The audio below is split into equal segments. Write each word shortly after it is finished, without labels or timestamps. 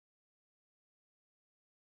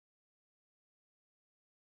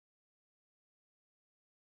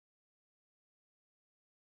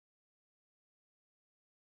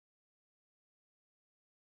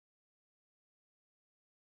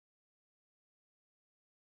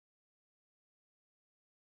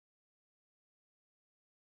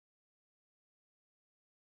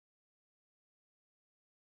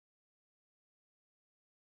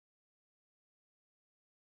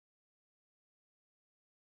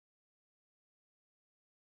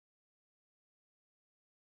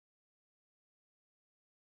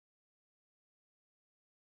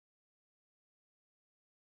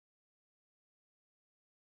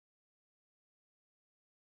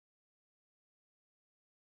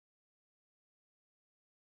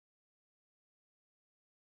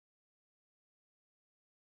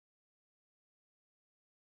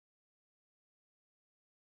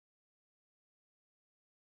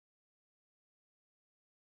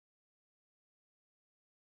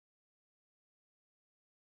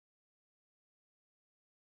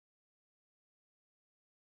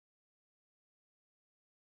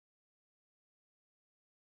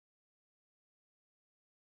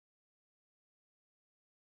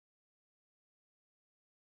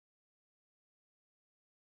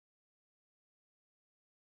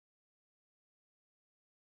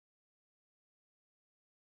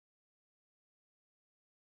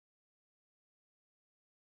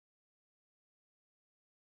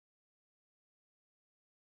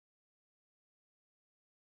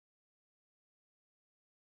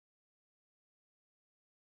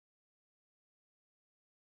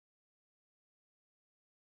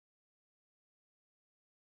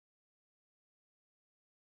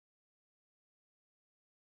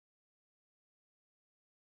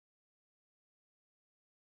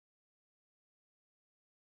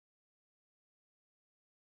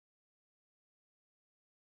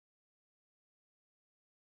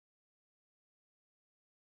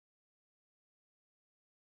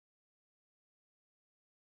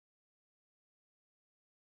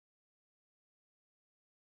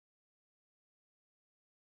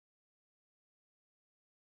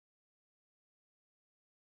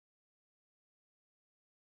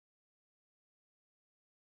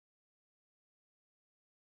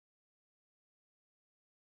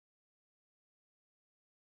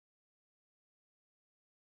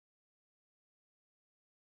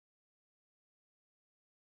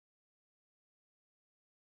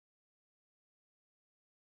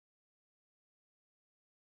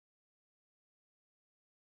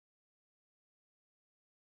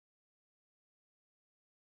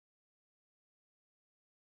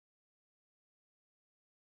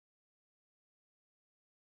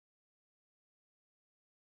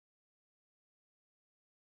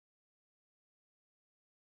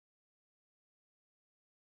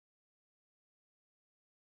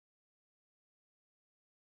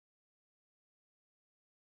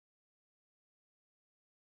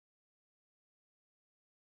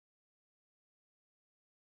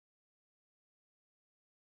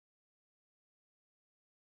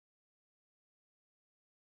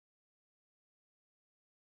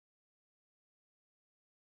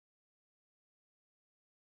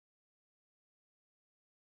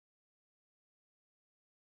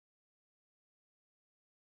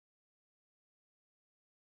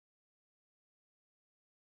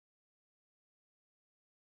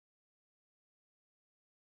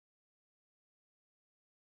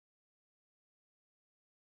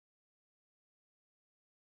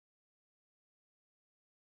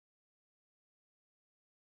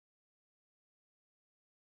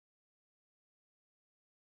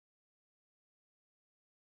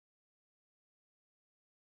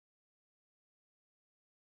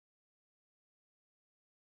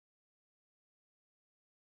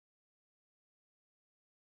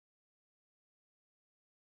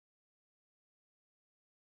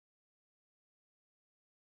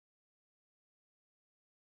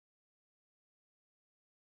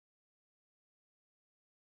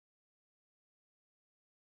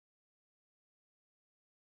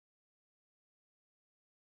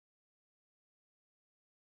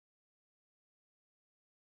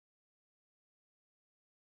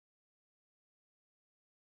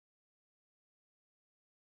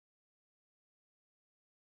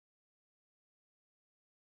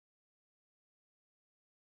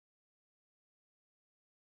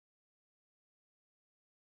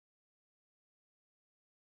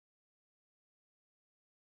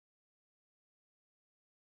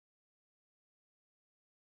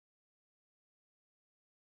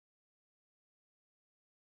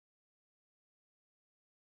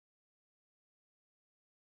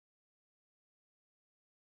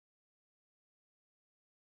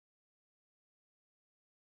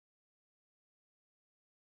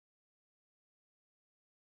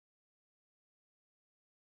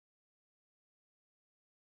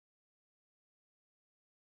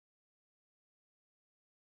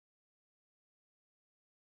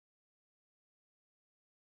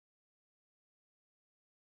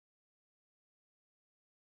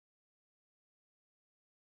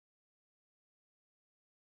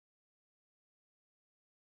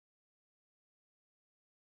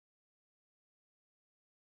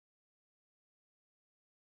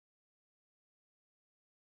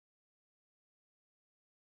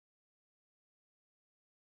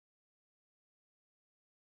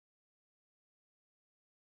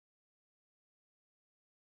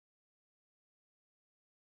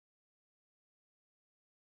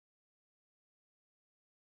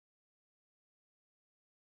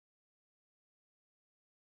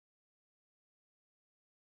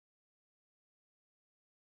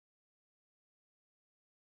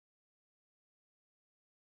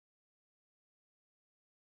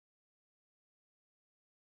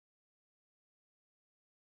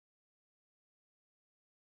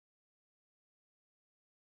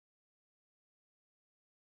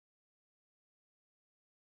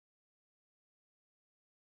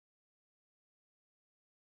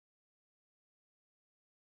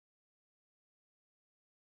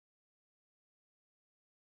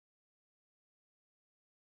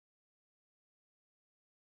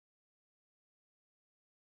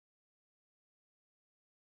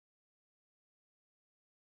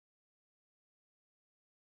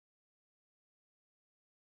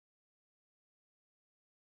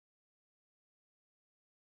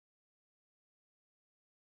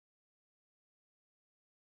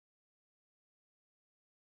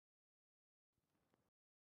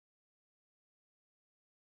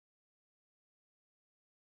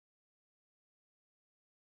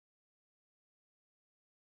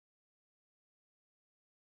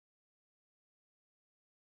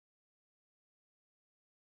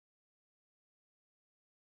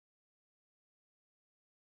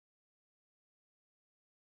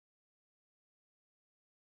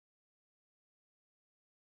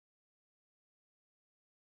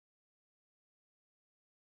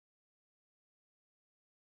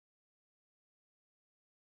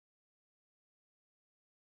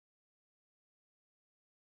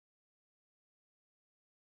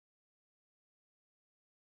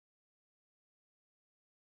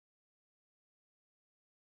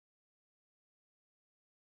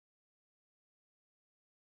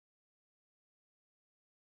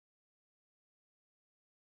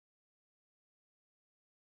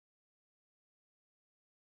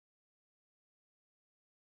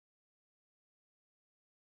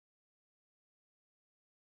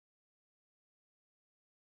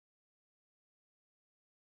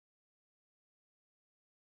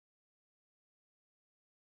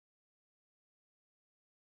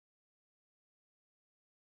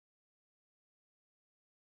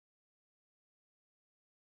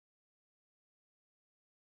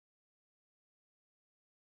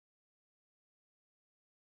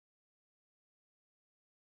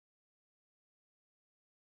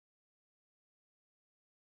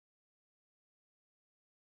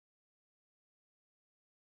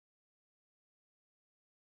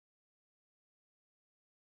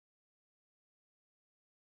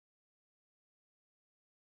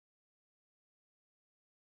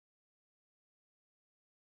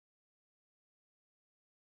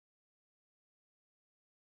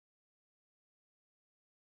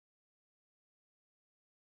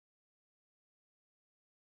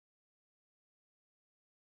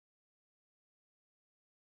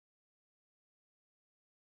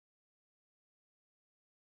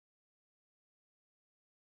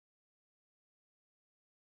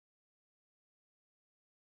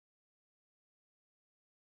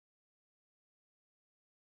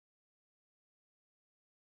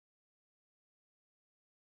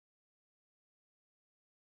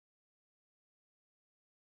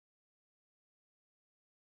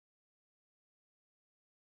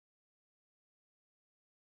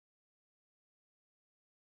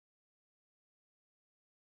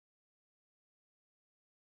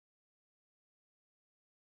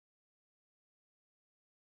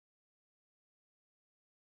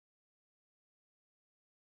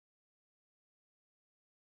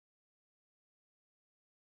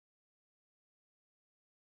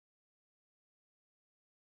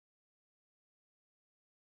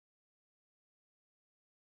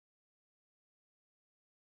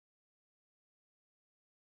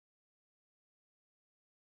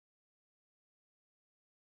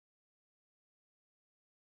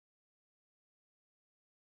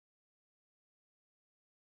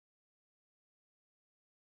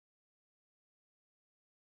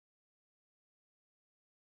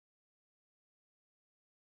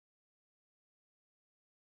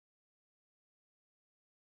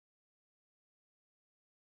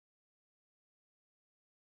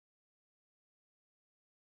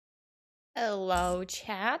Hello,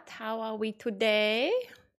 chat. How are we today?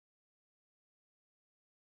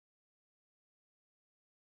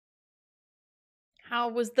 How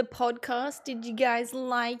was the podcast? Did you guys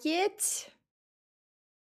like it?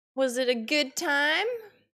 Was it a good time?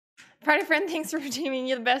 Party friend, thanks for redeeming.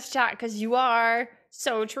 You're the best chat because you are.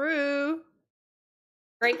 So true.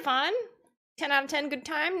 Great fun. 10 out of 10 good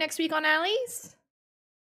time. Next week on Allie's.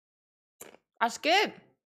 That's good.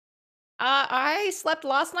 I slept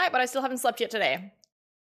last night, but I still haven't slept yet today.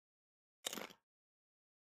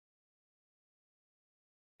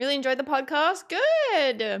 Really enjoyed the podcast.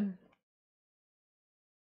 Good.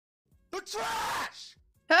 The trash!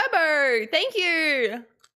 Turbo, thank you.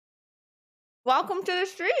 Welcome to the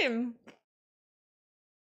stream.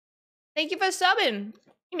 Thank you for subbing.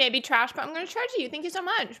 You may be trash, but I'm going to treasure you. Thank you so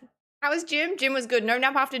much. How was gym? Gym was good. No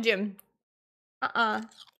nap after gym. No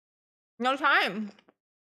time.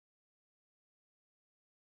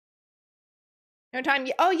 No time.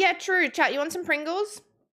 Oh, yeah, true. Chat, you want some Pringles?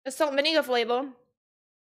 The salt and vinegar flavor.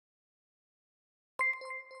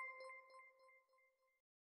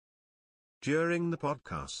 During the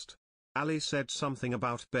podcast, Ali said something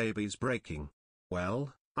about babies breaking.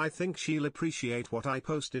 Well, I think she'll appreciate what I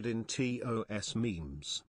posted in TOS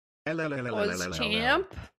memes. Was champ.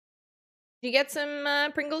 Did you get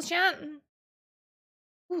some Pringles, chat?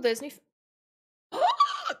 Ooh, there's new... Oh,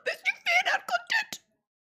 there's new fan art content.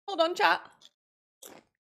 Hold on, chat.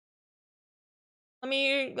 Let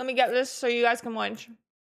me get this so you guys can watch.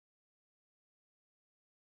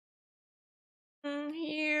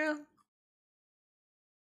 Here.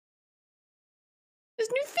 There's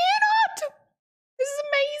new fan art. This is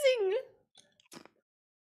amazing.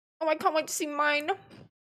 Oh, I can't wait to see mine.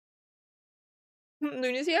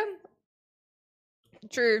 Luna's here.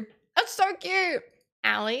 True. That's so cute.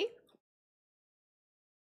 Allie.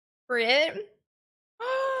 Brit.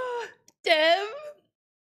 Dev.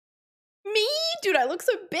 Me? Dude, I look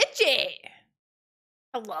so bitchy.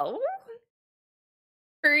 Hello?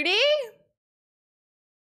 Birdie?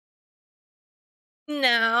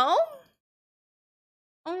 No.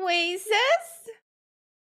 Oasis?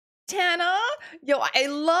 Tana? Yo, I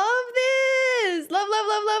love this. Love, love,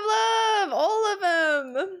 love, love, love. All of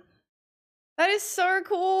them. That is so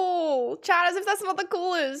cool. Chat, as if that's not the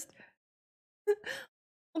coolest.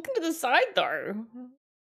 Looking to the side, though.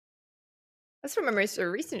 That's from a most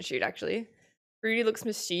recent shoot, actually. Rudy looks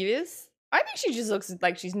mischievous. I think she just looks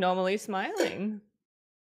like she's normally smiling.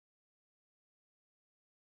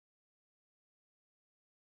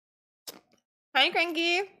 Hi,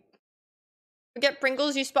 Cranky. Forget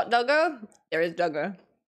Pringles, you spot Duggo? There is Duggo.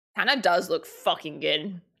 Tana does look fucking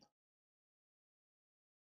good.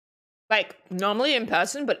 Like, normally in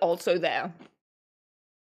person, but also there.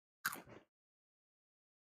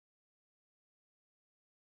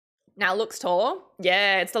 Now looks tall.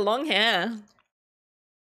 Yeah, it's the long hair.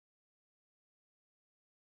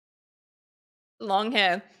 Long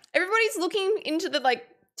hair. Everybody's looking into the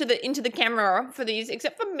into the camera for these,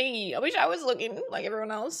 except for me. I wish I was looking like everyone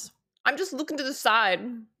else. I'm just looking to the side.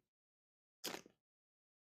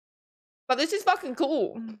 But this is fucking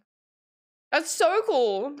cool. That's so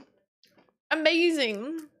cool.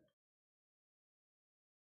 Amazing.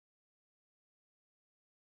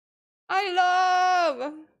 I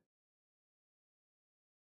love.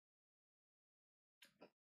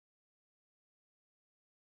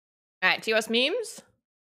 Alright, TOS memes.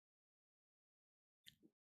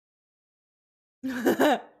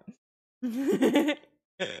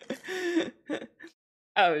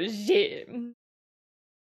 Oh shit.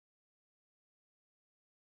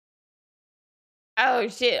 Oh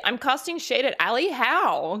shit. I'm casting shade at Ali?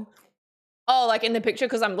 How? Oh, like in the picture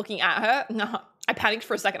because I'm looking at her? No. I panicked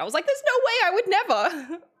for a second. I was like, there's no way, I would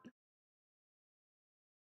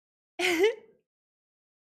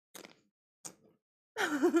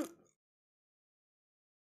never.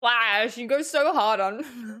 Flash, you go so hard on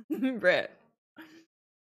Brit.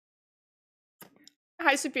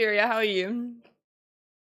 Hi, Superior, how are you?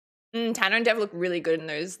 Tanner and Dev look really good in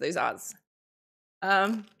those arts.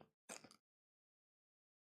 An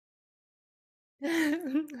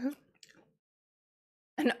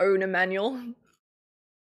owner manual.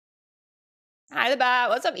 Hi, the bat.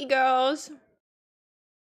 What's up, e-girls?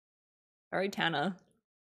 Sorry, Tanner.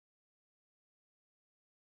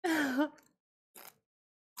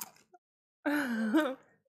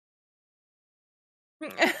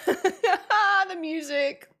 The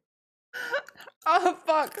music. Oh,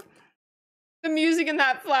 fuck. The music in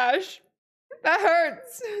that flash. That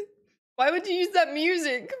hurts. Why would you use that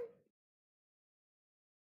music?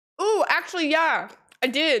 Ooh, actually, yeah. I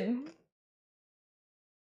did.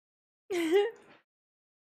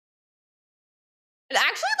 It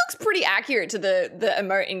actually looks pretty accurate to the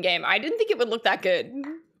emote in game. I didn't think it would look that good.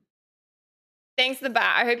 Thanks, the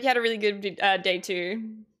bat. I hope you had a really good day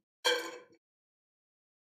too.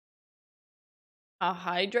 I'll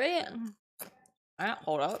hydrate. Alright,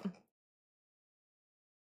 hold up.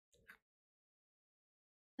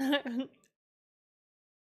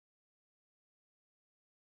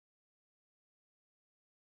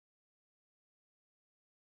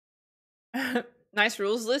 Nice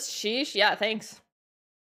rules list. Sheesh. Yeah, thanks.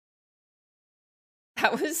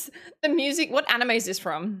 That was the music. What anime is this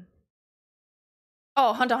from?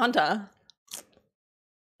 Oh, Hunter x Hunter.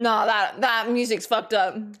 No, that music's fucked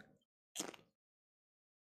up.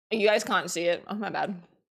 You guys can't see it. Oh, my bad.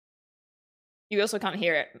 You also can't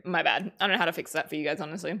hear it. My bad. I don't know how to fix that for you guys,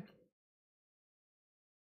 honestly.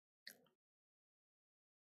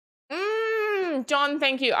 John,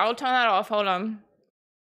 thank you. I'll turn that off. Hold on.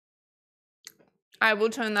 I will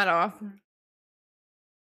turn that off.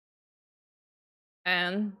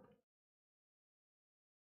 And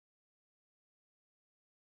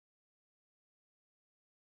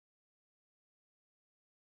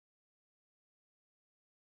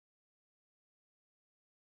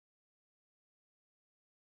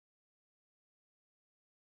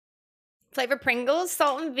flavor Pringles,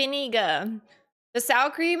 salt and vinegar. The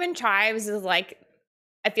sour cream and chives is like,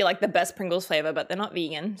 I feel like the best Pringles flavor, but they're not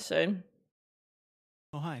vegan, so.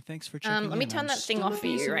 Oh, hi. Thanks for checking in. Let me turn that thing off for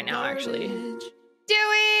you right now, actually.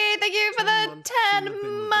 Dewey, thank you for the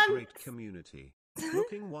 10 months. Great community.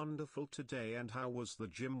 Looking wonderful today, and how was the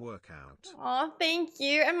gym workout? Oh, thank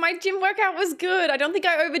you. And my gym workout was good. I don't think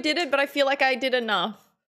I overdid it, but I feel like I did enough.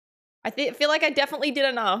 I feel like I definitely did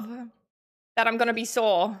enough that I'm gonna be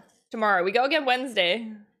sore tomorrow. We go again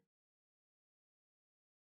Wednesday.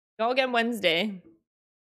 Go again Wednesday.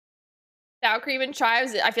 Sour cream and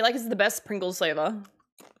chives, I feel like it's the best Pringles flavor.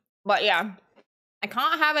 But yeah, I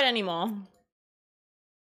can't have it anymore.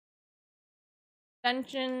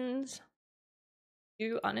 Extensions.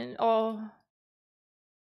 Do uninstall.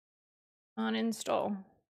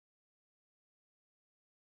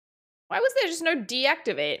 Why was there just no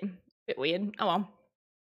deactivate? Bit weird. Oh well.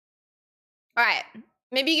 Alright.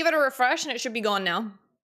 Maybe give it a refresh and it should be gone now.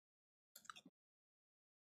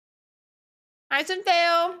 Nice and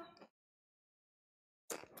fail.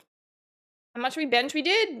 How much we bench we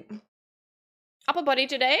did? Upper body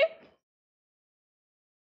today?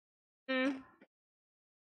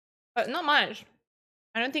 But not much.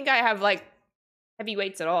 I don't think I have like heavy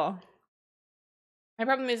weights at all. My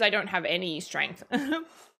problem is I don't have any strength.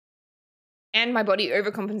 And my body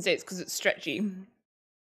overcompensates because it's stretchy.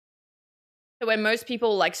 So when most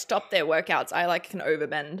people like stop their workouts, I like can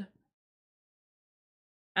overbend.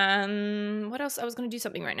 What else? I was gonna do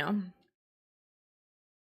something right now.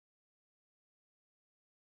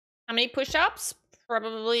 How many push-ups?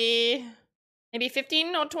 Probably maybe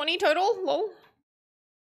 15 or 20 total. Lol.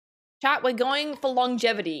 Chat, we're going for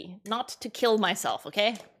longevity, not to kill myself,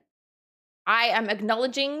 okay? I am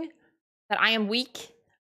acknowledging that I am weak,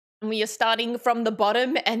 and we are starting from the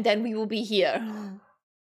bottom, and then we will be here.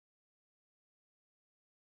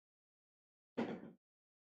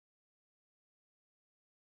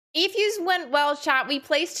 If yous went well, chat, we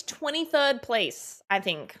placed 23rd place, I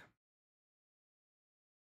think.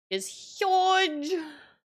 Is huge.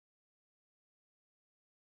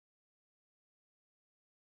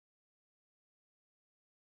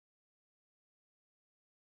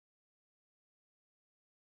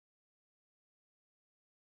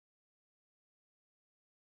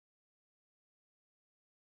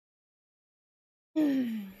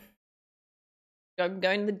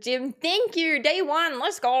 Going to the gym. Thank you. Day 1.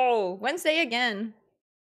 Let's go. Wednesday again.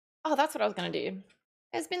 Oh, that's what I was gonna do.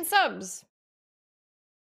 There's been subs.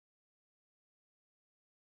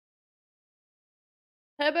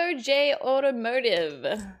 Turbo J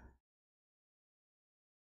Automotive.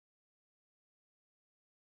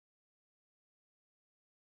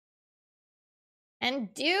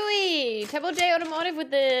 And Dewey. Turbo J Automotive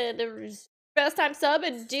with the first time sub,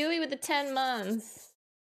 and Dewey with the 10 months.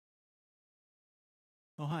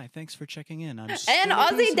 Oh, hi. Thanks for checking in. And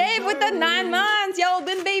Aussie Dave with the 9 months. Yo,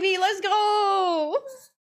 Ben baby, let's go.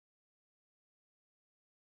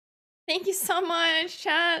 Thank you so much,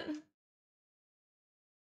 chat.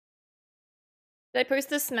 Did I post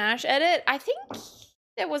the Smash edit? I think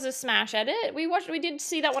there was a Smash edit. We did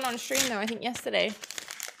see that one on stream though, I think yesterday.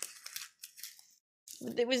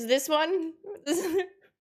 It was this one?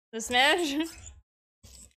 The Smash?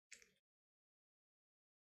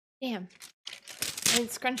 Damn. I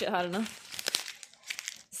didn't scrunch it hard enough.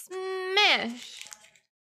 Smash!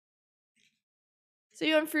 So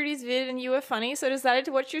you on Fruity's vid and you were funny, so decided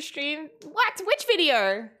to watch your stream. What? Which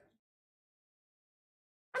video?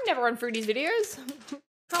 I'm never on Fruity's videos.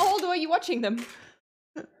 How old were you watching them?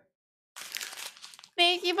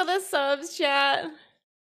 Thank you for the subs, chat.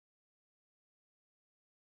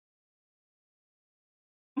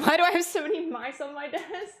 Why do I have so many mice on my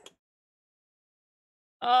desk?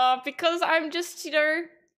 Because I'm just, you know,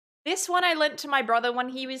 this one I lent to my brother when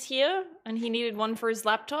he was here and he needed one for his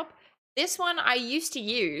laptop. This one I used to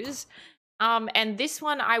use, and this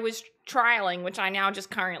one I was trialing, which I now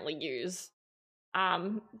just currently use.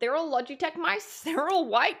 They're all Logitech mice. They're all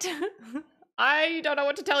white. I don't know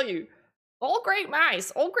what to tell you. All great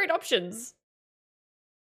mice, all great options.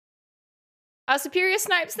 Superior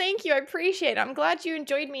Snipes, thank you. I appreciate it. I'm glad you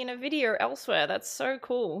enjoyed me in a video elsewhere. That's so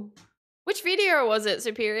cool. Which video was it,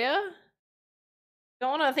 Superior?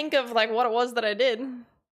 Don't want to think of like what it was that I did.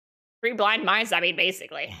 3 blind mice, I mean,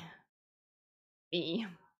 basically. Me.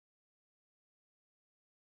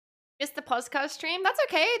 Just the podcast stream? That's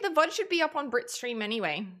okay. The VOD should be up on Brit's stream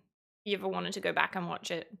anyway. If you ever wanted to go back and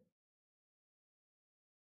watch it.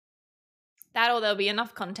 That or there'll be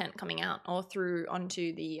enough content coming out or through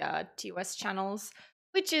onto the TOS channels,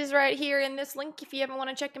 which is right here in this link if you ever want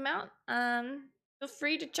to check them out. Feel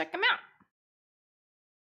free to check them out.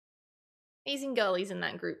 Amazing girlies in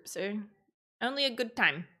that group, so only a good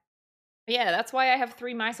time. But yeah, that's why I have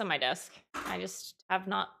 3 mice on my desk. I just have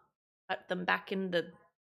not put them back in the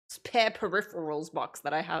spare peripherals box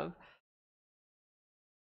that I have.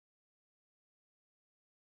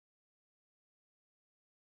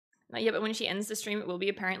 Yeah, but when she ends the stream, it will be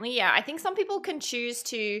apparently. Yeah, I think some people can choose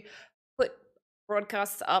to put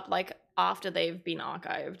broadcasts up like after they've been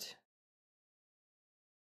archived.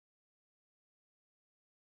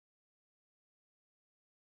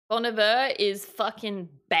 Bon Iver is fucking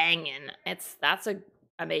banging. That's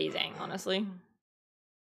amazing, honestly.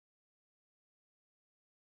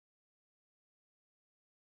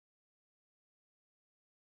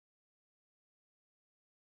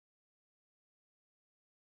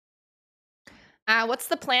 What's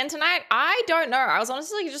the plan tonight? I don't know. I was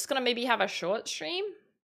honestly just gonna maybe have a short stream.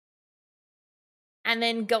 And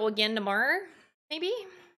then go again tomorrow, maybe?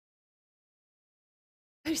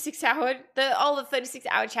 36-hour, the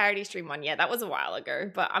 36-hour charity stream one. Yeah, that was a while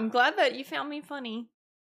ago. But I'm glad that you found me funny.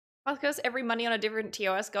 Podcast every Monday on a different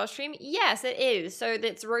TOS girl stream? Yes, it is. So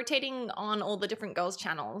it's rotating on all the different girls'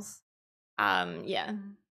 channels. Yeah.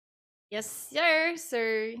 Yes, sir.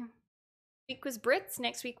 So week was Brits.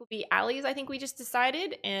 Next week will be Ali's, I think we just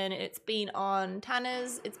decided. And it's been on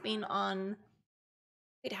Tanner's. It's been on...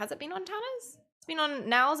 Wait, has it been on Tanner's? It's been on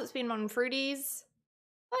Now's. It's been on Fruity's.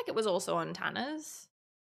 I feel like it was also on Tanner's.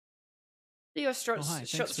 So your short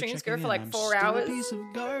streams go for like 4 hours.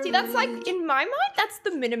 See, that's like, in my mind, that's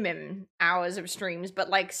the minimum hours of streams. But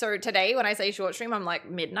like, so today when I say short stream, I'm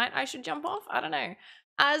like, midnight I should jump off? I don't know.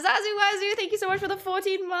 Zazu Wazu, thank you so much for the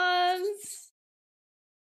 14 months.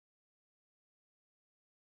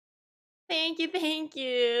 Thank you, thank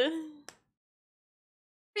you.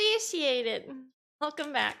 Appreciate it.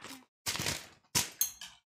 Welcome back.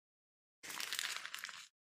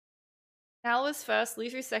 Al was first,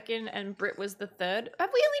 Luther second, and Brit was the third. Have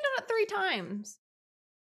we only done it 3 times?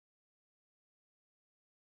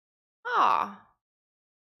 Ah.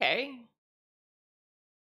 Okay.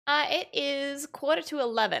 It is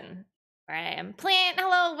 11:15. Where I am. Plant,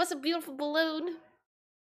 hello, what's a beautiful balloon?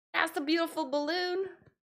 That's the beautiful balloon.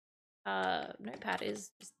 Notepad is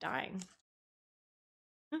just dying.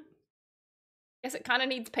 Guess it kind of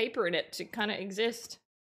needs paper in it to kind of exist.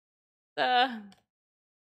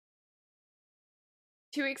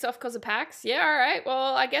 2 weeks off because of PAX? Yeah, alright.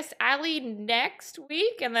 Well, I guess Ali next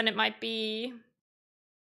week, and then it might be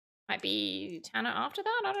Tanner after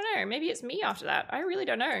that? I don't know. Maybe it's me after that. I really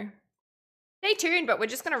don't know. Stay tuned, but we're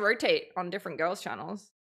just going to rotate on different girls'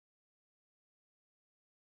 channels.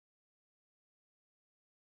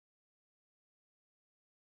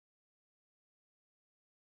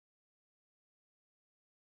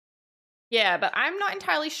 Yeah, but I'm not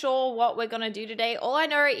entirely sure what we're going to do today. All I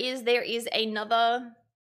know is there is another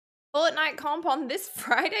Fortnite comp on this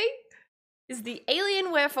Friday. Is the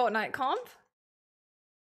Alienware Fortnite comp.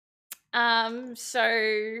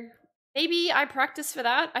 So maybe I practice for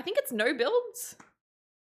that. I think it's no builds.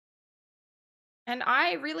 And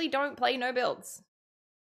I really don't play no builds.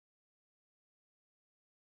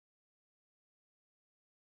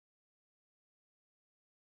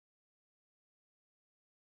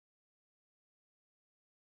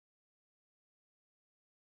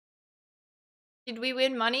 Did we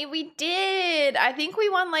win money? We did! I think we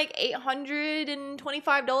won like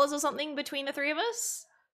 $825 or something between the 3 of us.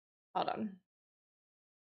 Hold on.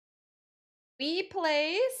 We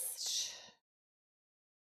placed...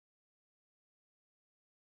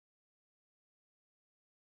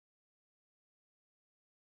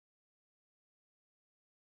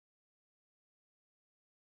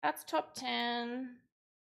 That's top 10.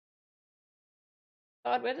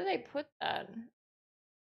 God, where did I put that?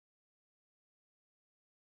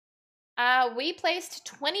 We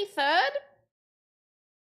placed 23rd.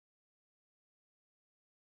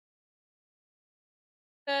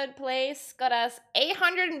 Third place got us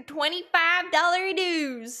 $825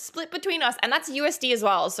 dues split between us, and that's USD as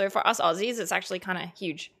well. So for us Aussies, it's actually kind of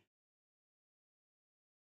huge.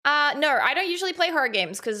 No, I don't usually play horror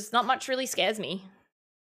games because not much really scares me.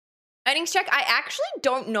 Earnings check, I actually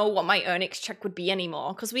don't know what my earnings check would be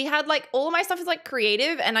anymore because we had like all of my stuff is like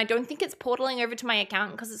creative and I don't think it's portaling over to my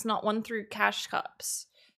account because it's not one through Cash Cups.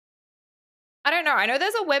 I don't know. I know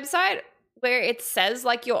there's a website where it says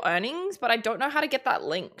like your earnings, but I don't know how to get that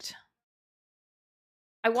linked.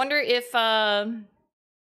 I wonder if there's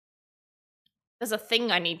a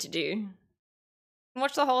thing I need to do.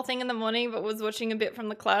 Watched the whole thing in the morning, but was watching a bit from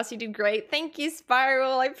the class. You did great. Thank you,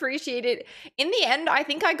 Spiral. I appreciate it. In the end, I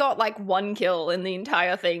think I got like 1 kill in the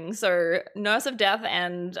entire thing. So Nurse of Death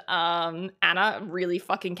and Anna really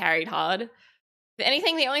fucking carried hard. If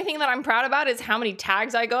anything, the only thing that I'm proud about is how many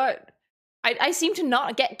tags I got. I seem to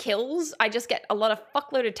not get kills. I just get a lot of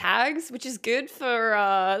fuckload of tags, which is good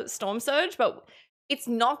for Storm Surge, but it's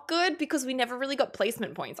not good because we never really got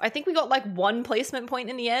placement points. I think we got like 1 placement point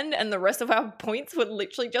in the end and the rest of our points were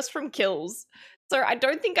literally just from kills. So I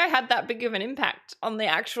don't think I had that big of an impact on the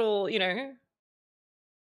actual, you know.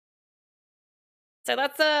 So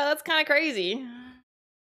that's kind of crazy.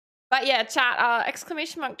 But yeah, chat,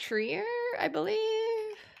 exclamation mark Trier, I believe.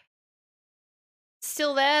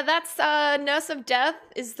 Still there. That's Nurse of Death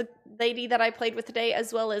is the lady that I played with today,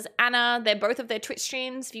 as well as Anna. They're both of their Twitch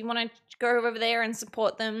streams. If you want to go over there and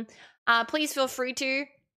support them, please feel free to.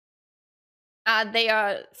 They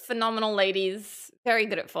are phenomenal ladies, very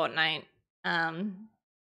good at Fortnite.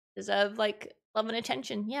 Deserve like love and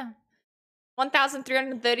attention. Yeah.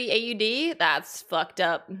 1,330 AUD. That's fucked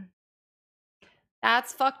up.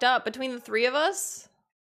 That's fucked up. Between the 3 of us,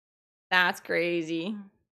 that's crazy.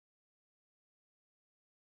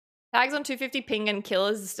 Tags on 250 ping and kill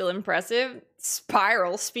is still impressive.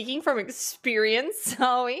 Spiral, speaking from experience,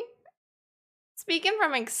 are we? Speaking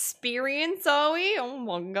from experience, are we? Oh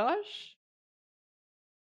my gosh.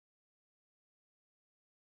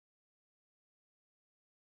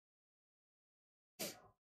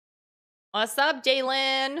 What's up,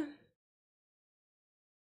 Jalen?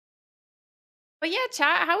 But yeah,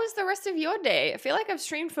 chat, how was the rest of your day? I feel like I've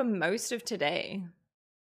streamed for most of today.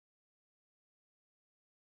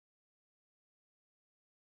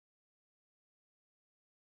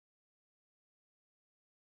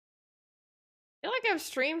 I feel like I've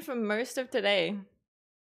streamed for most of today.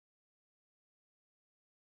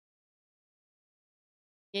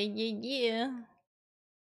 Yeah.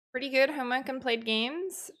 Pretty good. Homework and played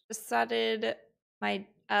games. Just started my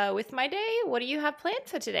with my day. What do you have planned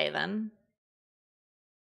for today then?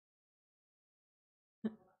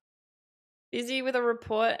 Busy with a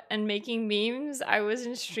report and making memes. I was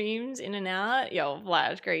in streams in and out. Yo,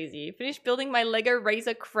 Vlad, crazy. Finished building my Lego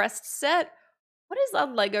Razor Crest set. What is a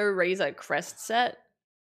Lego Razor Crest set?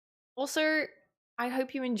 Also, I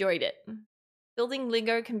hope you enjoyed it. Building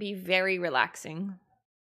Lego can be very relaxing.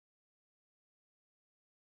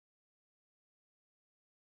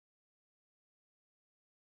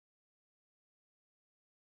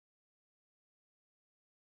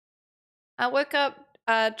 I woke up,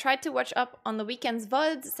 tried to watch up on the weekend's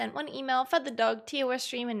VODs, sent 1 email, fed the dog, TOS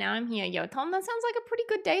stream, and now I'm here. Yo, Tom, that sounds like a pretty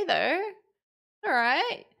good day, though. All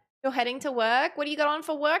right. You're heading to work. What do you got on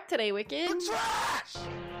for work today, Wicked? Trash!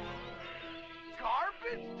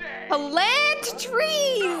 Garbage day! Plant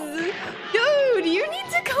trees! Dude, you need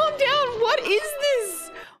to calm down. What is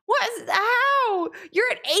this? What is, how?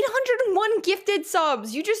 You're at 801 gifted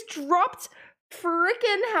subs. You just dropped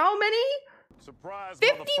frickin' how many? Surprise,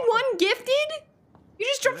 51 gifted? You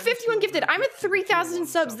just dropped 51 gifted. I'm at 3,000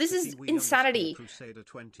 subs. This is insanity. This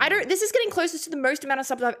is getting closest to the most amount of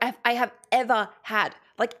subs I have ever had.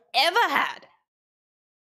 Like, ever had.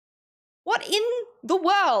 What in the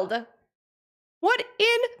world? What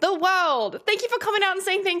in the world? Thank you for coming out and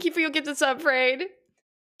saying thank you for your gifted sub, Fraid.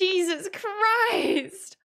 Jesus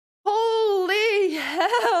Christ. Holy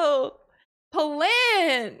hell.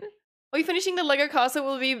 Plan. Are we finishing the Lego castle?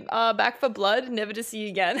 We'll be back for blood, never to see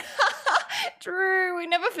again. True, we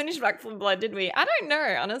never finished Back for Blood, did we? I don't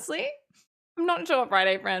know, honestly. I'm not sure,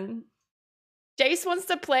 Friday friend. Jace wants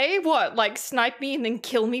to play? What, like snipe me and then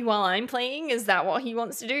kill me while I'm playing? Is that what he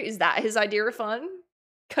wants to do? Is that his idea of fun?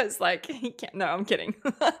 Because, like, he can't. No, I'm kidding.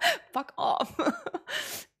 Fuck off.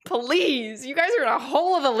 Please. You guys are in a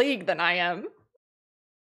whole other league than I am.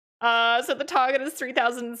 So the target is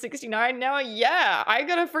 3,069 now? Yeah, I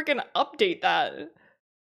gotta freaking update that.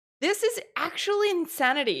 This is actually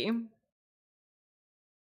insanity.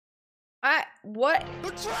 What?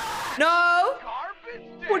 No!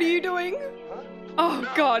 What are you doing? Oh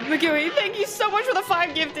god, McGooey, thank you so much for the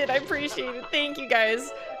 5 gifted. I appreciate it. Thank you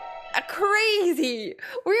guys. Crazy.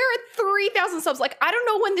 We're at 3,000 subs. Like, I don't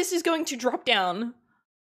know when this is going to drop down,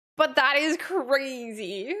 but that is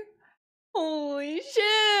crazy. Holy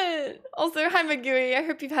shit. Also, hi McGooey. I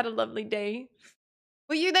hope you've had a lovely day.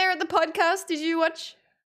 Were you there at the podcast? Did you watch?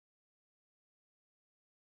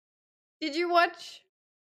 Did you watch?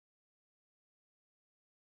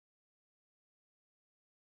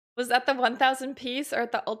 Was that the 1,000 piece or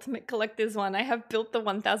the Ultimate Collector's one? I have built the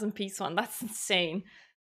 1,000 piece one. That's insane.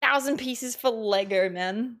 1,000 pieces for Lego,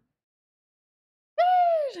 man.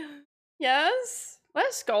 Yes,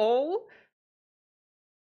 let's go.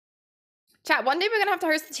 Chat, one day we're gonna have to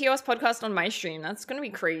host the TOS podcast on my stream. That's gonna be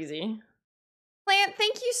crazy. Plant,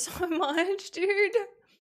 thank you so much, dude.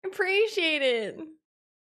 Appreciate it.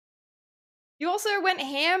 You also went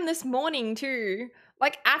ham this morning too.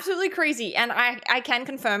 Like, absolutely crazy. And I can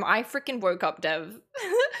confirm, I freaking woke up, Dev.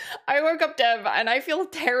 I woke up, Dev, and I feel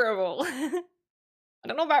terrible. I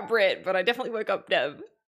don't know about Brit, but I definitely woke up, Dev.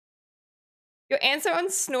 Your answer on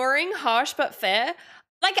snoring, harsh but fair?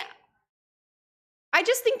 Like, I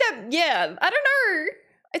just think that, yeah, I don't know.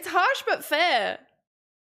 It's harsh but fair.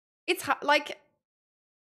 It's like,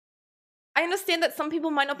 I understand that some people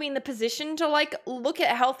might not be in the position to like look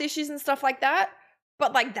at health issues and stuff like that,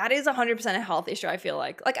 but like that is 100% a health issue, I feel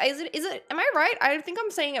like. Like, is it, am I right? I think I'm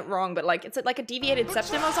saying it wrong, but like, it's like a deviated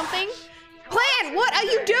septum or something? Plan, what are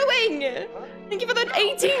you doing? Thank you for the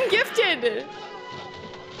 18 gifted.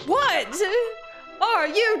 What are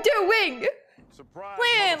you doing? Surprise,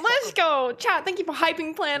 Plan, let's go. Chat, thank you for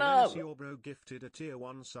hyping Plan up. Your bro gifted a tier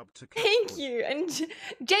 1 sub to Thank you. And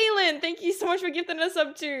Jalen, thank you so much for gifting us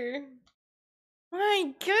up too.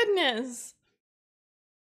 My goodness.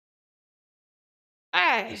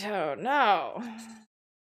 I don't know.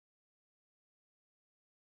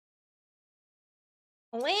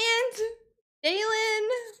 Land, Jalen,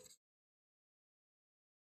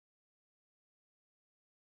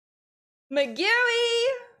 McGarry.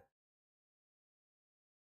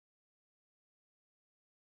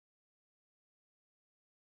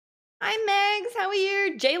 Hi, Megs. How are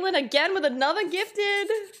you? Jalen again with another gifted.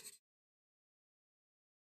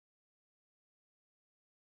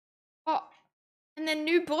 Oh, and then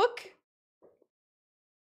new book.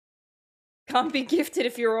 Can't be gifted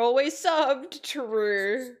if you're always subbed.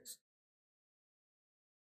 True.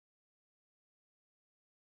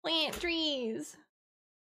 Plant trees.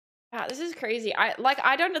 Wow, this is crazy. I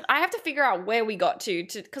have to figure out where we got to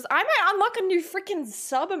because I might unlock a new freaking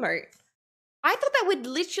sub emote. I thought that would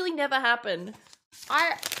literally never happen.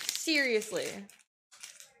 Seriously.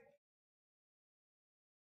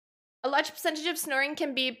 A large percentage of snoring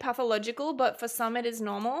can be pathological, but for some it is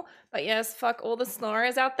normal. But yes, fuck all the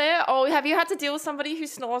snorers out there. Oh, have you had to deal with somebody who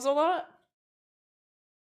snores a lot?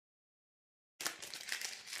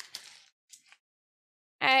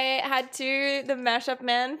 I had to, the mashup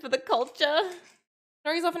man for the culture.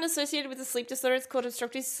 Snoring is often associated with a sleep disorder. It's called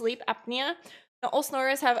obstructive sleep apnea. Not all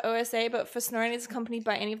snorers have OSA, but for snoring is accompanied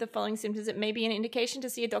by any of the following symptoms, it may be an indication to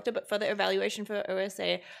see a doctor, but further evaluation for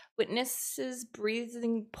OSA. Witnesses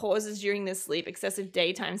breathing pauses during their sleep, excessive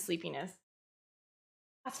daytime sleepiness.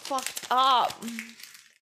 That's fucked up.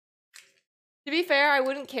 To be fair, I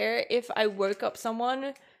wouldn't care if I woke up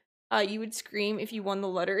someone. You would scream if you won the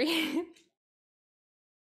lottery.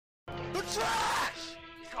 The trash!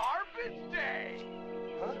 Garbage day!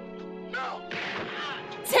 Huh? No!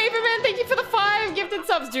 Taperman, thank you for the 5 gifted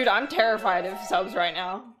subs. Dude, I'm terrified of subs right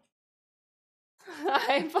now.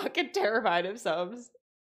 I'm fucking terrified of subs.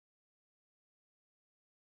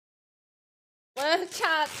 Well,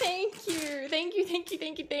 chat, thank you. Thank you, thank you,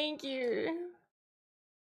 thank you, thank you.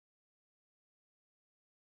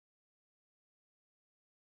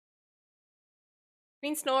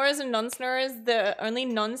 Between snorers and non-snorers, the only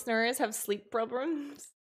non-snorers have sleep problems.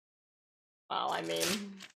 Well, I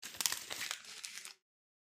mean...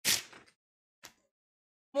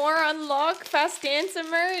 More unlock, fast dance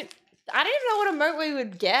emote. I don't even know what emote we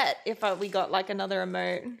would get if we got like another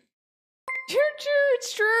emote. Choo choo,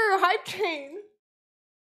 it's true. Hype train.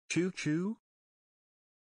 Choo choo?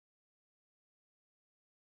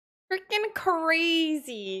 Freaking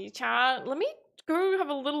crazy, chat. Let me go have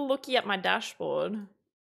a little looky at my dashboard.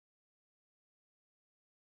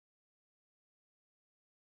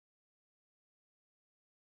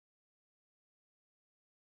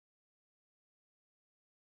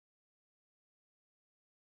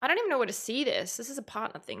 I don't even know where to see this. This is a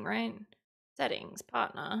partner thing, right? Settings,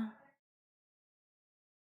 partner.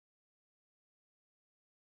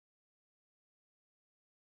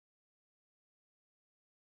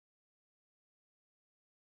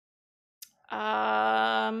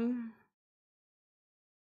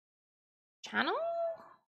 Channel?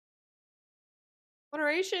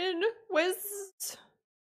 Moderation? Where's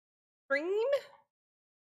stream?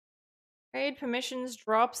 Trade permissions,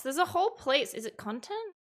 drops. There's a whole place. Is it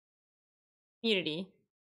content? Community.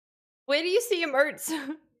 Where do you see emotes?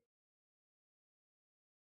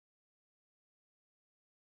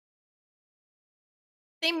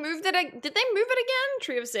 They moved it. Did they move it again?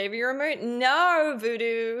 Tree of Savior emote? No,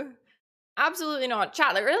 Voodoo. Absolutely not.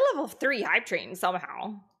 Chat, they're at a level 3 hype train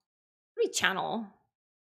somehow. Maybe channel.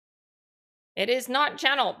 It is not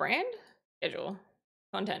channel. Brand? Schedule.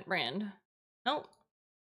 Content. Brand. Nope.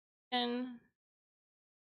 And...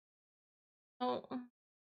 oh.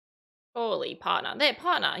 Holy partner. There,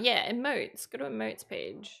 partner. Yeah, emotes. Go to emotes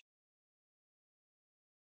page.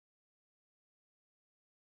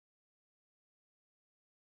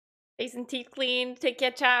 Face and teeth clean. Take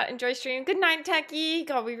care, chat. Enjoy stream. Good night, Techie.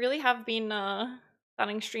 God, we really have been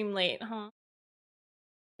starting stream late, huh?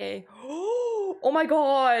 Okay. Oh my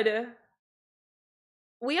god.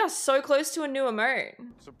 We are so close to a new emote.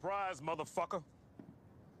 Surprise, motherfucker.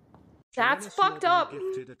 That's fucked up.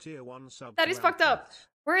 That is fucked up.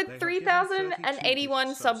 We're at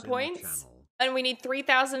 3,081 sub points, and we need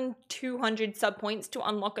 3,200 sub points to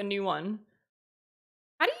unlock a new one.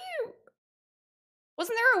 How do you...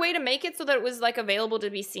 wasn't there a way to make it so that it was like available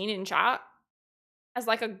to be seen in chat as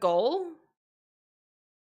like a goal?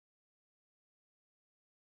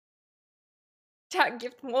 Chat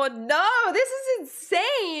gift more. No, this is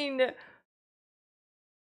insane.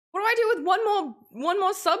 What do I do with one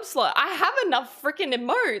more sub slot? I have enough freaking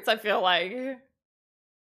emotes, I feel like.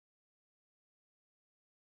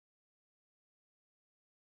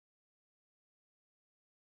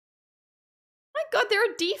 My god, there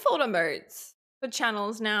are default emotes for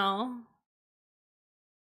channels now.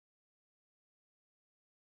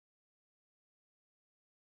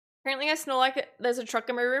 Apparently I snore like there's a truck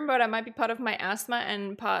in my room, but I might be part of my asthma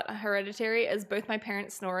and part hereditary, as both my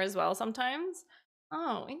parents snore as well sometimes.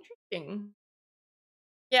 Oh, interesting.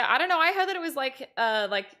 Yeah, I don't know. I heard that it was like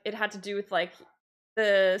it had to do with like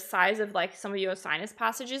the size of like some of your sinus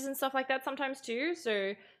passages and stuff like that sometimes too.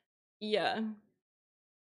 So yeah.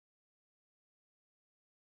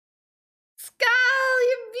 Skull,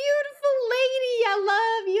 you beautiful lady. I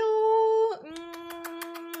love you.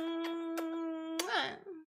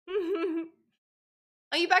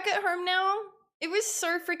 Are you back at home now? It was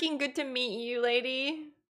so freaking good to meet you, lady.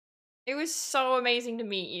 It was so amazing to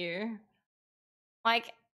meet you.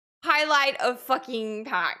 Like, highlight of fucking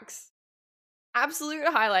PAX. Absolute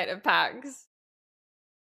highlight of PAX.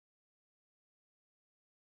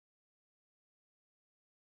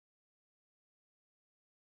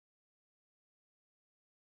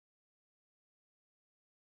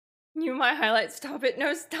 You my highlight. Stop it.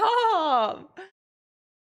 No, stop.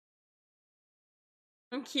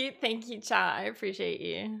 I'm cute. Thank you, chat. I appreciate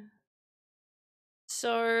you.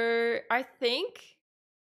 So, I think...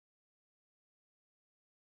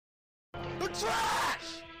 The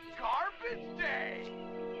trash! Garbage day!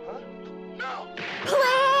 Huh? No!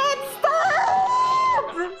 Plant,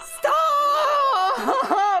 stop!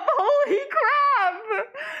 Stop! Holy crap!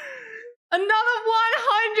 Another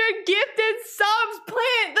 100 gifted subs,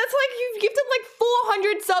 Plant! That's like you've gifted like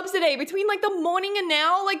 400 subs today between like the morning and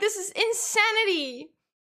now. Like, this is insanity.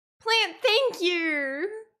 Plant, thank you.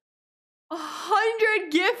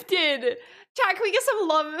 100 gifted. Chat, can we get some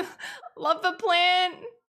love? Love the Plant.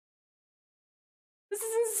 This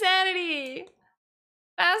is insanity.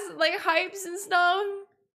 Fast, like, hypes and stuff.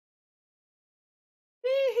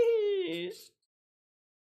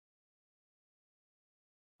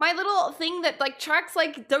 My little thing that, like, tracks,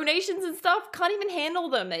 like, donations and stuff can't even handle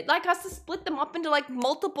them. It, like, has to split them up into, like,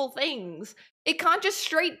 multiple things. It can't just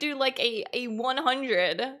straight do, like, a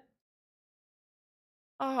 100.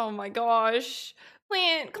 Oh my gosh.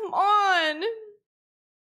 Plant, come on.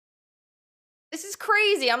 This is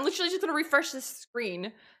crazy. I'm literally just gonna refresh this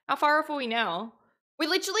screen. How far off are we now? We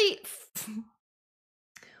literally...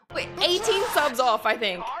 wait, 18 subs off, I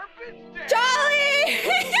think. Charlie!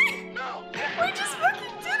 No! We just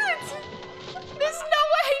fucking did it! There's no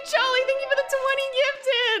way, Charlie! Thank you for the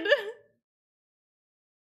gifted!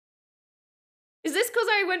 Is this because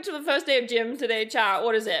I went to the first day of gym today, chat?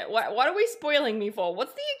 What is it? What are we spoiling me for?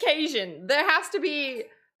 What's the occasion? There has to be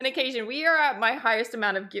an occasion. We are at my highest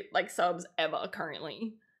amount of subs ever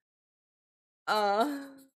currently. Right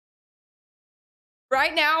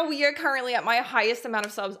now we are currently at my highest amount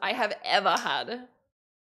of subs I have ever had.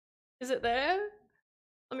 Is it there?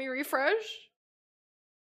 Let me refresh.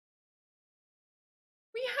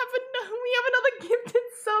 We have another gifted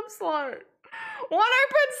sub slot. One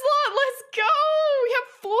open slot, let's go! We have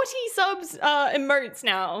 40 subs emotes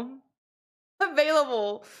now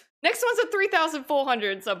available. Next one's at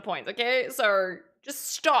 3,400 sub points, okay? So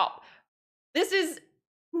just stop. This is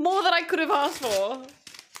more than I could have asked for.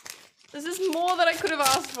 This is more than I could have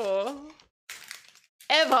asked for.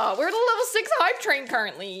 Ever. We're at a level 6 hype train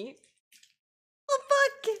currently. What the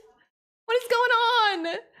fuck? What is going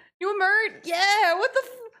on? New emote? Yeah, what the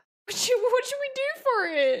what should we do for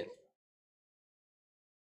it?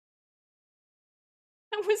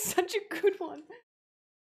 That was such a good one.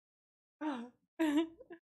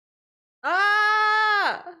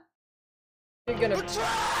 Ah! You're gonna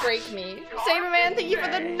break me. Saberman, thank you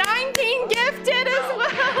for the 19 gifted as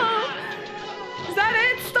well! Is that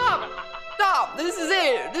it? Stop! Stop! This is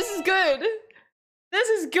it! This is good! This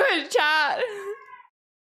is good, chat!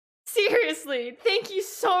 Seriously, thank you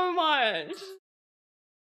so much!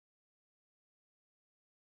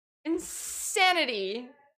 Insanity!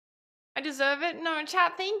 I deserve it? No,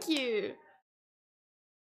 chat, thank you.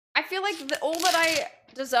 I feel like all that I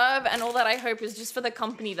deserve and all that I hope is just for the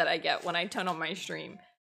company that I get when I turn on my stream.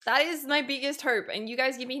 That is my biggest hope, and you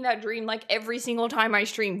guys give me that dream like every single time I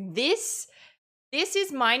stream. This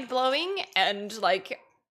is mind-blowing, and like,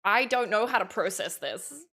 I don't know how to process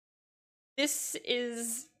this. This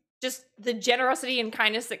is just the generosity and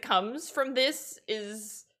kindness that comes from this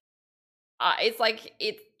is, it's like,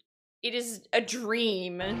 it is a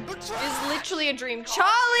dream. It is literally a dream.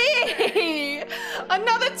 Charlie!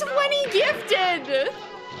 Another 20 gifted!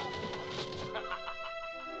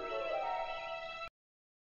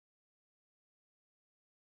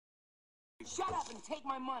 Shut up and take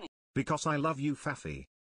my money. Because I love you, Faffy.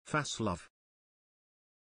 Fass love.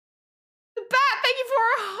 The bat, thank you for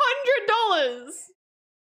 $100!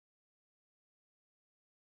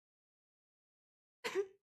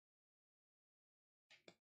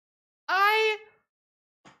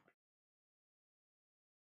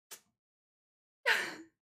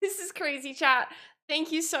 This is crazy, chat.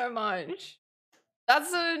 Thank you so much.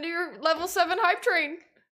 That's a new level 7 hype train.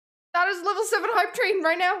 That is level 7 hype train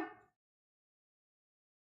right now.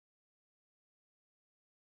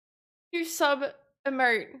 New sub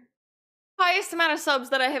emote. Highest amount of subs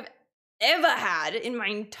that I have ever had in my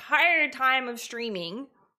entire time of streaming.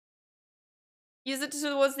 Use it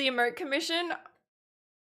towards the emote commission.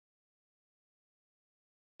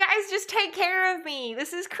 Guys, just take care of me.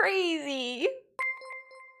 This is crazy.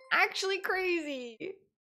 Actually crazy.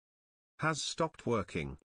 Has stopped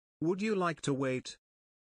working. Would you like to wait?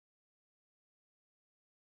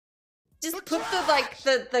 Just put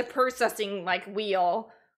the processing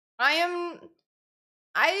wheel. I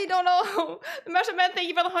don't know. The Metal Man, thank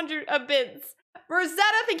you for the 100 bits.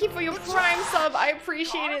 Rosetta, thank you for your prime sub. I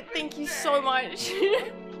appreciate it. Thank you so much.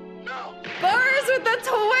 Burrs with the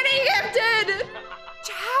 20 gifted.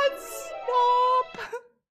 Chad, stop.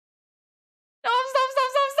 Stop.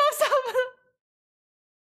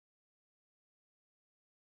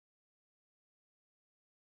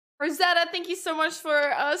 Rosetta, thank you so much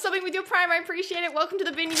for subbing with your prime. I appreciate it. Welcome to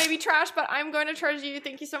the bin. You may be trash, but I'm going to treasure you.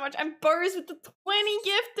 Thank you so much. And Burrs with the 20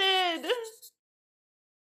 gifted.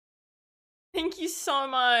 Thank you so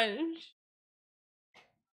much.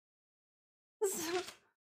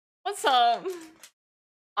 What's up?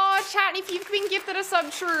 Oh, chat, if you've been gifted a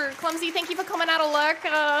sub, true. Clumsy, thank you for coming out of luck.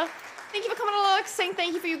 Thank you for coming out of luck, saying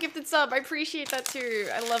thank you for your gifted sub. I appreciate that too.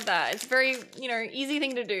 I love that. It's a very, easy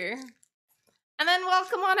thing to do. And then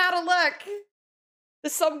welcome on out of luck. The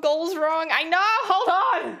sub goal's wrong. I know,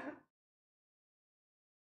 hold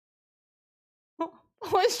on.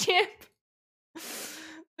 Pause champ.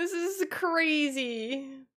 This is crazy.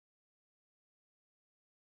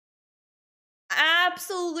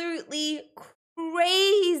 Absolutely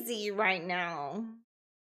crazy right now.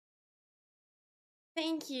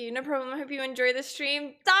 Thank you. No problem. I hope you enjoy the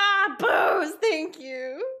stream. Ah, Booze! Thank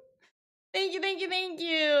you. Thank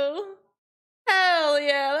you. Hell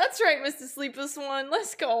yeah. That's right, Mr. Sleepless One.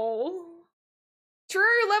 Let's go.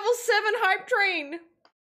 True, level 7 hype train.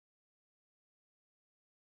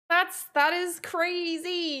 That is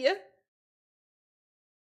crazy.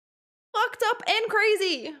 Fucked up and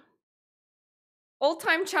crazy.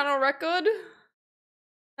 All-time channel record.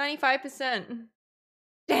 95%.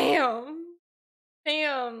 Damn.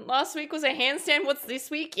 Damn. Last week was a handstand. What's this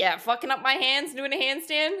week? Yeah, fucking up my hands doing a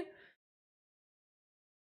handstand.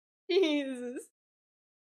 Jesus.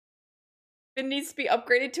 It needs to be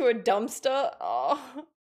upgraded to a dumpster. Oh.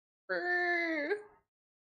 True.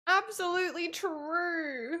 Absolutely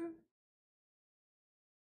true.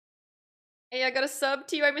 Hey, I got a sub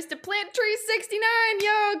to you. I missed a Plant Tree 69.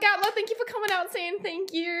 Yo, Gatla, thank you for coming out saying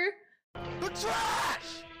thank you. The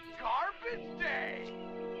trash! Garbage day!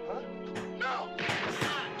 Huh? No!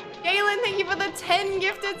 Galen, thank you for the 10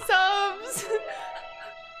 gifted subs.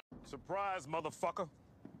 Surprise, motherfucker.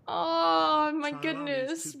 Oh my Tyrone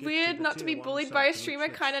goodness. is too Weird gifted not to be tier one bullied sub by a to streamer,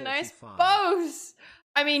 reach kinda nice. 45. Bose!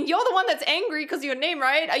 I mean, you're the one that's angry because of your name,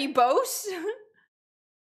 right? Are you Bose?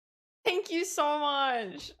 Thank you so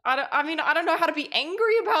much. I mean, I don't know how to be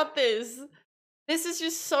angry about this. This is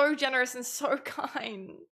just so generous and so kind.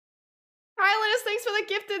 Kylinus, thanks for the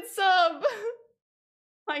gifted sub.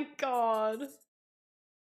 My god.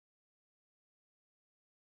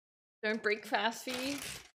 Don't break fast, Fee.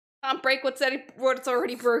 Can't break what's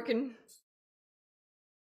already broken.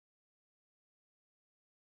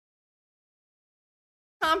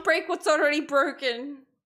 Can't break what's already broken.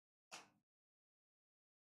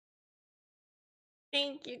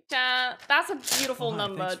 Thank you, chat. That's a beautiful Oh, hi,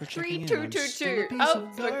 number. thanks for checking in. I'm still a 3222. piece Oh,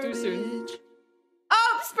 of spoke too soon. garbage.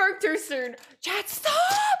 Oh, spoke too soon. Chat,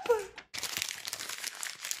 stop! How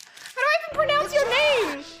do I even pronounce your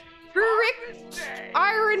name? Rurik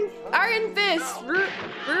Iron Fist.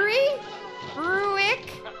 Rurik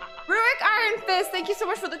Iron Fist. Thank you so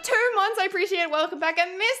much for the 2 months. I appreciate it. Welcome back.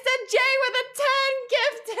 And Mr. J with a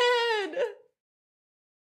 10 gifted.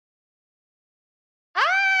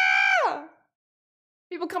 Ah!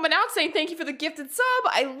 People coming out saying thank you for the gifted sub.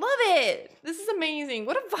 I love it. This is amazing.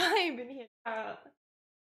 What a vibe in here.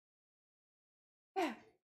 Yeah.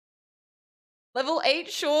 Level 8,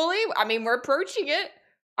 surely? I mean, we're approaching it.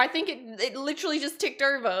 I think it literally just ticked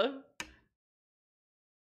over.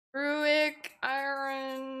 Ruik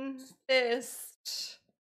Iron Fist.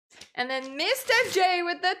 And then Mr. J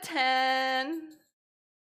with the 10.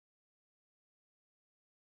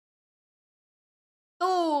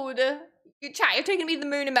 Dude. Chat, you're taking me to the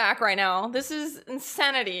moon and back right now. This is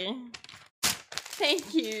insanity.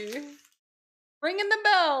 Thank you. Ringing the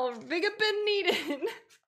bell. Big up and needed.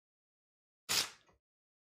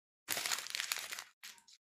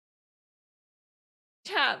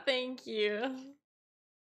 Chat, thank you.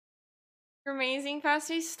 You're amazing,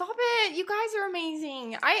 Fasty. Stop it. You guys are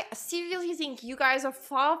amazing. I seriously think you guys are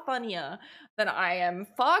far funnier than I am.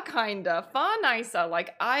 Far kinder, far nicer.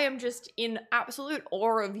 Like, I am just in absolute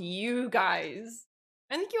awe of you guys.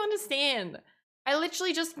 I think you understand. I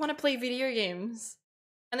literally just want to play video games.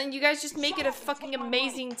 And then you guys just make it a fucking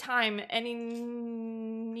amazing time.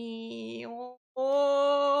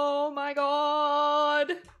 Oh my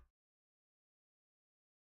god.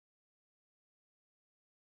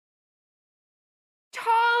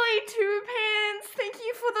 Charlie Two Pants, thank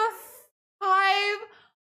you for the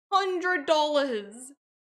 $500.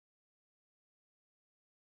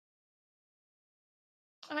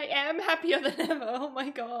 I am happier than ever. Oh my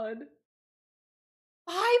god.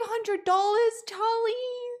 $500, Charlie.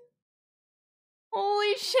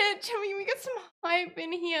 Holy shit, can we get some hype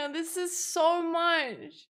in here? This is so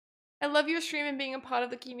much. I love your stream and being a part of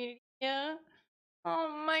the community. Yeah. Oh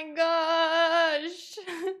my gosh.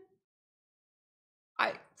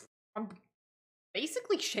 I'm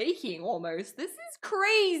basically shaking almost. This is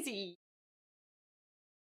crazy.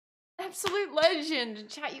 Absolute legend.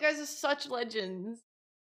 Chat, you guys are such legends.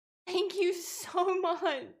 Thank you so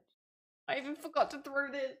much. I even forgot to throw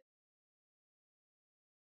this.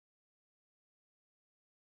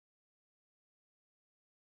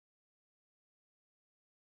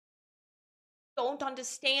 Don't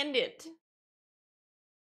understand it.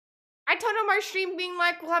 I turned on my stream being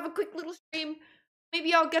like, we'll have a quick little stream.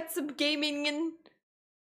 Maybe I'll get some gaming in.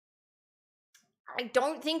 I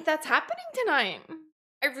don't think that's happening tonight.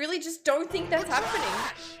 I really just don't think that's happening.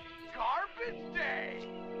 Garbage day!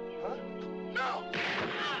 Huh? No!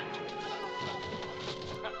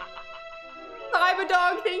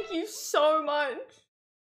 Cyberdog, thank you so much.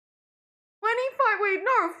 25, wait,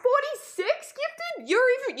 no, 46 gifted?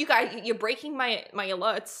 You guys, you're breaking my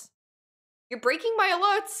alerts. You're breaking my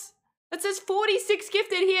alerts. It says 46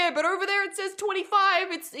 gifted here, but over there it says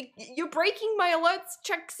 25. You're breaking my alerts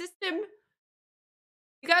check system.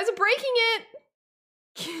 You guys are breaking it.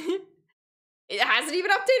 It hasn't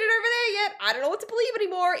even updated over there yet. I don't know what to believe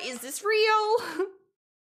anymore. Is this real?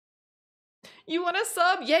 You want a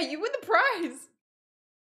sub? Yeah, you win the prize.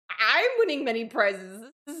 I'm winning many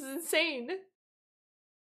prizes. This is insane.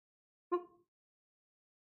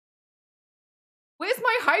 Where's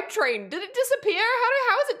my hype train? Did it disappear?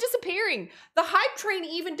 How is it disappearing? The hype train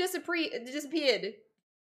even disappeared.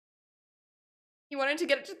 You wanted to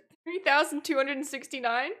get it to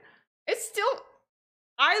 3,269? It's still...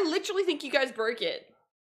 I literally think you guys broke it.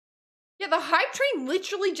 Yeah, the hype train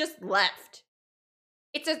literally just left.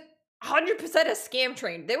 It's 100% a scam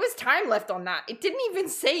train. There was time left on that. It didn't even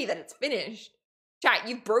say that it's finished. Chat,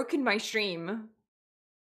 you've broken my stream.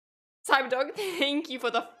 Cyberdog, thank you for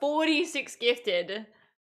the 46 gifted.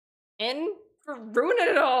 And for ruining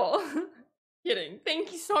it all. Kidding.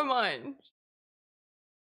 Thank you so much.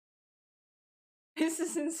 This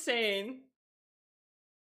is insane.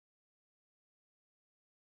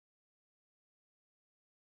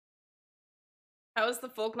 How was the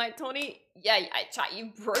folk night, Tony? Yeah, chat,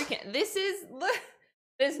 you've broken it. This is...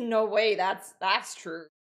 There's no way that's true.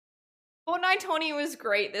 Fortnite Tony was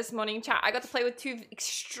great this morning, chat. I got to play with two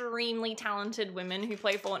extremely talented women who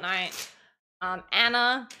play Fortnite.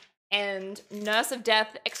 Anna and Nurse of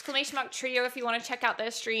Death, exclamation mark trio if you want to check out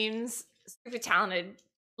their streams. Super talented,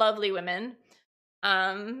 lovely women.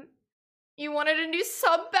 You wanted a new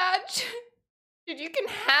sub badge? Dude, you can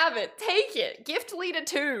have it. Take it. Gift leader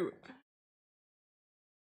 2.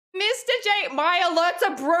 Mr. J, my alerts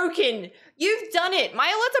are broken. You've done it. My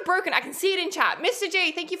alerts are broken. I can see it in chat. Mr.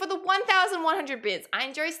 J, thank you for the 1,100 bits. I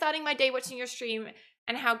enjoy starting my day watching your stream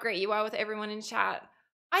and how great you are with everyone in chat.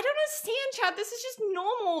 I don't understand, chat. This is just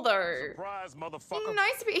normal, though. Surprise, motherfucker.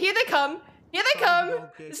 Nice to be here. They come. Here they come.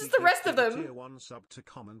 This is the rest of them.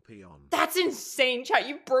 That's insane, chat.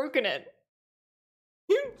 You've broken it.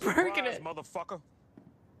 You've broken it. Motherfucker.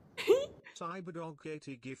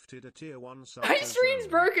 Cyberdog80 gifted a tier 1 sub. My stream's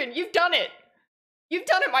broken. You've done it. You've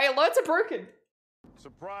done it. My alerts are broken.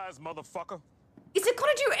 Surprise, motherfucker. Is it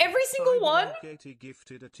gonna do every single one?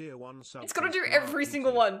 Gifted a tier 1 sub. It's gonna do every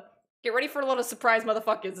single one. Get ready for a lot of surprise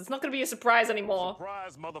motherfuckers. It's not gonna be a surprise anymore.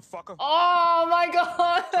 Surprise, motherfucker. Oh my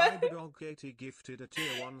god. Cyberdog80 gifted a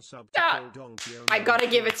tier 1 sub to I gotta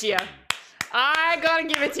give it to you. I gotta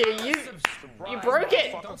give it to you. You broke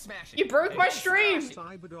it. You broke my stream.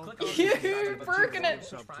 You broken it.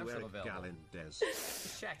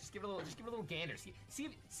 Check. Just give it a little gander. See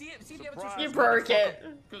if you have a You broke it.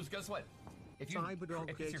 Because guess what? If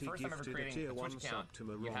it's your first time ever creating a Twitch account,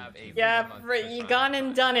 you have a yeah, you gone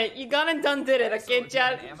and done it. You gone and done did it. Okay,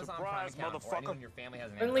 chat. Surprise, motherfucker.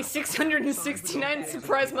 Only 669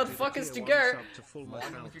 surprise motherfuckers to go.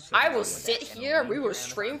 I will sit here. We will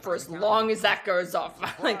stream for as long as that goes off.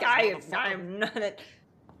 Like I am not.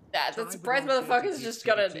 That surprise motherfucker's just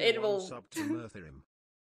gonna. It will.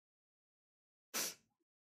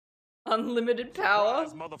 Unlimited power.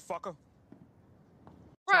 Surprise, motherfucker.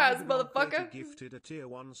 Surprise, motherfucker. Gifted a tier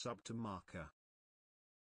 1 sub to Marker.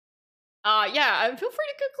 Yeah, feel free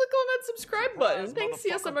to click on that subscribe button. Thanks,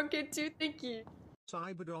 yes, I'm okay too. Thank you.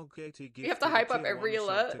 Cyberdog80 We have to hype up every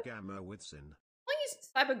alert. With I'll use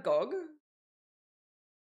Cybergog.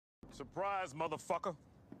 Surprise, motherfucker.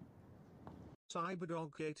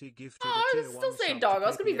 Cyberdog80 gifted it's still saying dog. I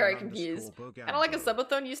was gonna be very confused. Kind of like a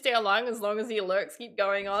subathon, you stay along as long as the alerts keep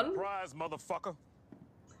going on. Surprise, motherfucker.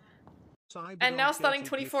 And now starting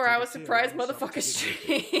 24-hour surprise motherfucker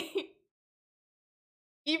stream.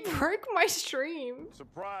 You broke my stream.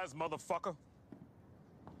 Surprise, motherfucker.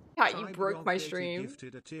 Yeah, you broke my stream.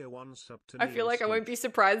 I feel like I won't be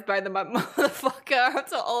surprised by the motherfucker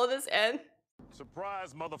after all of this ends.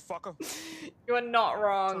 Surprise, motherfucker. You are not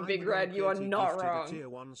wrong, Big Red. You are not wrong. Tier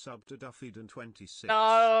 1 sub to Duffy26.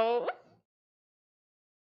 No.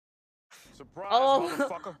 Surprise,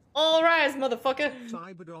 motherfucker. All rise, motherfucker.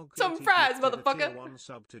 Surprise, motherfucker.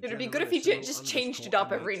 It'd be good if you just changed it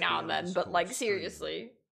up every now and then, but like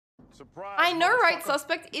seriously. Surprise, I know, right,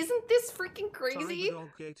 suspect? Isn't this freaking crazy?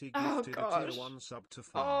 Oh gosh.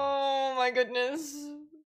 Oh my goodness.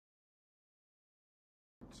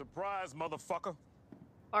 Surprise, motherfucker.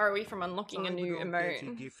 Far away from unlocking a new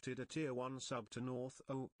emote. Gifted a tier 1 sub to North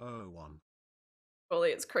 001. Surely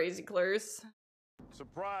it's crazy close.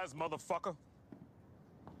 Surprise, motherfucker.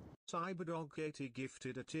 Cyberdog80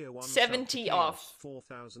 gifted a tier 1 70 off.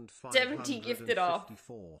 70 gifted off.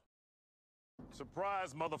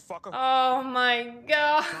 Surprise, motherfucker. Oh my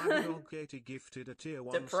god. Cyberdog80 gifted a tier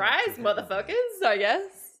 1 surprise, motherfuckers, I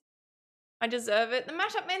guess. I deserve it. The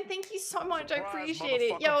mashup man, thank you so much. Surprise, I appreciate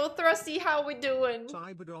it. Yo, Thrusty, how we doing?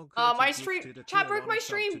 My stream. Chat broke my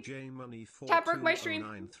stream. Chat broke my stream.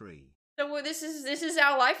 So this is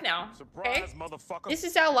our life now. Okay? Surprise, motherfucker. This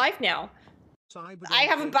is our life now. I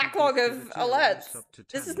have a backlog of alerts.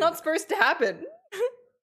 This is not supposed to happen.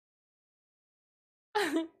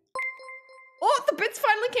 Oh, the bits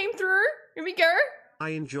finally came through. Here we go. I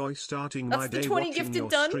enjoy starting That's my the day 20 watching gifted your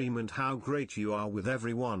done. stream and how great you are with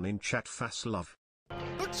everyone in chat. Fast love.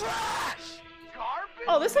 The trash! Garbage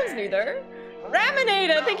Oh, this one's new though.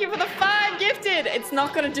 Raminator, thank you for the 5 gifted. It's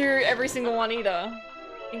not gonna do every single one either.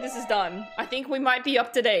 I think this is done. I think we might be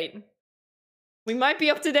up to date. We might be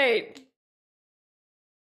up to date.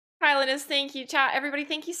 Highlanders, thank you. Chat, everybody,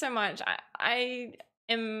 thank you so much. I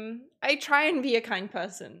try and be a kind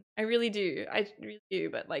person. I really do. I really do.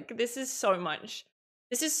 But like, this is so much.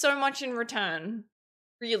 This is so much in return.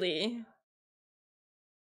 Really.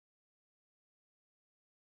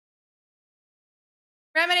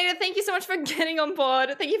 Raminator, thank you so much for getting on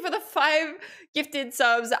board. Thank you for the 5 gifted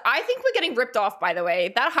subs. I think we're getting ripped off, by the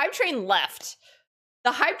way. That hype train left.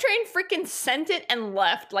 The hype train freaking sent it and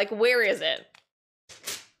left. Like, where is it?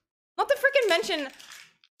 Not to freaking mention,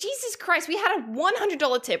 Jesus Christ, we had a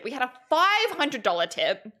 $100 tip. We had a $500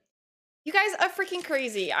 tip. You guys are freaking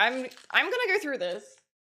crazy. I'm gonna go through this.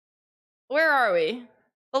 Where are we?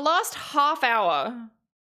 The last half hour.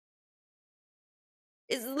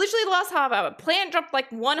 It's literally the last half hour. Plant dropped like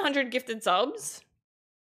 100 gifted subs.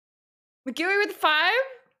 McGuire with 5.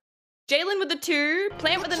 Jalen with the 2.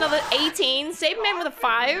 Plant with another 18. Saberman with a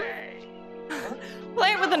 5.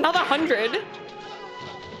 Plant with another 100.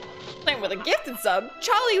 Plant with a gifted sub.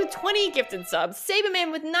 Charlie with 20 gifted subs.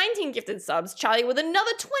 Saberman with 19 gifted subs. Charlie with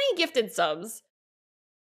another 20 gifted subs.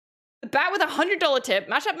 The Bat with a $100 tip.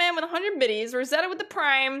 Mashup Man with 100 biddies. Rosetta with the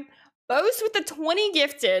Prime. Bose with the 20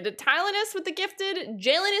 gifted. Tylenus with the gifted.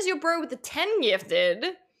 Jalen is your bro with the 10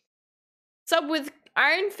 gifted. Sub with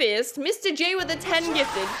Iron Fist. Mr. J with the 10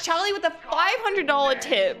 gifted. Charlie with a $500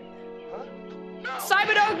 tip.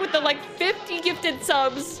 Cyberdog with the like 50 gifted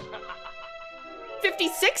subs.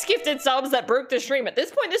 56 gifted subs that broke the stream. At this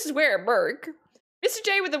point, this is where it broke. Mr.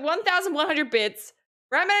 J with the 1,100 bits.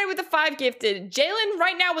 Raminator with the 5 gifted. Jalen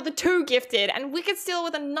right now with the 2 gifted. And Wicked Steel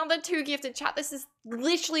with another 2 gifted. Chat, this is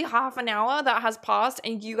literally half an hour that has passed.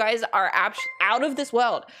 And you guys are out of this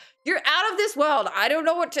world. You're out of this world. I don't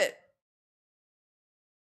know what to...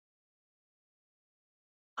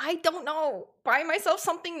 I don't know. Buy myself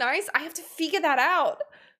something nice? I have to figure that out.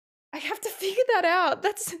 I have to figure that out.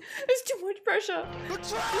 That's too much pressure.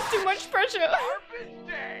 That's too much pressure.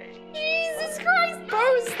 Jesus Christ.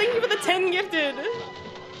 Bose, thank you for the 10 gifted.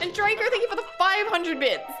 And Draco, thank you for the 500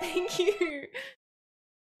 bits. Thank you.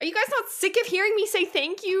 Are you guys not sick of hearing me say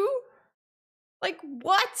thank you? Like,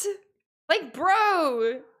 what? Like,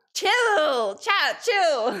 bro. Chill. Chat,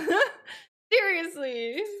 chill.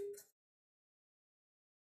 Seriously.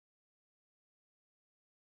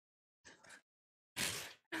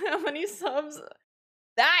 How many subs?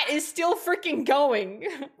 That is still freaking going.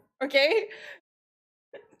 Okay?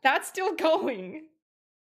 That's still going.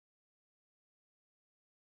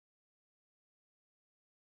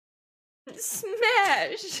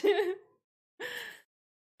 Smash!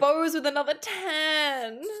 Bose with another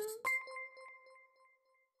 10.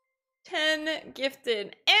 10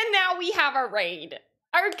 gifted. And now we have a raid.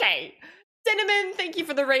 Okay. Cinnamon, thank you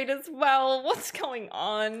for the raid as well. What's going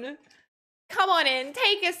on? Come on in,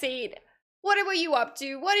 take a seat. What were you up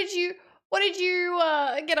to? What did you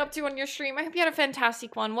get up to on your stream? I hope you had a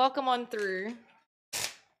fantastic one. Welcome on through.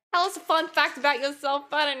 Tell us a fun fact about yourself.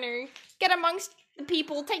 I don't know. Get amongst the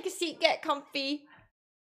people, take a seat, get comfy.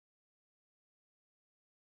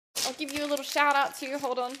 I'll give you a little shout out too.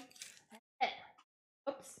 Hold on.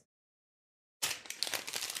 Oops.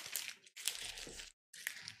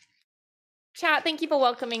 Chat, thank you for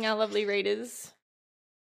welcoming our lovely raiders.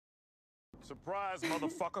 Surprise,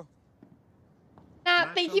 motherfucker. Nat,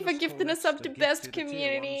 thank you for gifting us up to best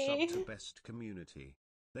community.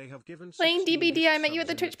 They have given Playing DBD, I met you at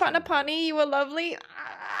the Twitch partner party. You were lovely.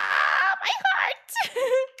 Ah, my heart.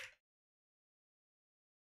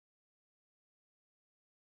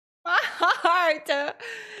 My heart.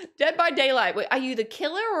 Dead by Daylight. Wait, are you the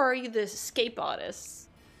killer or are you the escape artist?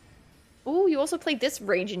 Ooh, you also played this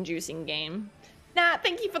rage-inducing game. Nat,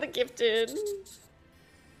 thank you for the gifted.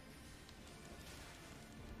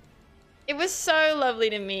 It was so lovely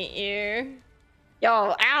to meet you.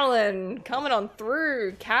 Yo, Alan, coming on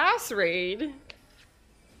through. Cass raid.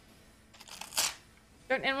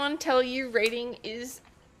 Don't anyone tell you raiding is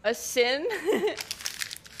a sin?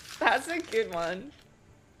 That's a good one.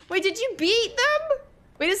 Wait, did you beat them?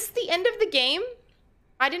 Wait, is this the end of the game?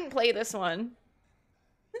 I didn't play this one.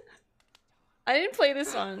 I didn't play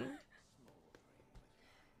this one.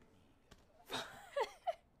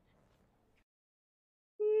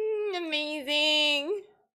 Amazing.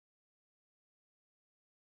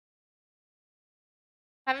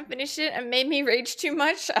 Haven't finished it and made me rage too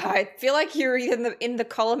much. I feel like you're either in the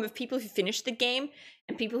column of people who finished the game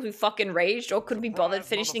and people who fucking raged or couldn't be bothered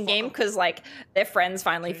finishing the game because like their friends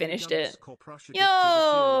finally finished it.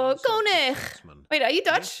 Yo, Konig! Wait, are you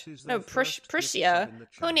Dutch? No, Prussia.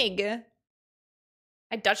 Konig.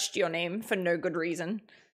 I Dutched your name for no good reason.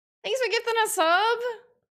 Thanks for gifting a sub.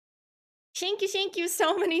 Thank you,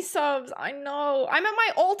 so many subs. I know. I'm at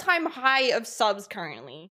my all-time high of subs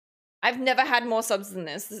currently. I've never had more subs than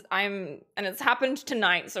this. And it's happened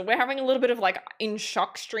tonight, so we're having a little bit of like in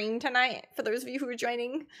shock stream tonight for those of you who are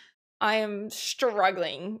joining. I am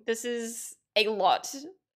struggling. This is a lot.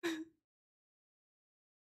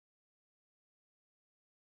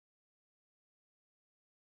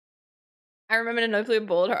 I remember Noplia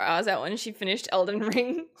bawled her eyes out when she finished Elden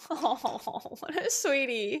Ring. Oh, what a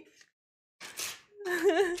sweetie.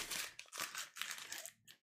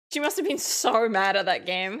 She must have been so mad at that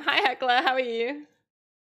game. Hi Heckler, how are you?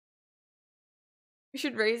 We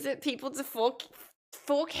should raise it people to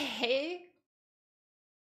 4K?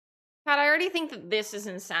 God, I already think that this is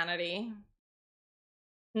insanity.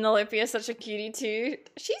 Nolipia is such a cutie too.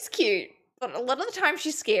 She's cute, but a lot of the time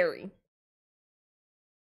she's scary.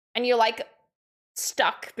 And you're like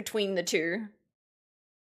stuck between the two.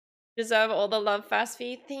 Deserve all the love, Fast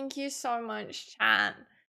Feed. Thank you so much, chat.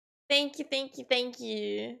 Thank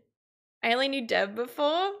you. I only knew Dev before.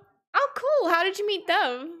 Oh, cool. How did you meet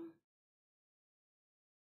Dev?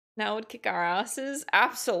 Now would kick our asses?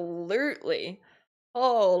 Absolutely.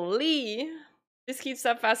 Holy. This keeps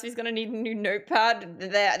up fast. He's gonna need a new notepad.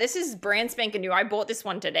 There. This is brand spanking new. I bought this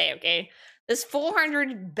one today, okay? There's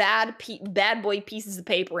 400 bad boy pieces of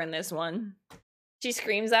paper in this one. She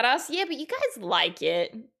screams at us. Yeah, but you guys like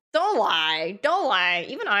it. Don't lie. Don't lie.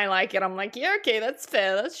 Even I like it. I'm like, yeah, okay, that's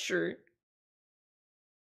fair. That's true.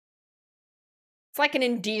 It's like an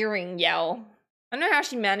endearing yell. I don't know how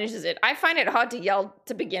she manages it. I find it hard to yell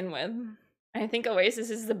to begin with. I think Oasis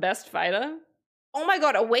is the best fighter. Oh my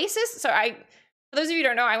god, Oasis? So for those of you who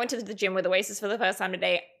don't know, I went to the gym with Oasis for the first time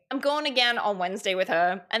today. I'm going again on Wednesday with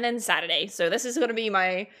her, and then Saturday. So this is going to be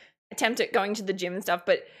my attempt at going to the gym and stuff.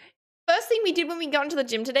 But first thing we did when we got into the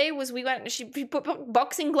gym today was she put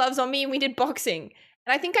boxing gloves on me and we did boxing.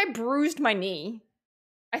 And I think I bruised my knee.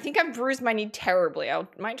 I think I bruised my knee terribly. I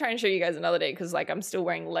might try and show you guys another day because like I'm still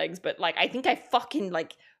wearing legs, but like I think I fucking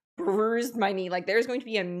like bruised my knee. Like there's going to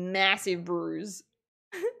be a massive bruise.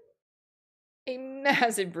 A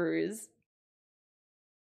massive bruise.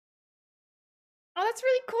 Oh, that's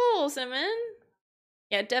really cool, Simon.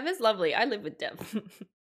 Yeah, Dev is lovely. I live with Dev. You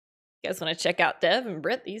guys want to check out Dev and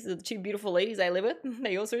Britt? These are the two beautiful ladies I live with.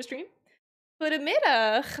 They also stream.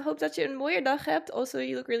 Goedemiddag. Hoop dat je een mooie dag hebt. Also,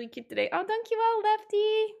 you look really cute today. Oh, dankjewel,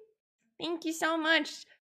 Lefty. Thank you so much.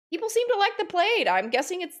 People seem to like the plaid. I'm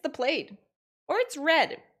guessing it's the plaid. Or it's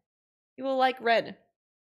red. People like red.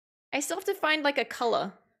 I still have to find like a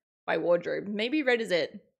color by wardrobe. Maybe red is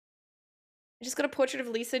it. I just got a portrait of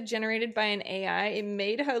Lisa generated by an AI. It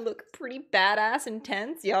made her look pretty badass and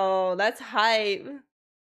tense. Yo, that's hype.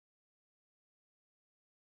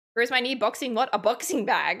 Where's my knee boxing? What? A boxing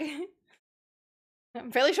bag.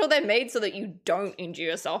 I'm fairly sure they're made so that you don't injure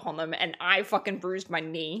yourself on them, and I fucking bruised my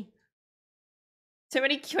knee. So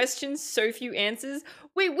many questions, so few answers.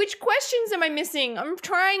 Wait, which questions am I missing? I'm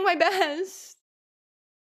trying my best.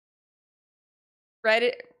 Red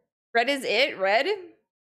is it? Red?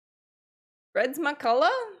 Red's my color?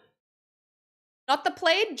 Not the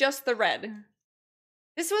plaid, just the red.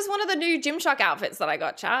 This was one of the new Gymshark outfits that I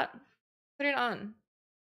got, chat. Put it on.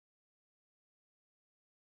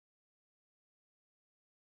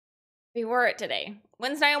 We wore it today.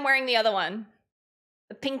 Wednesday I'm wearing the other one.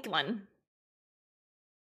 The pink one.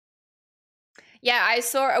 Yeah, I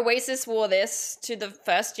saw Oasis wore this to the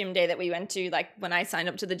first gym day that we went to, like when I signed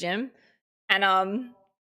up to the gym. And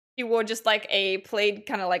she wore just like a plaid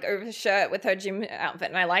kind of like overshirt with her gym outfit,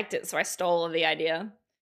 and I liked it, so I stole the idea.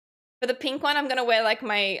 For the pink one, I'm gonna wear like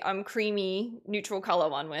my creamy neutral color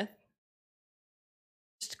one with.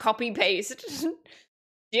 Just copy paste.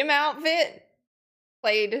 Gym outfit,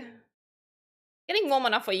 plaid. Getting warm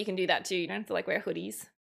enough where you can do that too. You don't have to like wear hoodies.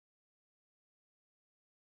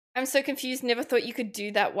 I'm so confused. Never thought you could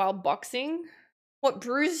do that while boxing. What,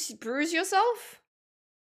 bruise yourself?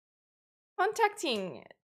 Contacting.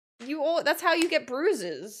 You all, that's how you get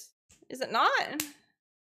bruises. Is it not?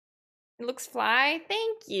 It looks fly.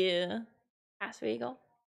 Thank you. Ass Regal.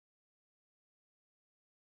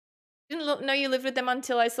 Didn't know you lived with them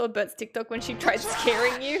until I saw Bert's TikTok when she tried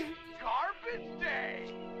scaring you. Garbage day.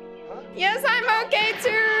 Yes, I'm okay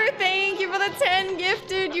too. Thank you for the 10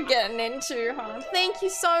 gifted. You're getting into, huh? Thank you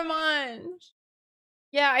so much.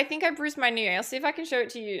 Yeah, I think I bruised my knee. I'll see if I can show it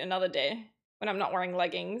to you another day when I'm not wearing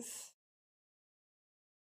leggings.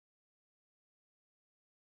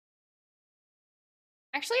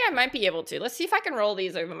 Actually, I might be able to. Let's see if I can roll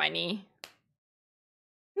these over my knee.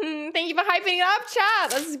 Thank you for hyping it up,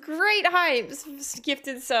 chat. That's great hypes.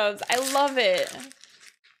 Gifted subs. I love it.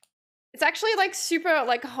 It's actually like super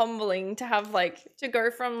like humbling to have like to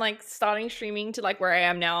go from like starting streaming to like where I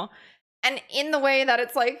am now. And in the way that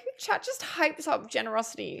it's like chat just hypes up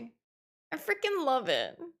generosity. I freaking love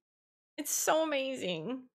it. It's so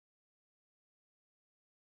amazing.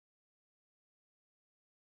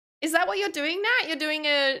 Is that what you're doing, Nat? You're doing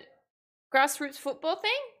a grassroots football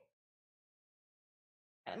thing?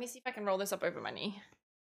 Let me see if I can roll this up over my knee.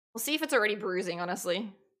 We'll see if it's already bruising,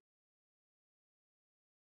 honestly.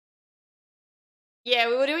 Yeah,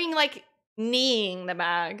 we were doing like kneeing the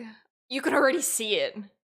bag. You can already see it.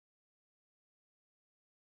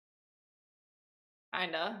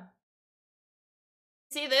 Kinda.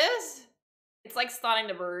 See this? It's like starting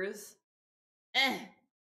to bruise.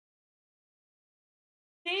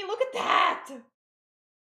 See, look at that!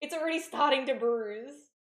 It's already starting to bruise.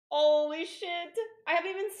 Holy shit! I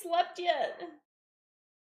haven't even slept yet.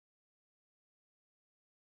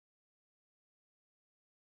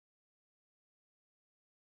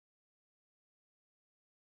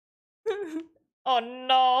 Oh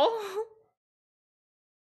no.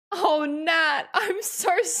 Oh, Nat, I'm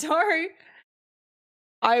so sorry.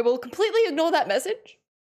 I will completely ignore that message.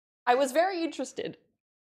 I was very interested.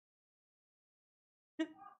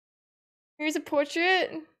 Here's a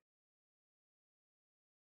portrait.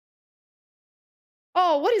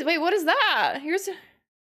 Oh, what is that? Here's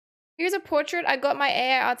a portrait. I got my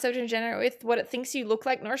AI art surgeon generate with what it thinks you look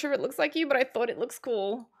like. Not sure if it looks like you, but I thought it looks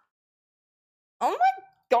cool. Oh my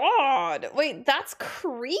god. Wait, that's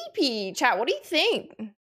creepy. Chat, what do you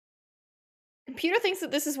think? Computer thinks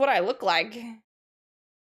that this is what I look like.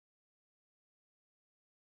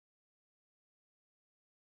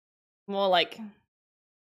 More like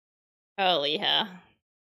curly hair.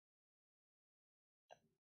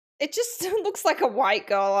 It just looks like a white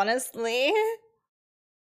girl, honestly.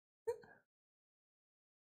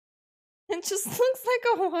 It just looks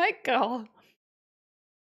like a white girl.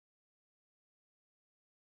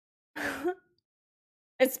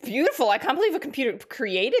 It's beautiful. I can't believe a computer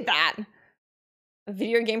created that. A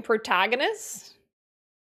video game protagonist?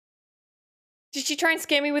 Did she try and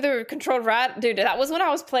scare me with a controlled rat? Dude, that was when I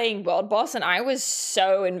was playing World Boss and I was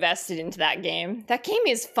so invested into that game. That game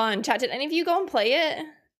is fun. Chat, did any of you go and play it?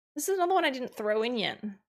 This is another one I didn't throw in yet.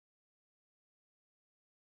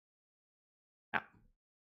 Oh,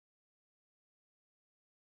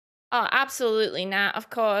 oh absolutely, Nat, of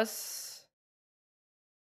course.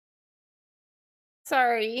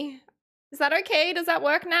 Sorry. Is that okay? Does that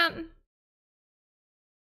work, Nat?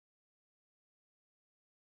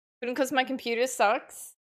 Because my computer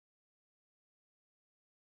sucks.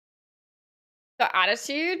 Got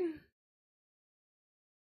attitude?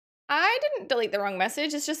 I didn't delete the wrong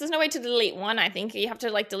message. It's just there's no way to delete one, I think. You have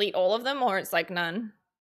to like delete all of them or it's like none.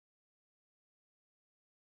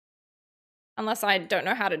 Unless I don't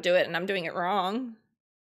know how to do it and I'm doing it wrong.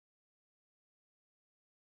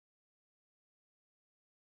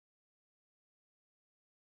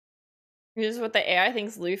 Here's what the AI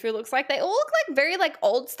thinks Luffy looks like. They all look like very like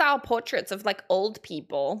old style portraits of like old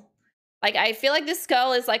people. Like I feel like this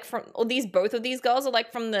girl is like from, or both of these girls are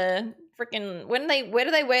like from the freaking, where do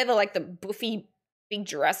they wear the like the buffy big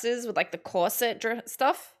dresses with like the corset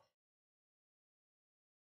stuff?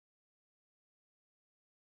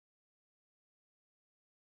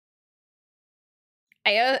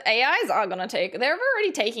 AIs are gonna they're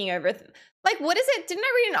already taking over. Like, what is it? Didn't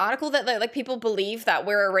I read an article that like people believe that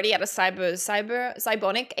we're already at a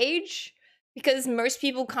cybonic age? Because most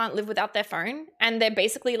people can't live without their phone and they're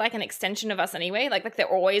basically like an extension of us anyway. Like they're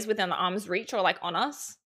always within arm's reach or like on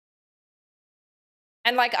us.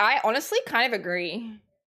 And like, I honestly kind of agree.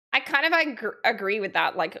 I kind of agree with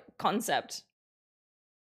that like concept.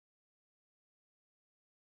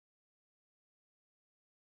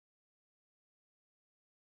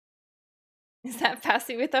 Is that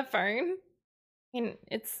Passy with a phone? And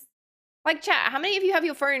it's like, chat, how many of you have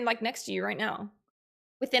your phone like next to you right now?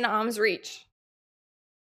 Within arm's reach?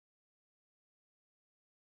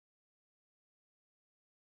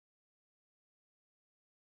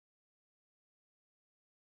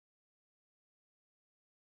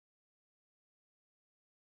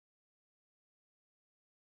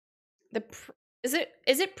 Is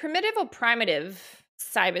it primitive or primitive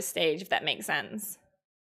cyber stage, if that makes sense?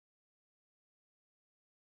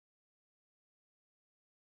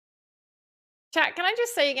 Chat, can I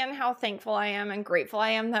just say again how thankful I am and grateful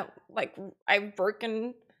I am that, like, I've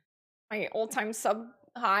broken my all-time sub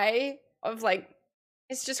high of, like,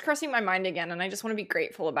 it's just crossing my mind again, and I just want to be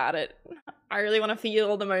grateful about it. I really want to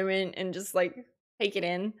feel the moment and just, like, take it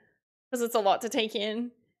in, because it's a lot to take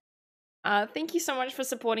in. Thank you so much for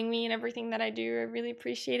supporting me and everything that I do. I really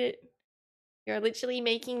appreciate it. You're literally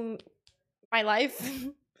making my life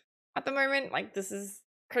at the moment. Like, this is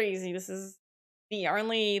crazy. This is the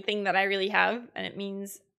only thing that I really have, and it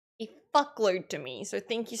means a fuckload to me. So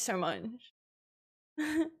thank you so much.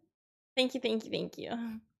 Thank you, thank you, thank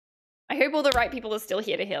you. I hope all the right people are still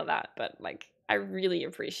here to hear that, but, like, I really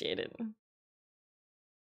appreciate it.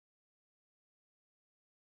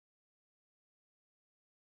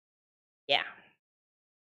 Yeah.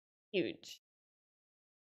 Huge.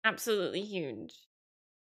 Absolutely huge.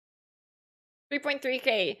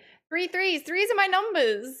 3.3k. 3 threes. Threes are my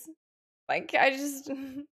numbers. Like, I just...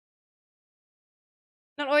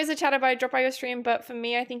 Not always a chatter by drop by your stream, but for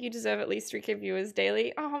me, I think you deserve at least 3k viewers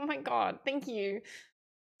daily. Oh my god, thank you.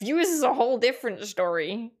 Viewers is a whole different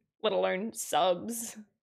story, let alone subs.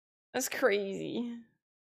 That's crazy.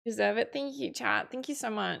 Deserve it. Thank you, chat. Thank you so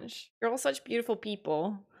much. You're all such beautiful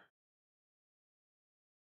people.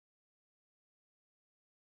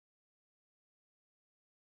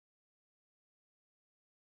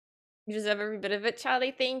 You deserve every bit of it,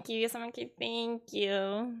 Charlie. Thank you. Someone keep thank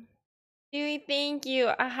you. Dewey, thank you.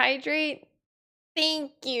 A hydrate.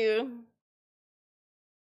 Thank you.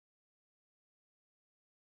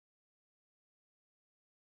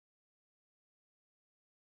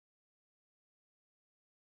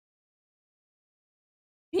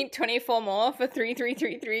 Need 24 more for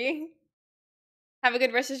 3333. Have a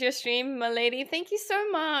good rest of your stream, my lady. Thank you so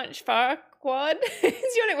much, Farquad.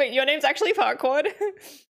 Is your name? Wait, your name's actually Farquad?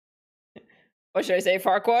 Or should I say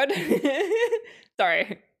Farquad?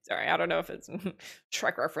 Sorry, I don't know if it's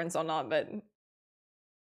Shrek reference or not, but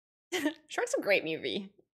Shrek's a great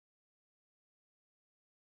movie.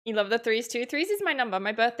 You love the threes too? Threes is my number.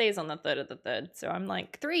 My birthday is on the 3rd of the 3rd, so I'm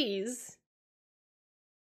like, threes.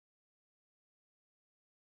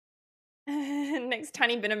 Next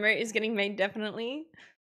tiny bin emote is getting made, definitely.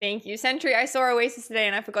 Thank you. Sentry, I saw Oasis today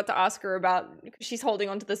and I forgot to ask her about, because she's holding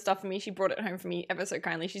on to the stuff for me. She brought it home for me ever so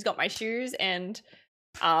kindly. She's got my shoes and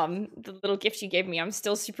the little gift she gave me. I'm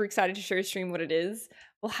still super excited to show stream what it is.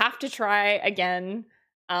 We'll have to try again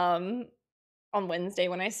on Wednesday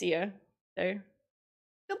when I see her. So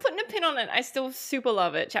still putting a pin on it. I still super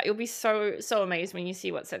love it. Chat, you'll be so amazed when you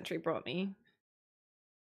see what Sentry brought me.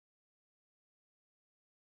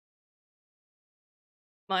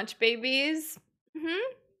 Munch babies.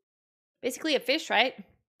 Basically a fish, right?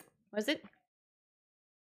 Was it?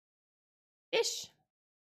 Fish.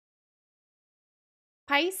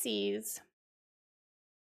 Pisces.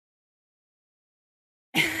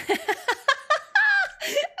 Evelyn!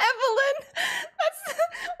 That's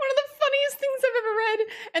one of the funniest things I've ever read.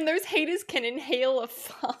 And those haters can inhale a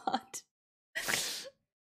fart.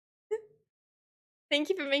 Thank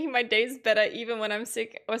you for making my days better even when I'm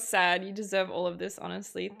sick or sad. You deserve all of this,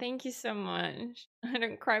 honestly. Thank you so much. I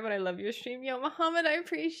don't cry, but I love your stream. Yo, Muhammad, I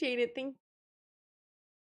appreciate it. Thank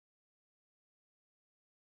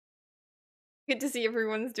you. Good to see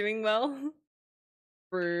everyone's doing well.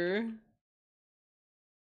 Brr.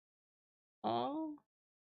 Oh.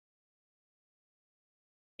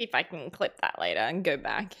 See if I can clip that later and go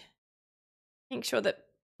back. Make sure that,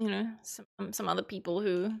 you know, some other people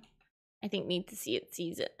who I think need to see it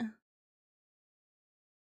sees it.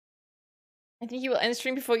 I think you will end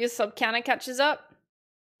stream before your sub counter catches up.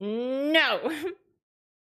 No!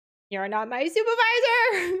 You're not my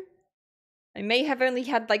supervisor! I may have only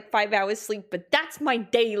had like 5 hours sleep, but that's my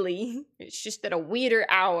daily. It's just at a weirder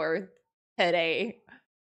hour today.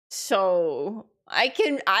 So I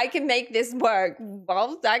can make this work.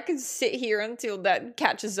 Well, I can sit here until that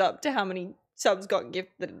catches up to how many subs got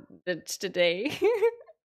gifted today.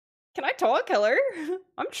 Can I talk? Hello?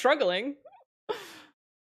 I'm struggling.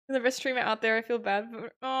 The best streamer out there, I feel bad.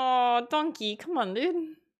 But oh, Donkey, come on,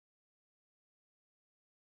 dude.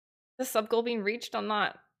 The sub goal being reached or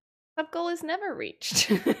not? Sub goal is never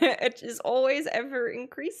reached. It is always ever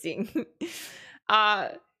increasing.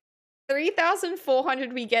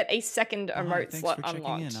 3,400 we get a second emote slot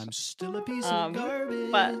unlocked. I'm still a piece of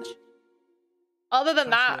garbage. But other than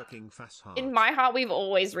that, in my heart, we've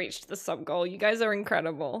always reached the sub goal. You guys are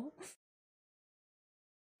incredible.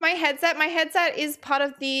 My headset is part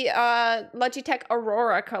of the Logitech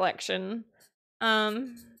Aurora collection.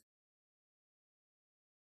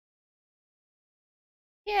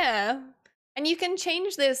 Yeah. And you can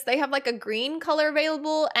change this. They have like a green color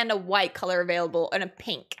available and a white color available and a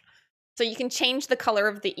pink. So you can change the color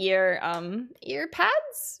of the ear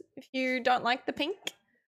pads if you don't like the pink.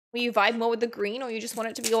 Or you vibe more with the green, or you just want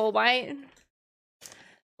it to be all white.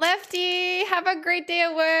 Lefty, have a great day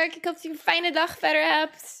at work. Ik hoop dat je een fijne dag verder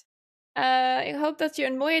hebt. Ik hoop dat je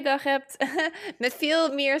een mooie dag hebt. Met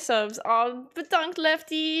veel meer subs. Oh, bedankt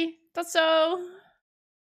Lefty. Tot zo.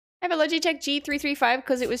 I have a Logitech G335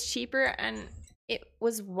 because it was cheaper and it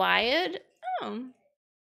was wired. Oh.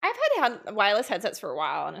 I've had wireless headsets for a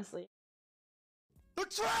while, honestly. The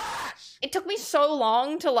trash! It took me so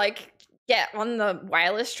long to like get on the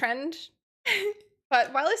wireless trend.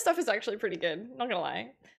 But wireless stuff is actually pretty good, not gonna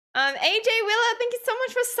lie. AJ Willa, thank you so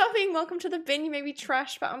much for subbing. Welcome to the bin. You may be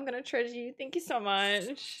trash, but I'm gonna treasure you. Thank you so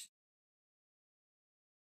much.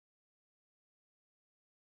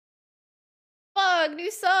 Fuck, new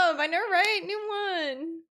sub. I know, right? New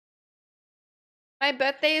one. My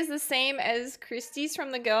birthday is the same as Christy's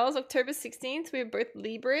from the girls, October 16th. We are both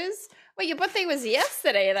Libras. Wait, your birthday was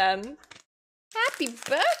yesterday then. Happy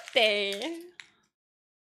birthday.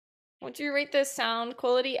 Would you rate the sound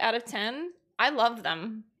quality out of 10? I love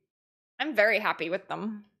them. I'm very happy with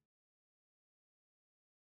them.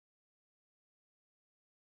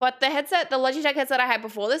 But the headset, the Logitech headset I had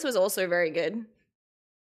before this was also very good.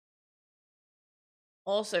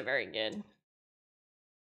 Also very good.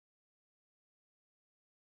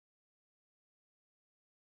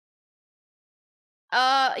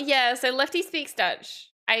 Yeah, so Lefty speaks Dutch.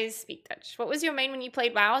 I speak Dutch. What was your main when you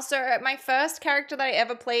played WoW? So my first character that I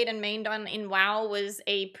ever played and mained on in WoW was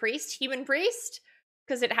a priest, human priest,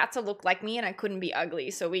 because it had to look like me and I couldn't be ugly.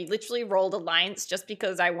 So we literally rolled alliance just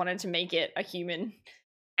because I wanted to make it a human.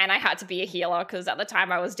 And I had to be a healer because at the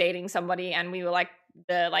time I was dating somebody and we were like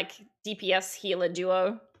the DPS healer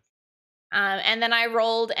duo. And then I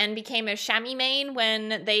rolled and became a chamois main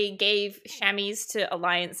when they gave chamois to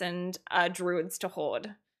Alliance and druids to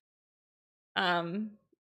Horde. When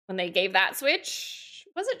they gave that switch,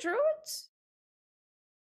 was it druids?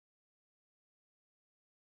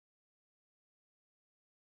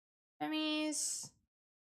 Chamois.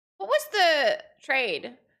 What was the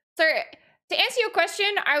trade? So to answer your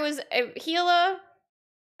question, I was a healer,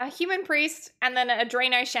 a human priest, and then a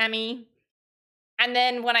Draenei chamois. And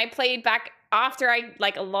then when I played back after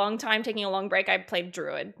a long time taking a long break, I played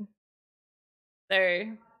druid. So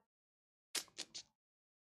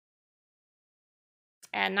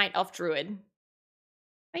and night elf druid.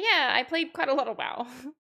 But yeah, I played quite a lot of WoW.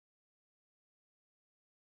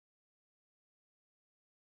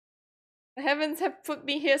 The heavens have put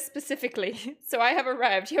me here specifically, so I have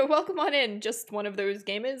arrived. Yo, welcome on in. Just one of those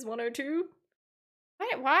gamers, 102.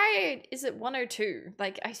 Why is it 102?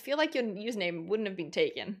 Like, I feel like your username wouldn't have been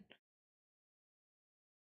taken.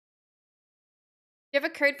 You have a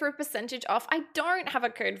code for a percentage off? I don't have a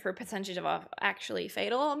code for a percentage off, actually,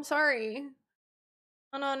 Fatal. I'm sorry.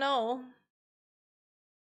 Oh, no.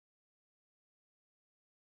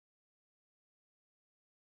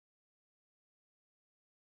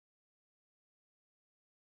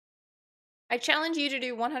 I challenge you to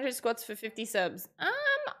do 100 squats for 50 subs.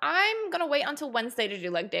 I'm gonna wait until Wednesday to do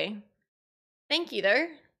leg day. Thank you, though.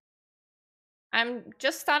 I'm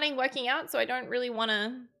just starting working out, so I don't really want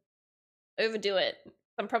to overdo it.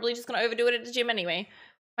 I'm probably just gonna overdo it at the gym anyway.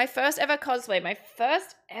 My first ever cosplay.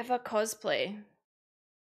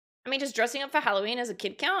 I mean, does dressing up for Halloween as a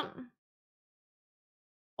kid count?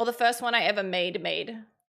 Or the first one I ever made?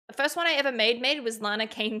 The first one I ever made was Lana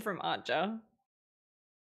Kane from Archer.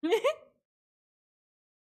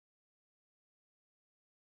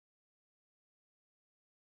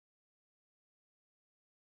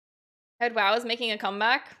 Heard WoW is making a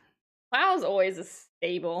comeback. WoW's always a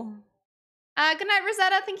stable. Good night,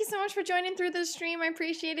 Rosetta. Thank you so much for joining through the stream. I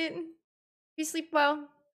appreciate it. You sleep well.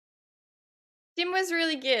 Gym was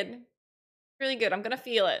really good. Really good. I'm gonna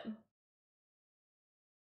feel it.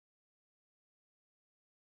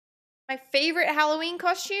 My favorite Halloween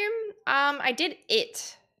costume? I did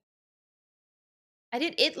It. I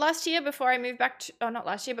did It last year before I moved back to, oh, not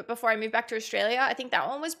last year, but before I moved back to Australia. I think that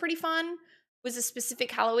one was pretty fun. It was a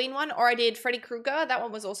specific Halloween one. Or I did Freddy Krueger. That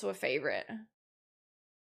one was also a favorite.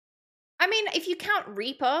 I mean, if you count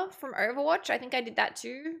Reaper from Overwatch, I think I did that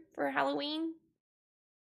too for Halloween.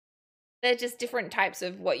 They're just different types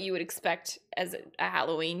of what you would expect as a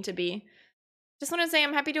Halloween to be. Just want to say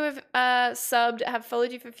I'm happy to have subbed, have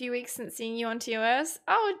followed you for a few weeks since seeing you on TOS.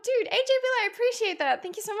 Oh, dude, AJ Villa, I appreciate that.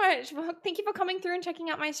 Thank you so much. Well, thank you for coming through and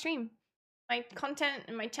checking out my stream, my content,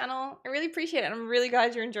 and my channel. I really appreciate it. I'm really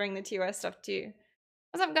glad you're enjoying the TOS stuff too.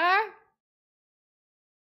 What's up, Gar?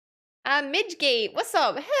 Midgate, what's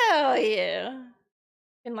up? Hell yeah.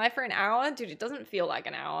 Been live for an hour? Dude, it doesn't feel like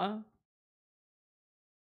an hour.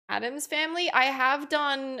 Adam's Family? I have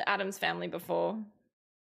done Adam's Family before.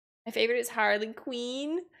 My favorite is Harley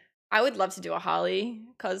Quinn. I would love to do a Harley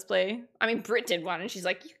cosplay. I mean, Britt did one and she's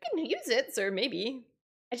like, you can use it, so maybe.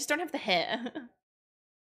 I just don't have the hair.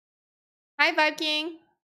 Hi, Vibe King.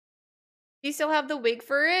 Do you still have the wig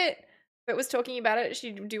for it? But was talking about it.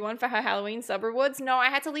 She'd do one for her Halloween sub rewards. No, I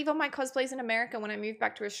had to leave all my cosplays in America when I moved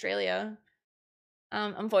back to Australia.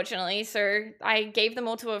 Unfortunately, so I gave them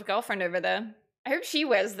all to a girlfriend over there. I hope she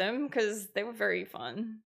wears them because they were very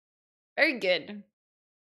fun. Very good.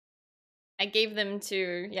 I gave them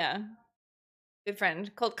to, yeah, good friend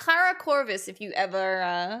called Clara Corvus if you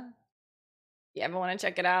ever want to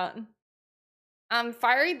check it out.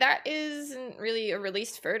 Fiery, that isn't really a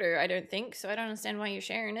released photo, I don't think, so I don't understand why you're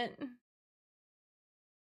sharing it.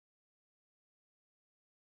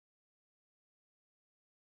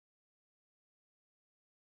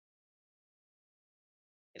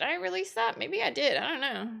 Did I release that? Maybe I did, I don't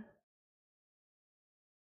know.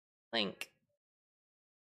 Link.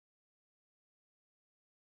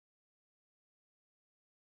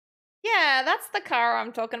 Yeah, that's the car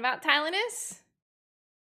I'm talking about, Tylenus.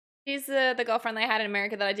 She's the girlfriend I had in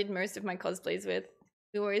America that I did most of my cosplays with.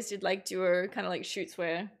 We always did like duo kind of like shoots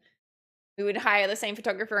where we would hire the same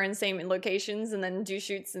photographer in same locations and then do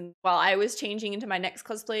shoots, and while I was changing into my next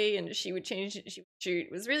cosplay and she would change, she would shoot.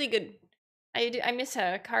 It was really good. I miss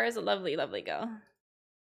her. Kara's a lovely, lovely girl.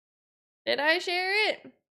 Did I share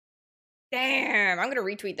it? Damn, I'm gonna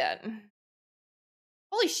retweet that.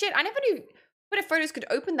 Holy shit, I never knew Twitter photos could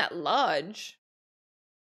open that large.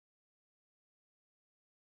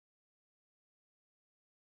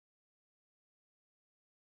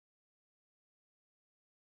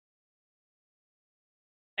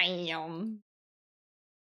 Damn.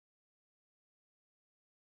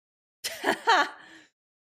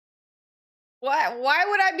 Why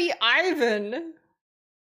would I be Ivan?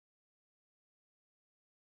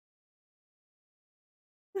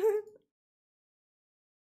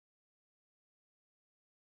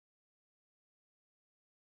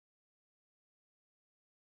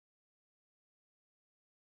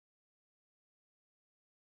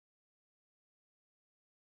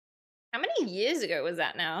 How many years ago was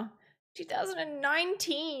that now?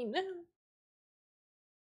 2019.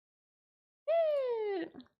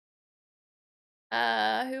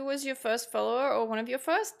 Who was your first follower or one of your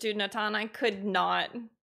first? Dude, Natan, I could not.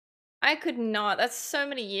 I could not. That's so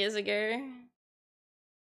many years ago.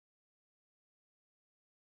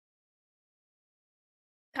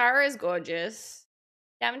 Kara is gorgeous.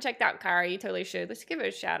 If you haven't checked out Kara, you totally should. Let's give her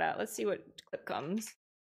a shout out. Let's see what clip comes.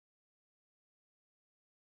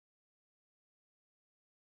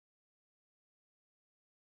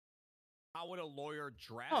 How would a lawyer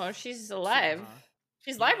dress? Oh, she's alive.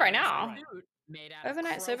 She's live right now.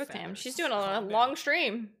 Overnight sober cam. She's doing a long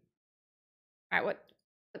stream. Alright, what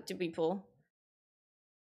clip did we pull?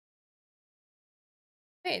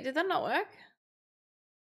 Wait, did that not work?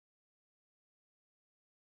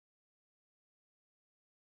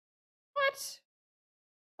 What?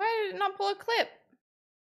 Why did it not pull a clip?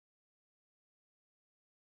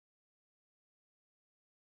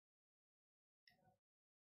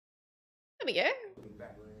 There we go.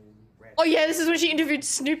 Oh yeah, this is when she interviewed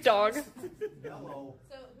Snoop Dogg. So who do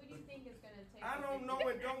you think is gonna take? I don't know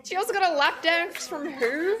it. She also got a lap dance from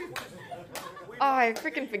who? Oh, I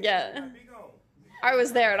freaking forget. I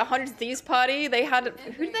was there at a 100 Thieves party. They had,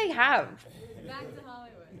 who did they have? Back to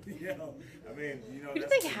Hollywood. Who did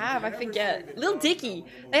they have? I forget. Lil Dicky.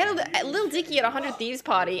 They had a Lil Dicky at a 100 Thieves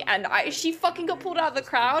party, and she fucking got pulled out of the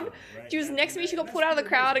crowd. She was next to me. She got pulled out of the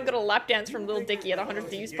crowd and got a lap dance from Lil Dicky at a 100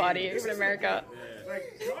 Thieves party in America.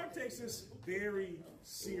 Like, dog takes this very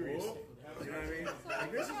seriously. You know what I mean?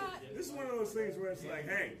 Like, this is one of those things where it's like,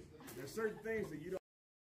 hey, there's certain things that you don't.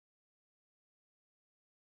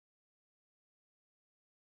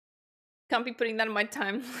 Can't be putting that in my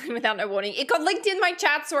timeline without no warning. It got linked in my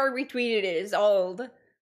chat, so I retweeted it. It's old.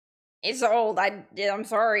 It's old. I'm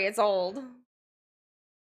sorry. It's old. It's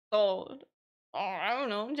old. Oh, I don't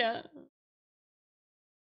know, chat.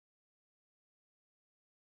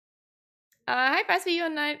 Hi,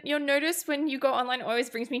 Fasby. Your notice when you go online always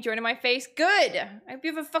brings me joy to my face. Good. I hope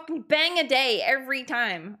you have a fucking bang a day every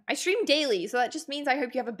time. I stream daily, so that just means I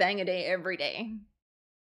hope you have a bang a day every day.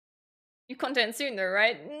 New content soon though,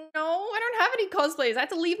 right? No, I don't have any cosplays. I had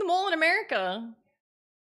to leave them all in America.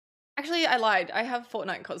 Actually, I lied. I have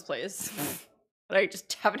Fortnite cosplays. But I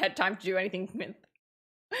just haven't had time to do anything with.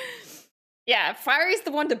 Yeah, Fiery's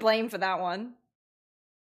the one to blame for that one.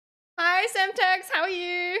 Hi, Semtex, how are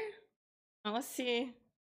you? Oh, let's see if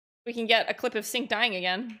we can get a clip of Sync dying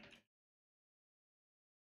again.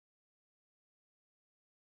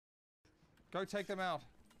 Go take them out.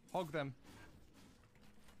 Hog them.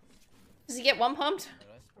 Does he get one pumped?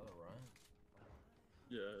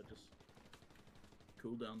 Yeah, just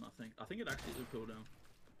cooldown. I think it actually is a cooldown.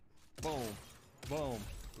 Boom. Boom.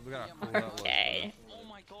 Look at how cool that was. Okay. Oh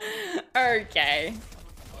my god. Okay.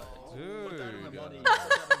 Dude.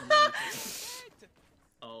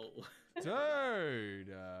 Oh. Dude.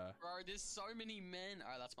 Bro, there's so many men.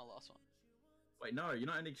 Alright, that's my last one. Wait, no, you're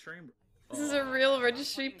not in extreme. This is a real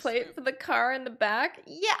registry plate for the car in the back.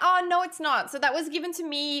 Yeah, oh no it's not. So that was given to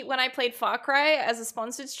me when I played Far Cry as a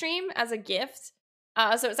sponsored stream, as a gift.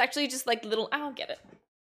 So it's actually just like little, I'll get it.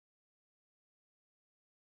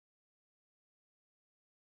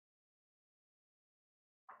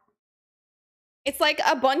 It's like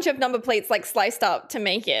a bunch of number plates like sliced up to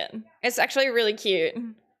make it. It's actually really cute.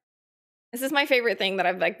 This is my favorite thing that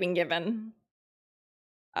I've like been given.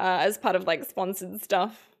 As part of like sponsored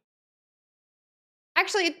stuff.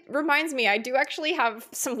 Actually, it reminds me, I do actually have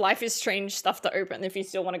some Life is Strange stuff to open if you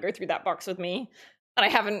still want to go through that box with me. That I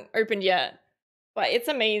haven't opened yet. But it's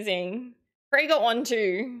amazing. Prey got one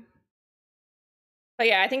too. But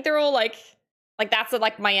yeah, I think they're all like that's a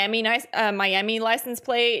like Miami license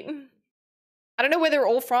plate. I don't know where they're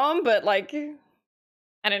all from, but like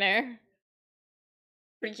I don't know.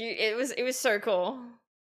 Pretty cute. It was so cool.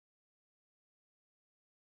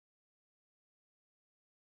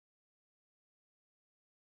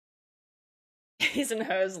 His and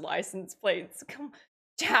hers license plates. Come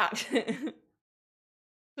chat. It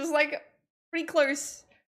was like pretty close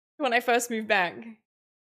to when I first moved back.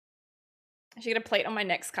 I should get a plate on my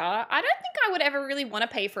next car. I don't think I would ever really want to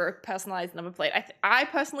pay for a personalized number plate. I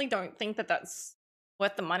personally don't think that that's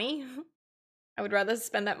worth the money. I would rather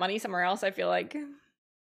spend that money somewhere else, I feel like.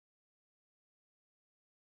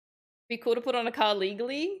 Be cool to put on a car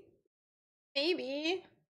legally? Maybe.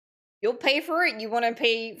 You'll pay for it? You want to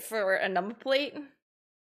pay for a number plate?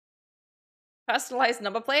 Personalized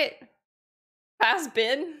number plate? Pass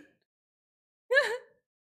bid?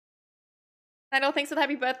 I don't think so.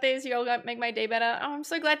 Happy birthdays. You all make my day better. Oh, I'm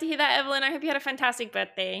so glad to hear that, Evelyn. I hope you had a fantastic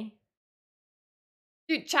birthday.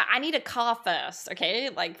 Dude, chat, I need a car first, okay?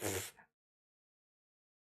 Like, pfft.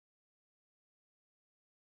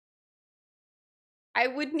 I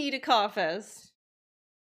would need a car first.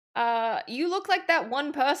 You look like that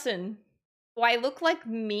one person. Do I look like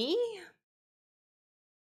me?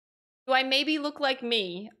 Do I maybe look like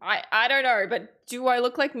me? I don't know, but do I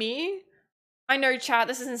look like me? I know, chat,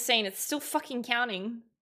 this is insane. It's still fucking counting.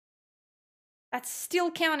 That's still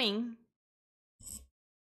counting.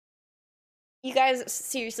 You guys,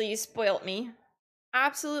 seriously, you spoilt me.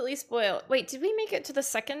 Absolutely spoiled. Wait, did we make it to the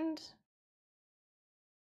second?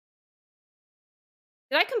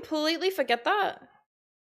 Did I completely forget that?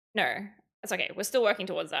 No, that's okay. We're still working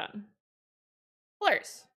towards that.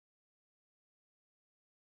 Close.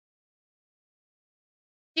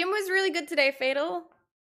 Jim was really good today, Fatal.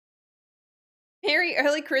 Merry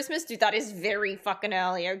early Christmas? Dude, that is very fucking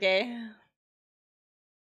early, okay?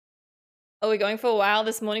 Oh, we're going for a while.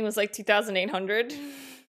 This morning was like 2,800.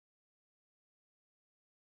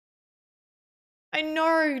 I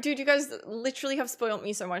know, dude, you guys literally have spoiled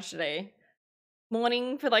me so much today.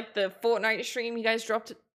 Morning for like the Fortnite stream, you guys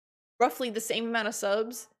dropped roughly the same amount of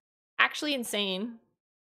subs. Actually insane.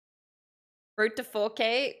 Road to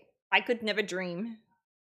 4K? I could never dream.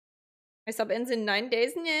 My sub ends in 9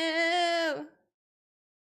 days? No!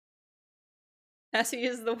 Cassie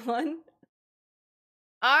is the one.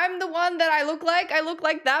 I'm the one that I look like? I look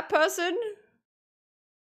like that person?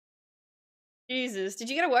 Jesus, did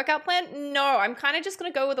you get a workout plan? No, I'm kind of just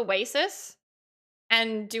gonna go with Oasis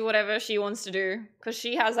and do whatever she wants to do because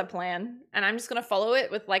she has a plan and I'm just gonna follow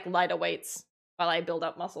it with like lighter weights while I build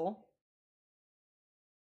up muscle.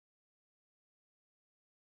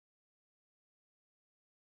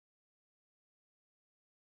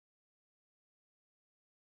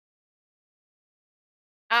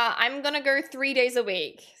 I'm gonna go 3 days a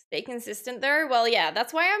week. Stay consistent though. Well, yeah,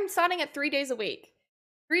 that's why I'm starting at 3 days a week.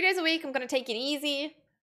 3 days a week, I'm gonna take it easy.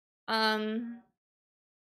 And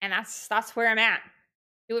that's where I'm at.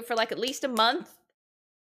 Do it for like at least a month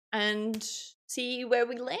and see where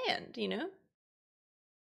we land, you know?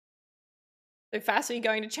 So fast are you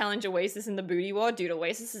going to challenge Oasis in the booty war? Dude,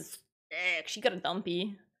 Oasis is sick. She got a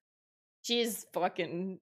dumpy. She is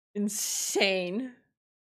fucking insane.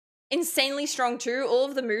 Insanely strong too. All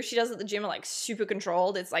of the moves she does at the gym are like super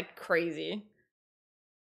controlled. It's like crazy.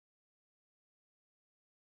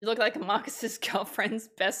 You look like Marcus's girlfriend's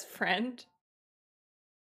best friend.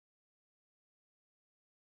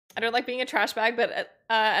 I don't like being a trash bag, but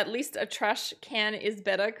at least a trash can is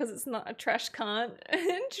better because it's not a trash can.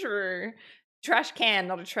 True. Trash can,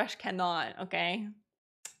 not a trash cannot, okay?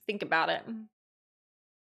 Think about it.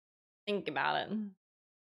 Think about it.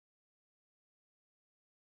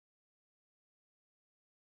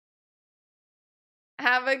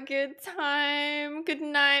 Have a good time. Good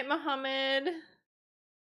night, Mohammed.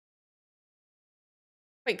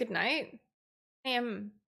 Wait, good night?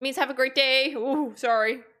 Damn. Means have a great day. Ooh,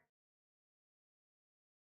 sorry.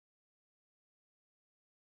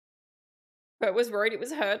 But was worried it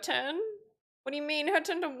was her turn? What do you mean, her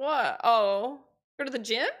turn to what? Oh, go to the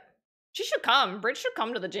gym? She should come. Brit should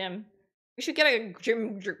come to the gym. We should get a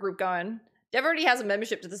gym group going. Dev already has a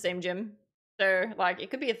membership to the same gym. So, like,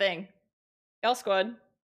 it could be a thing. Girl squad.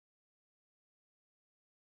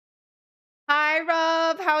 Hi,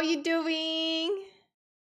 Rob. How are you doing?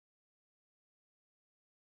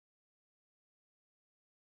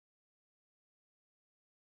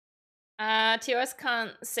 TOS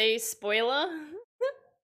can't say spoiler.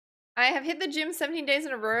 I have hit the gym 17 days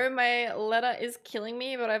in a row. My letter is killing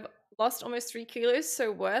me, but I've lost almost 3 kilos,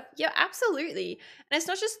 so worth. Yeah, absolutely. And it's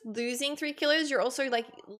not just losing 3 kilos, you're also like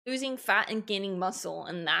losing fat and gaining muscle.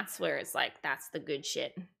 And that's where it's like, that's the good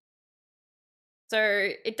shit. So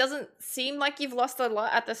it doesn't seem like you've lost a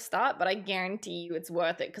lot at the start, but I guarantee you it's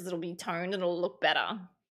worth it because it'll be toned and it'll look better.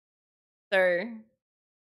 So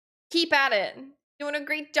keep at it. Doing a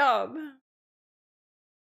great job.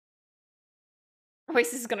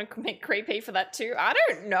 Oasis is gonna make Cray pay for that too. I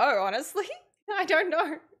don't know, honestly. I don't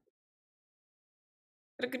know.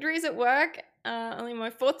 Got a good raise at work. Only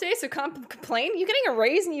my 4th day, so can't complain. You're getting a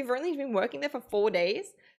raise and you've only been working there for 4 days?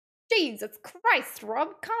 Jesus Christ,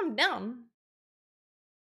 Rob, calm down.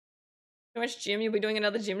 Too much gym, you'll be doing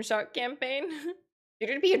another Gymshark campaign. Dude,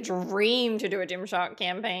 it'd be a dream to do a Gymshark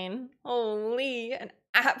campaign. Holy, an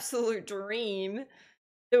absolute dream.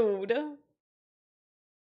 Dude.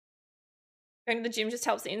 Going to the gym just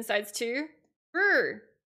helps the insides too. True.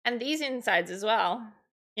 And these insides as well.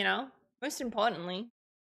 You know, most importantly.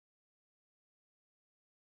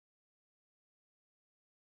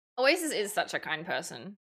 Oasis is such a kind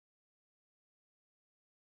person.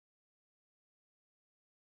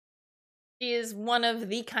 She is one of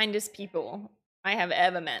the kindest people I have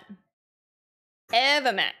ever met.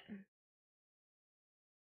 Ever met.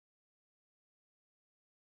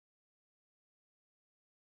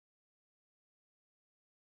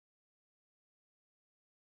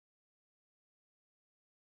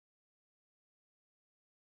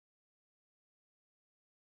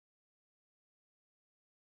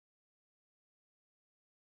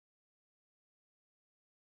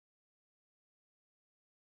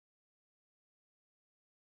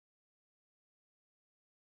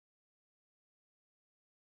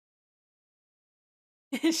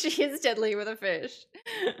 She is deadly with a fish.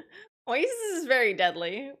 Oasis is very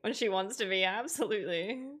deadly when she wants to be,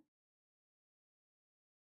 absolutely.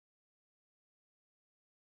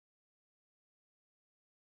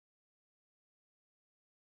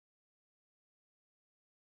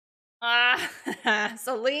 Ah,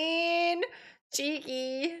 Celine!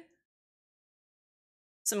 Cheeky.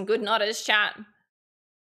 Some good nodders, chat.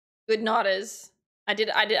 Good nodders.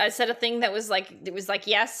 I said a thing that was like, it was like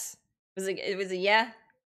yes. It was a yeah.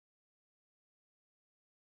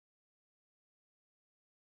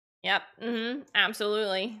 Yep,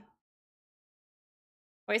 absolutely.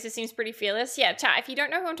 Oasis seems pretty fearless. Yeah, chat, if you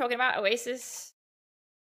don't know who I'm talking about, Oasis,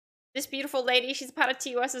 this beautiful lady, she's a part of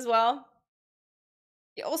TOS as well.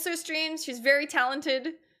 She also streams, she's very talented,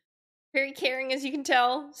 very caring as you can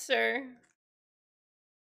tell, so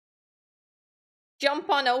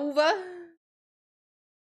jump on over.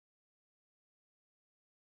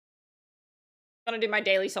 Gonna do my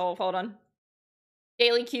daily solve, hold on.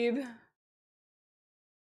 Daily cube.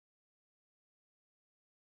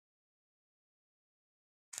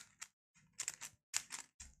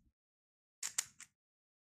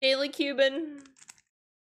 Daily Cuban.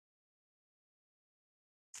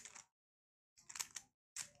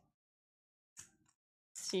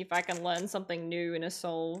 See if I can learn something new in a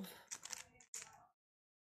solve.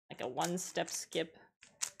 Like a one-step skip.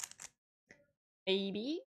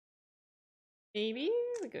 Maybe? Maybe?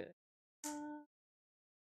 We good.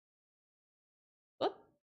 Whoop.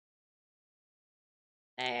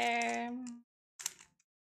 There.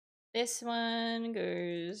 This one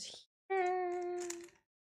goes here.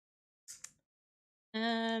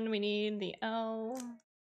 And we need the L.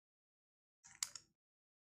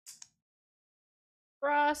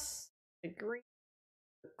 Cross the green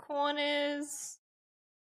corners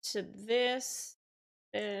to this.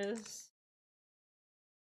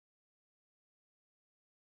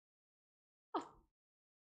 Oh.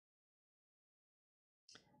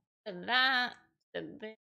 To that, to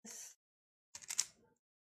this.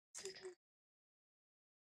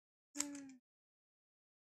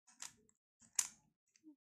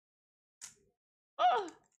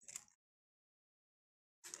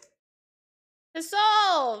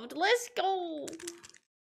 Solved. Let's go.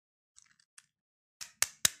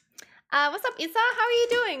 What's up, Isa? How are you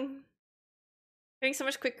doing? Getting so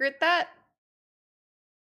much quicker at that.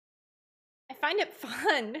 I find it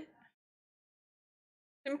fun.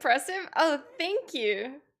 Impressive. Oh, thank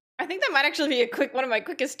you. I think that might actually be one of my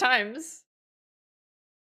quickest times.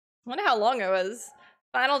 I wonder how long it was.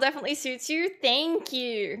 Flannel definitely suits you. Thank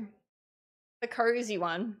you. The cozy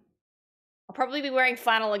one. I'll probably be wearing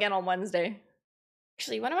flannel again on Wednesday.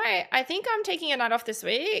 Actually, when am I think I'm taking a night off this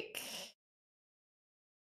week.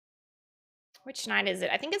 Which night is it?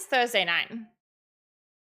 I think it's Thursday night.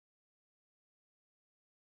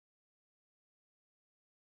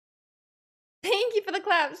 Thank you for the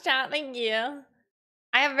claps, chat. Thank you.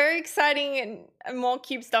 I have very exciting and more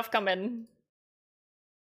cube stuff coming.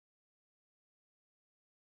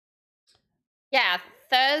 Yeah,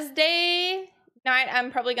 Thursday night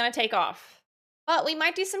I'm probably gonna take off. But we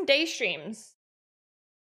might do some day streams.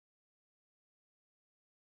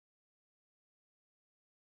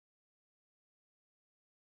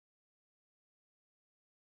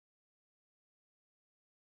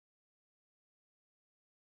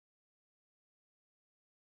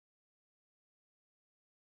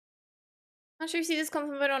 Not sure if you see this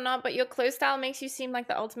compliment or not, but your clothes style makes you seem like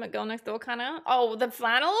the ultimate girl next door kinda. Oh, the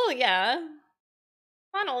flannel? Yeah.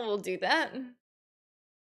 Flannel will do that.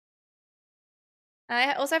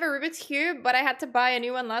 I also have a Rubik's Cube, but I had to buy a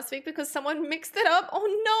new one last week because someone mixed it up.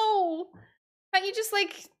 Oh no! Can't you just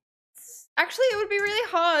like... Actually, it would be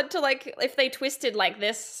really hard to like, if they twisted like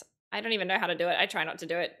this. I don't even know how to do it. I try not to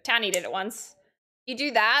do it. Townie did it once. You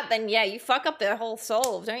do that, then yeah, you fuck up the whole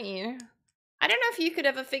solve, don't you? I don't know if you could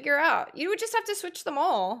ever figure out. You would just have to switch them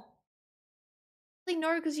all. Like,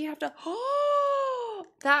 no, because you have to... Oh!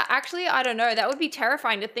 That, actually, I don't know. That would be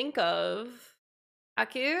terrifying to think of.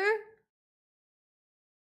 Aku?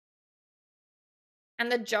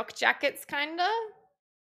 And the jock jackets, kinda?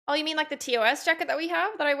 Oh, you mean like the TOS jacket that we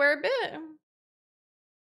have that I wear a bit?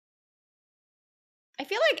 I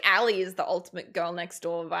feel like Allie is the ultimate girl next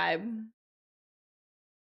door vibe.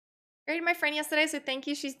 I rated my friend yesterday, so thank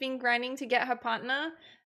you. She's been grinding to get her partner.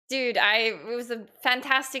 Dude, it was a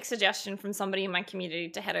fantastic suggestion from somebody in my community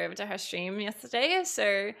to head over to her stream yesterday.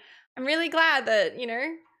 So I'm really glad that, you know,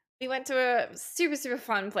 we went to a super, super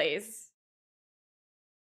fun place.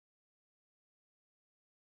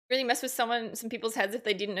 Really mess with some people's heads if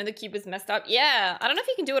they didn't know the cube was messed up. Yeah, I don't know if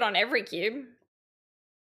you can do it on every cube.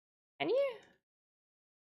 Can you?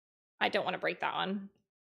 I don't want to break that one.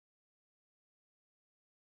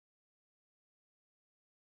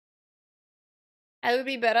 I would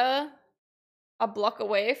be better a block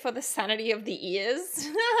away for the sanity of the ears.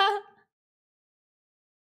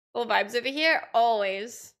 All vibes over here,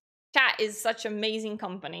 always. Chat is such amazing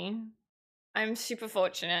company. I'm super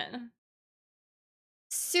fortunate.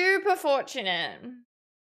 Super fortunate.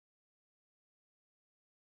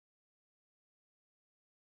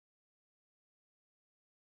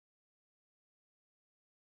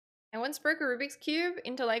 I once broke a Rubik's Cube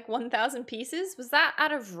into like 1,000 pieces. Was that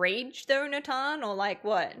out of rage though, Natan? Or like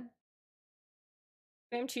what?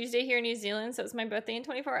 I'm Tuesday here in New Zealand, so it's my birthday in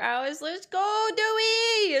 24 hours. Let's go,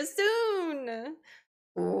 Dewey! Soon!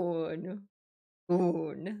 Good.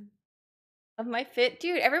 Good. Of my fit.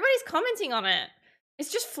 Dude, everybody's commenting on it.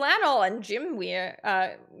 It's just flannel and gym gear.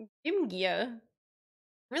 I'm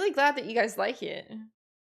really glad that you guys like it. I'm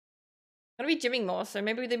gonna be gymming more, so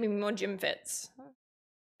maybe there'll be more gym fits.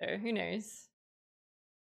 So, who knows?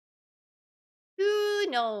 Who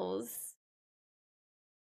knows?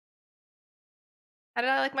 How did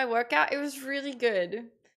I like my workout? It was really good.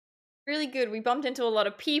 Really good. We bumped into a lot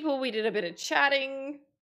of people. We did a bit of chatting.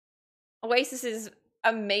 Oasis is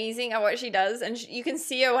amazing at what she does, and you can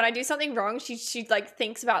see her when I do something wrong. She like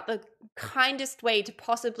thinks about the kindest way to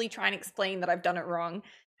possibly try and explain that I've done it wrong,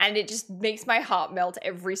 and it just makes my heart melt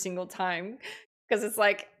every single time because it's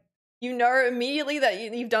like, you know, immediately that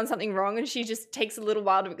you've done something wrong, and she just takes a little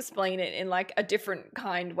while to explain it in like a different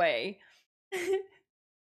kind way.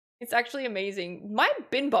 It's actually amazing. My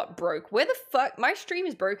bin bot broke. Where the fuck? My stream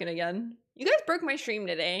is broken again. You guys broke my stream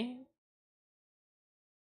today.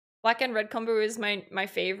 Black and red combo is my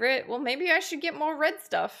favorite. Well, maybe I should get more red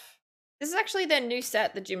stuff. This is actually their new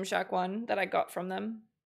set, the Gymshark one that I got from them.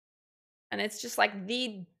 And it's just like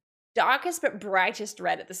the darkest but brightest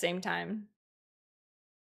red at the same time.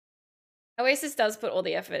 Oasis does put all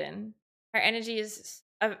the effort in. Her energy is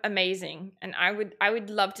amazing, and I would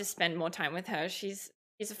love to spend more time with her. She's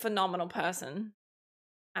a phenomenal person.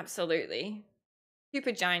 Absolutely.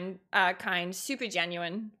 Super kind, super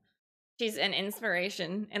genuine. She's an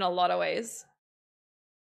inspiration in a lot of ways.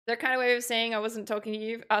 their kind of way of saying I wasn't talking to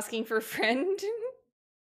you, asking for a friend.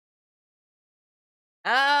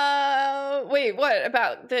 Wait, what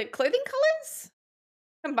about the clothing colors?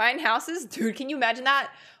 Combined houses? Dude, can you imagine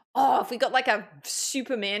that? Oh, if we got like a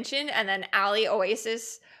super mansion and then Ali,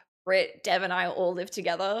 Oasis, Britt, Dev, and I all live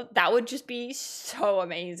together, that would just be so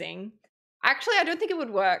amazing. Actually, I don't think it would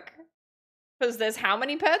work. Because there's how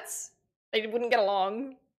many pets? They wouldn't get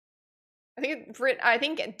along. I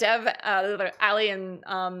think Dev, Ali, and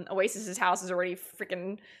Oasis's house is already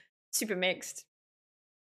freaking super mixed.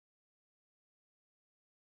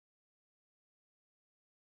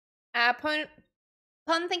 Pun,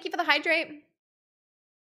 thank you for the hydrate.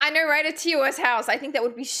 I know, right? A TOS house. I think that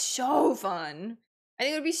would be so fun. I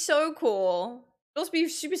think it would be so cool. It'd also be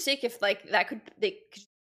super sick if like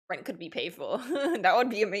rent could be paid for. That would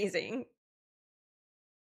be amazing.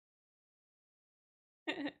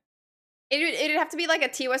 It'd have to be like a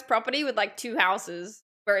TOS property with like 2 houses,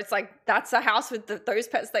 where it's like that's a house with those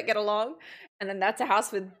pets that get along, and then that's a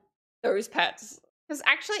house with those pets. Because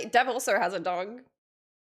actually, Dev also has a dog.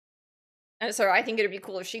 And so I think it'd be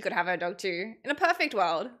cool if she could have her dog too. In a perfect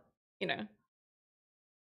world, you know.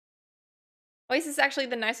 Oasis is actually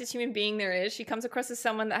the nicest human being there is. She comes across as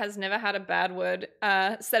someone that has never had a bad word,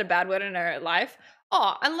 said a bad word in her life.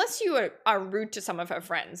 Oh, unless you are rude to some of her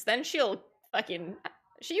friends, then she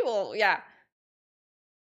will, yeah.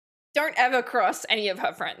 Don't ever cross any of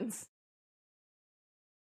her friends.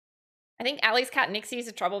 I think Ali's cat Nixie is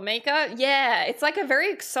a troublemaker. Yeah, it's like a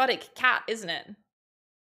very exotic cat, isn't it?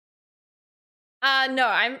 No,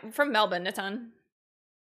 I'm from Melbourne, Natan.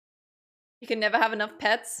 You can never have enough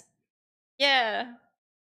pets. Yeah.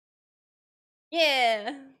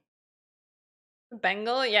 Yeah.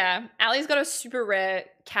 Bengal, yeah. Ali's got a super rare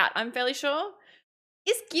cat, I'm fairly sure.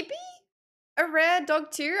 Is Gibby a rare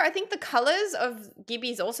dog too? I think the colors of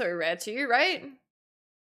Gibby's also rare too, right?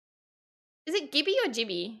 Is it Gibby or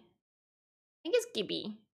Gibby? I think it's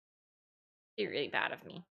Gibby. It'd be really bad of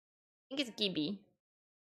me. I think it's Gibby.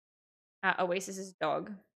 Oasis's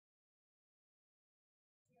dog.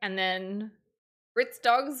 And then Brit's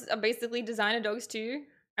dogs are basically designer dogs too.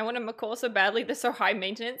 I want a macaw so badly, they're so high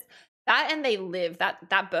maintenance. That and they live.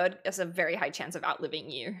 That bird has a very high chance of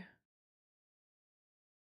outliving you.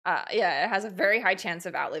 Yeah, it has a very high chance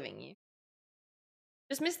of outliving you.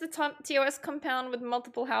 Just miss the TOS compound with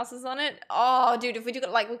multiple houses on it. Oh, dude, if we do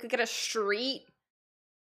like we could get a street.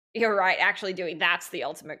 You're right, actually doing that's the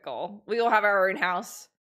ultimate goal. We all have our own house.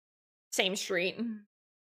 Same street.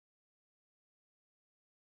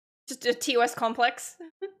 Just a TOS complex.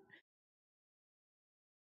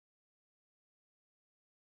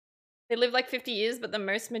 They live like 50 years, but the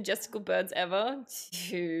most majestical birds ever.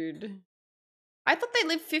 Dude. I thought they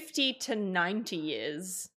lived 50 to 90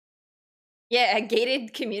 years. Yeah, a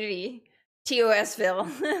gated community.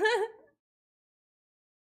 TOSville.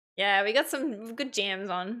 Yeah, we got some good jams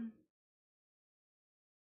on.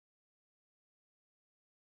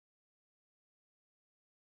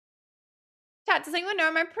 Chat, does anyone know,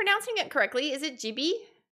 am I pronouncing it correctly? Is it Gibby?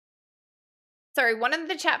 Sorry, 1 in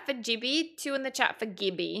the chat for Gibby, 2 in the chat for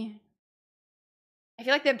Gibby. I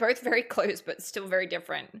feel like they're both very close, but still very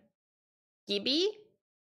different. Gibby?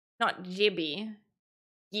 Not Gibby.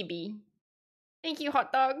 Gibby. Thank you,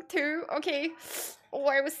 hot dog, too. Okay. Oh,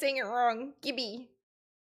 I was saying it wrong. Gibby.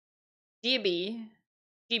 Gibby.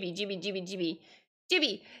 Gibby, Gibby, Gibby, Gibby.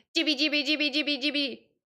 Gibby. Gibby, Gibby, Gibby, Gibby, Gibby.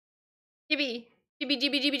 Gibby. Gibby,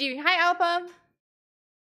 Gibby, Gibby, Gibby. Hi, Alpha.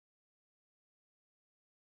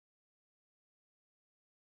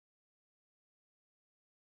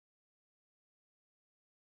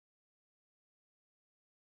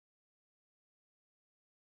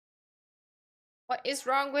 What is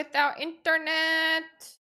wrong with our internet?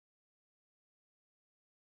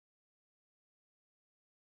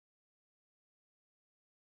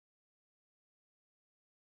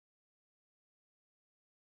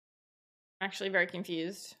 I'm actually very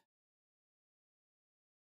confused.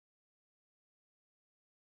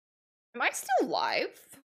 Am I still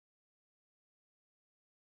live?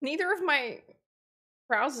 Neither of my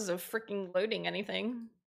browsers are freaking loading anything.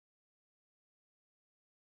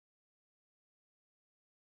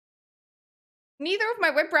 Neither of my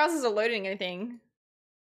web browsers are loading anything.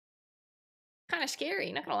 Kind of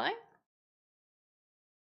scary, not gonna lie.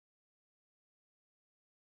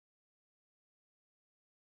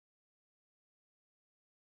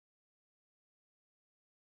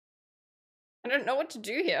 I don't know what to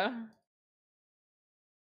do here.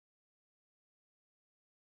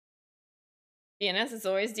 DNS is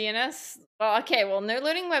always DNS. Well, okay, well, no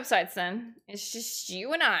loading websites then. It's just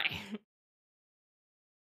you and I.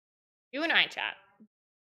 You and I, chat.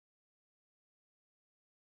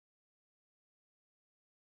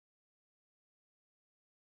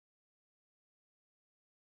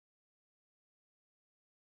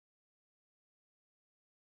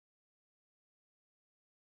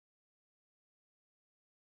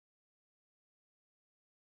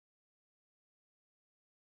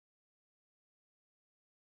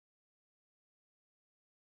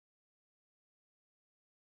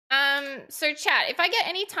 So chat, if I get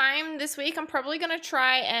any time this week, I'm probably gonna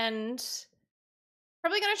try and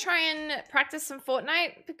practice some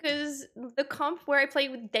Fortnite, because the comp where I play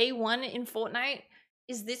with day 1 in Fortnite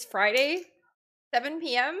is this Friday, 7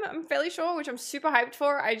 p.m. I'm fairly sure, which I'm super hyped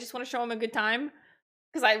for. I just want to show him a good time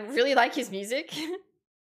because I really like his music.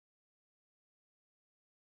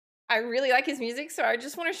 I really like his music, so I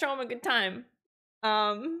just want to show him a good time.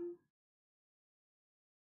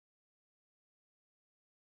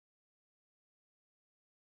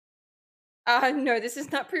 No, this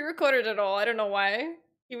is not pre-recorded at all. I don't know why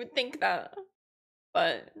you would think that,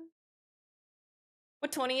 but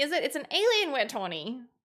what tourney is it? It's an Alienware tourney.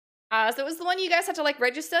 So it was the one you guys had to like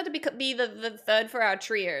register to be the third for our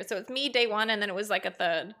trio. So it's me day 1, and then it was like a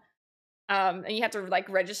third. And you had to like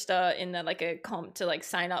register in the like a comp to like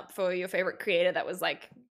sign up for your favorite creator that was like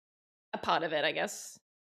a part of it, I guess.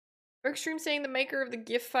 Workstream saying the maker of the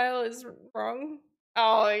GIF file is wrong.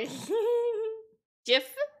 Oh,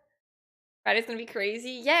 GIF? Right, it's gonna be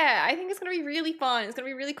crazy. Yeah, I think it's gonna be really fun. It's gonna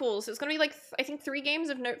be really cool. So it's gonna be like I think 3 games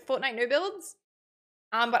of Fortnite no builds.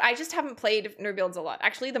 But I just haven't played no builds a lot.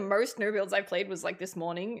 Actually, the most no builds I played was like this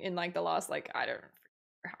morning in like the last like I don't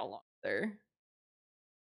remember how long though.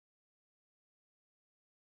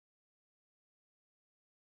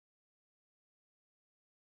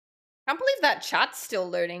 Can't believe that chat's still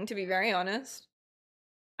loading, to be very honest.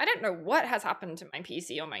 I don't know what has happened to my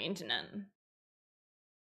PC or my internet.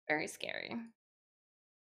 Very scary.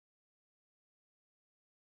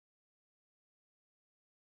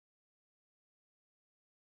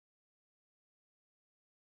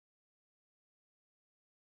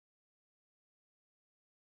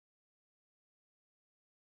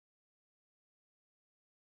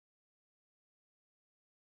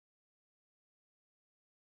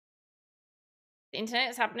 The internet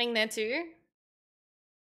is happening there too.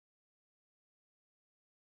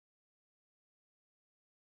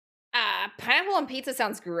 Pineapple on pizza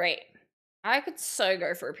sounds great. I could so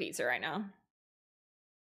go for a pizza right now.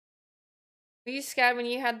 Were you scared when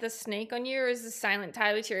you had the snake on you, or is this silent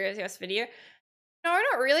Tyler Cheerios video? No,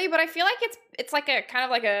 not really, but I feel like it's like a kind of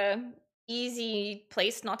like a easy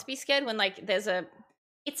place not to be scared when like it's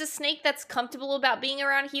a snake that's comfortable about being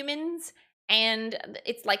around humans, and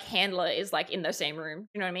it's like handler is like in the same room.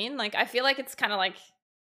 You know what I mean? Like I feel like it's kind of like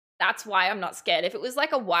that's why I'm not scared. If it was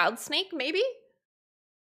like a wild snake, maybe.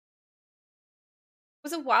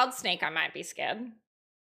 If it was a wild snake, I might be scared.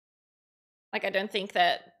 Like I don't think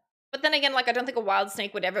that, but then again, like I don't think a wild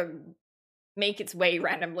snake would ever make its way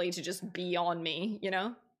randomly to just be on me, you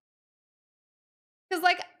know? Because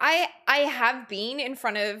like I have been in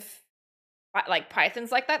front of like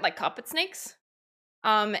pythons like that, like carpet snakes,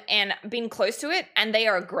 and been close to it, and they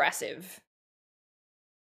are aggressive.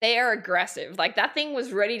 They are aggressive. Like that thing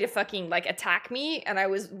was ready to fucking like attack me, and I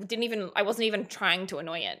wasn't even trying to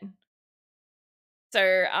annoy it. So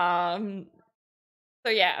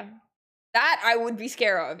yeah, that I would be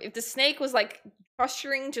scared of. If the snake was like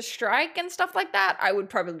posturing to strike and stuff like that, I would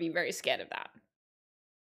probably be very scared of that.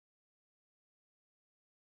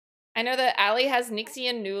 I know that Ali has Nixie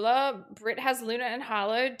and Nula, Britt has Luna and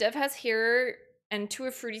Harlow, Dev has Hero, and 2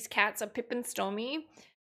 of Fruity's cats are Pip and Stormy.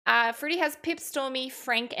 Fruity has Pip, Stormy,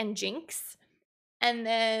 Frank, and Jinx. And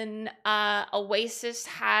then Oasis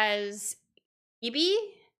has Gibby.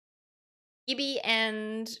 Gibby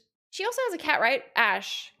and... She also has a cat, right?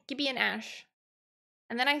 Ash. Gibby and Ash.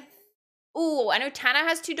 And then I know Tana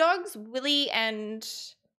has 2 dogs. Willie and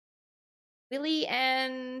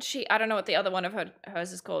I don't know what the other one of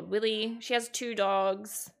hers is called. Willie. She has 2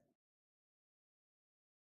 dogs.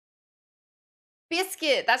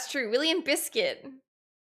 Biscuit. That's true. Willie and Biscuit.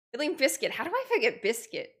 Willie and Biscuit. How do I forget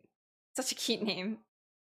Biscuit? Such a cute name.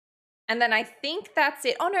 And then I think that's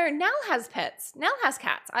it. Oh no, Nell has pets. Nell has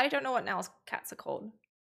cats. I don't know what Nell's cats are called.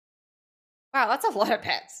 Wow, that's a lot of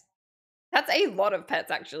pets. That's a lot of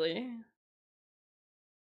pets, actually.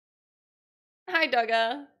 Hi,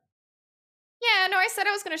 Dugga. Yeah, no, I said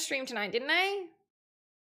I was going to stream tonight, didn't I?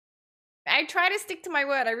 I try to stick to my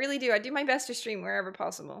word. I really do. I do my best to stream wherever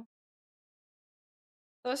possible.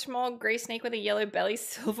 So small gray snake with a yellow belly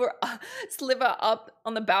sliver up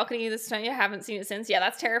on the balcony this time. I haven't seen it since. Yeah,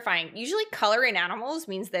 that's terrifying. Usually color in animals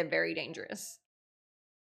means they're very dangerous.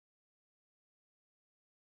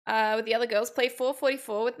 With the other girls, play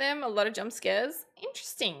 444 with them. A lot of jump scares.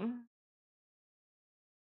 Interesting.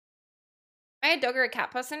 Am I a dog or a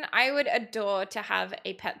cat person? I would adore to have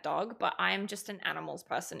a pet dog, but I'm just an animals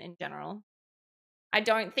person in general. I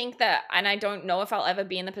don't think that, and I don't know if I'll ever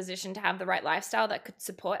be in the position to have the right lifestyle that could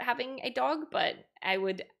support having a dog, but I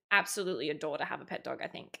would absolutely adore to have a pet dog, I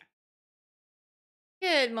think.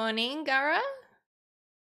 Good morning, Gara.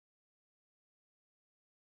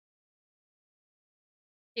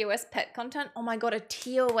 TOS pet content. Oh my god, a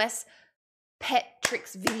TOS pet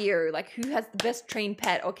tricks video. Like, who has the best trained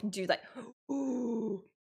pet or can do like, ooh.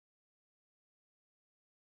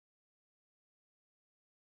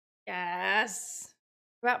 Yes.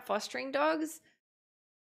 About fostering dogs.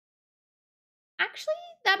 Actually,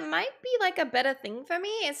 that might be like a better thing for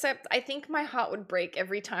me, except I think my heart would break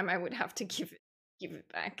every time I would have to give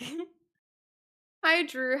it back. Hi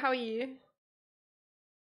Drew, how are you?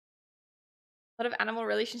 A lot of animal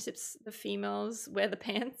relationships, the females wear the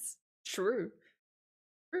pants. True.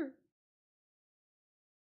 True.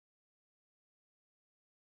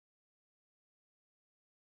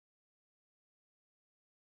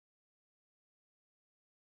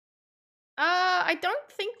 I don't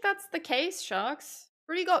think that's the case, Sharks.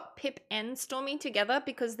 Already got Pip and Stormy together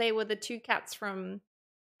because they were the two cats from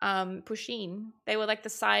Pusheen. They were like the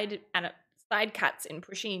side cats in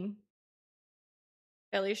Pusheen.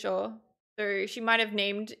 Fairly sure. So she might have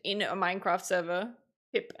named in a Minecraft server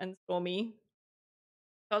Pip and Stormy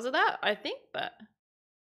because of that, I think, but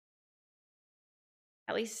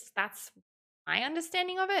at least that's my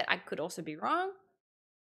understanding of it. I could also be wrong.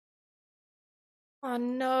 Oh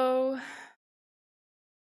no.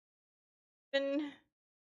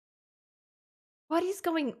 What is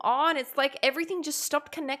going on? It's like everything just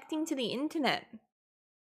stopped connecting to the internet.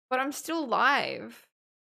 But I'm still live.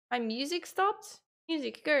 My music stopped?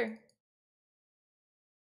 Music, go.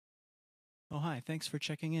 Oh, hi. Thanks for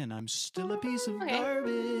checking in. I'm still a piece of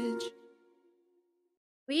garbage.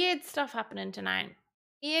 Weird stuff happening tonight.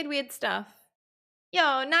 Weird stuff. Yo,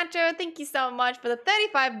 Nacho, thank you so much for the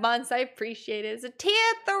 35 months. I appreciate it. It's a tier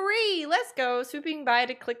 3. Let's go. Swooping by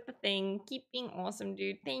to click the thing. Keep being awesome,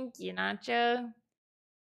 dude. Thank you, Nacho.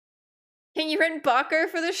 Can you rent Baco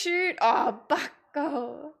for the shoot? Oh,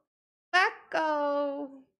 Baco. Baco.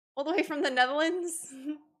 All the way from the Netherlands?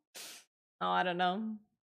 Oh, I don't know.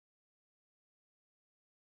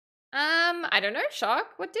 I don't know,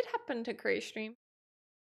 Shock. What did happen to Cray Stream?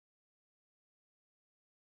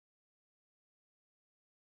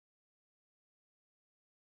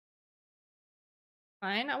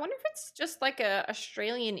 Fine. I wonder if it's just like a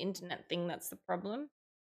Australian internet thing that's the problem.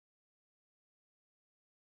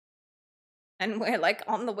 And we're like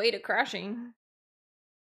on the way to crashing.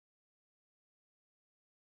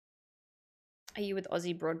 Are you with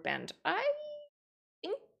Aussie Broadband? I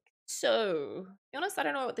think so. To be honest, I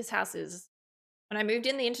don't know what this house is. When I moved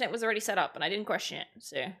in, the internet was already set up and I didn't question it,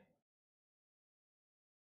 so.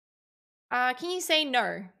 Can you say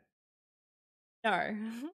no? No.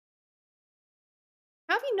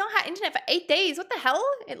 How have you not had internet for 8 days? What the hell?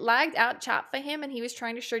 It lagged out chat for him and he was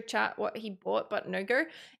trying to show chat what he bought, but no go.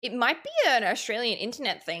 It might be an Australian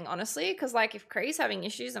internet thing, honestly, because like if Cray's having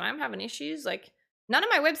issues and I'm having issues, like none of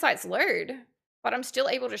my websites load, but I'm still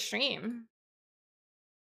able to stream.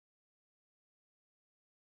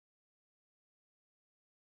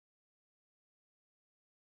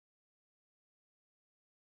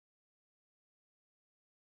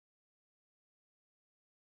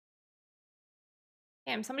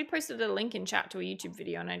 Damn, somebody posted a link in chat to a YouTube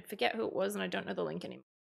video and I forget who it was and I don't know the link anymore.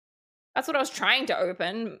 That's what I was trying to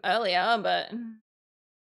open earlier, but...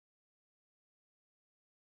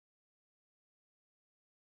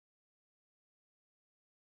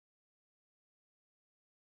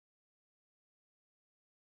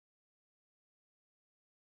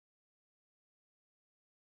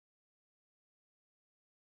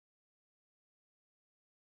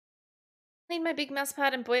 Clean my big mouse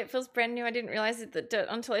pad and boy, it feels brand new. I didn't realize it the dirt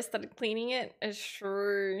until I started cleaning it. It's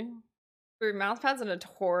true. True, mouse pads are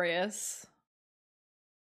notorious.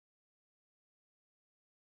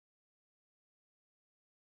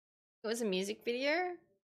 It was a music video?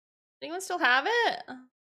 Does anyone still have it?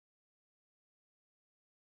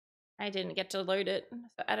 I didn't get to load it,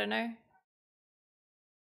 so I don't know.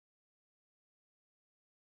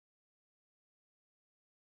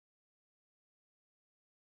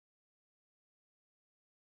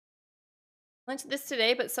 Went to this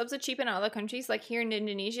today, but subs are cheap in other countries. Like here in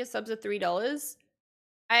Indonesia, subs are $3.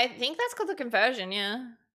 I think that's called the conversion,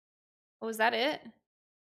 yeah. Or was that it?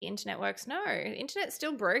 The internet works? No, the internet's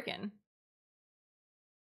still broken.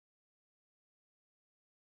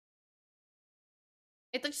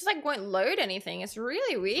 It just like won't load anything. It's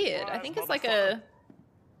really weird. I think it's like a...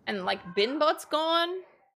 And like Binbot's gone.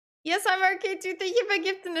 Yes, I'm okay too. Thank you for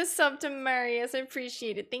gifting a sub to Marius. I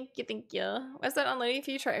appreciate it. Thank you, thank you. Was that unloading if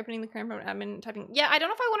you try opening the Chrome from admin typing? Yeah, I don't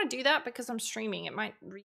know if I want to do that because I'm streaming. It might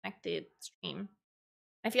reconnect the stream.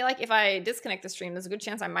 I feel like if I disconnect the stream, there's a good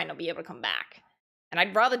chance I might not be able to come back. And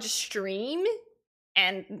I'd rather just stream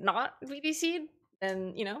and not VPC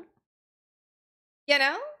than, you know? You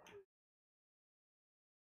know?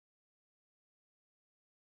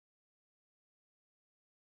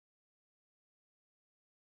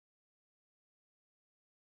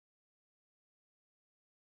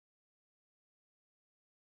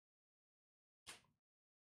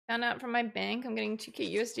 Found out from my bank I'm getting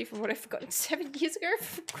 2K USD for what I forgot 7 years ago.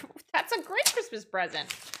 That's a great Christmas present.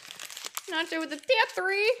 Nacho with the tier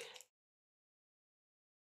 3.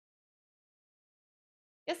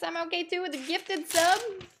 Guess I'm okay too with the gifted sub.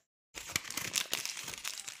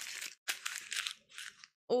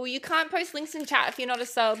 Oh, you can't post links in chat if you're not a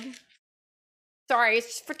sub. Sorry, it's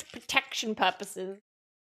just for protection purposes.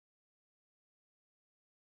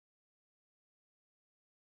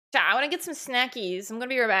 Chat, I want to get some snackies. I'm gonna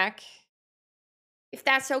be right back. If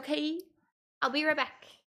that's okay, I'll be right back.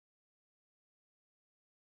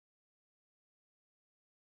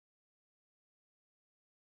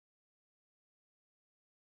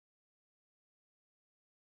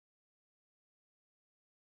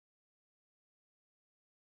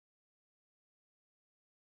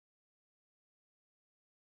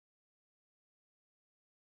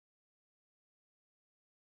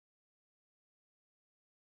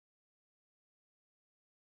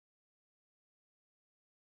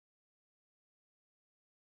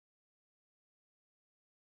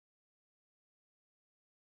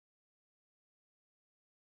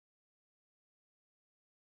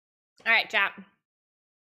 All right, chat.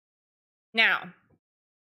 Now,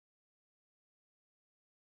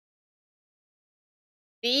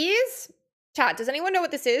 these, chat, does anyone know what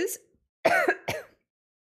this is? Does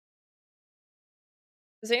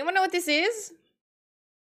anyone know what this is?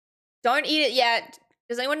 Don't eat it yet.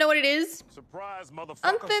 Does anyone know what it is? Surprise, motherfucker.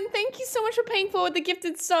 Anthem, thank you so much for paying forward the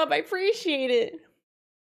gifted sub. I appreciate it.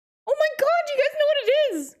 Oh my god, you guys know what it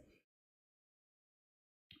is.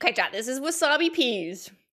 Okay, chat, this is wasabi peas.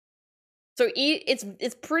 So eat, it's got a little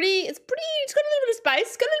bit of spice,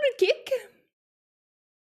 it's got a little bit of kick.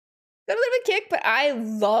 Got a little bit of kick, but I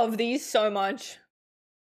love these so much.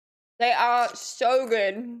 They are so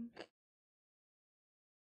good.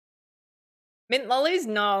 Mint lollies?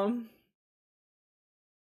 No.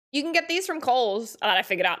 You can get these from Kohl's. Oh, I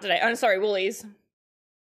figured out today. I'm sorry, Woolies.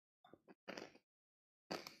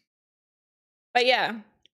 But yeah,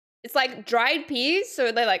 it's like dried peas,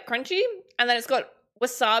 so they're like crunchy, and then it's got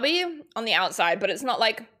wasabi on the outside, but it's not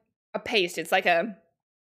like a paste. It's like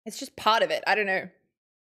it's just part of it. I don't know.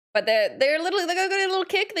 But they got a little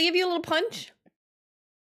kick. They give you a little punch.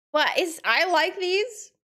 But I like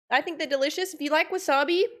these. I think they're delicious. If you like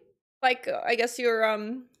wasabi, like I guess your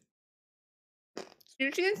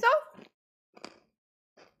sushi and stuff,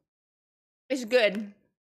 it's good.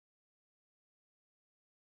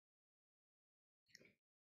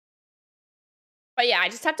 But yeah, I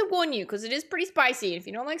just have to warn you because it is pretty spicy. If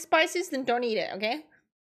you don't like spices, then don't eat it, okay?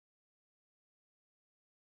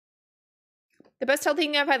 The best healthy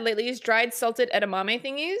thing I've had lately is dried salted edamame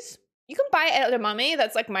thingies. You can buy edamame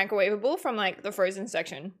that's like microwavable from like the frozen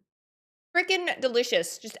section. Freaking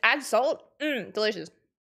delicious. Just add salt. Delicious.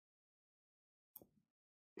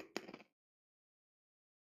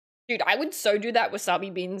 Dude, I would so do that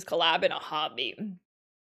wasabi beans collab in a heartbeat.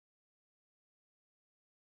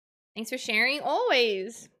 Thanks for sharing.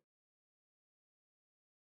 Always.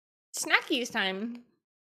 Snackies time.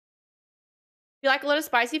 You like a lot of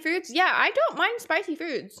spicy foods? Yeah, I don't mind spicy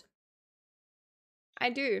foods. I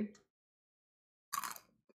do.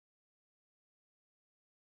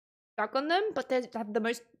 Stuck on them, but they have the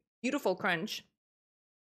most beautiful crunch.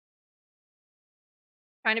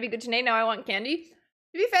 Trying to be good today, now I want candy. To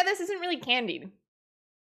be fair, this isn't really candied.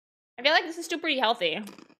 I feel like this is still pretty healthy.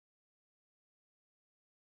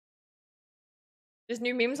 There's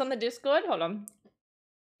new memes on the Discord. Hold on.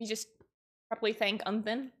 You just properly thank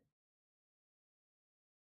Unthin.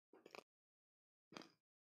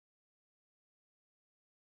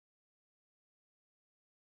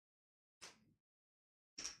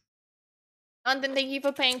 Unthin, thank you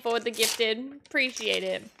for paying forward the gifted. Appreciate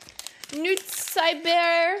it. Newt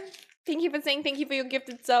Cyber, thank you for saying thank you for your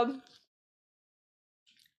gifted sub.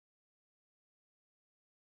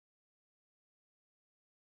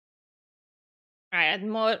 Alright,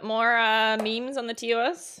 more memes on the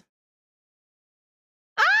TOS.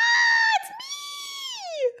 Ah, it's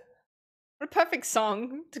me! What a perfect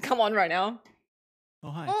song to come on right now.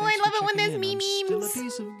 Oh, hi. Oh, I love it when there's me memes. Still a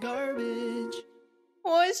piece of garbage.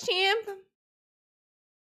 Horse champ.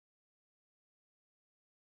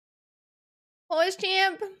 Horse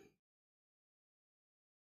champ.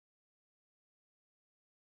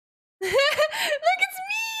 Look, it's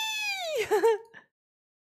me!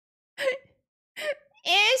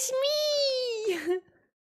 It's me!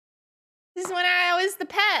 This is when I was the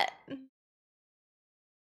pet.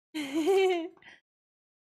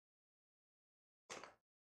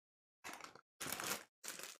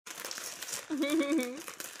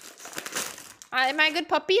 Am I a good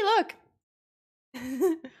puppy? Look.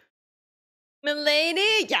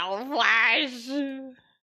 Milady, y'all flash.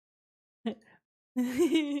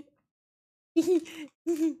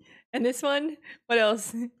 And this one? What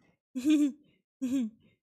else?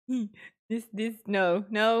 This, no,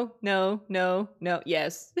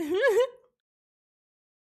 yes.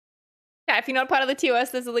 Yeah, if you're not part of the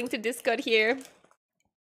TOS, there's a link to Discord here.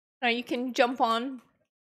 You can jump on.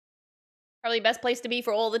 Probably best place to be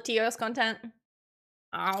for all the TOS content.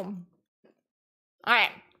 Alright.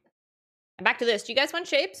 Back to this. Do you guys want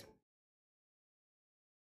shapes?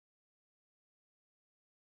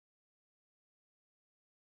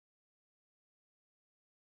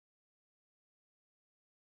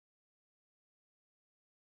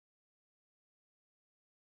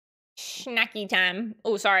 Snacky time.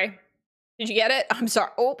 Oh, sorry. Did you get it? I'm sorry.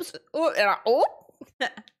 Oops. Oh.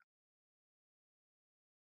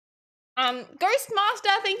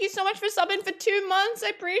 Ghostmaster, thank you so much for subbing for 2 months. I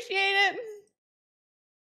appreciate it.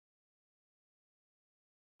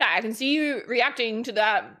 I can see you reacting to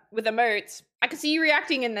that with emotes. I can see you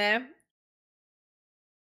reacting in there.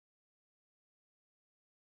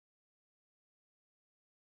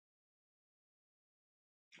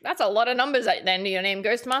 That's a lot of numbers at the end of your name,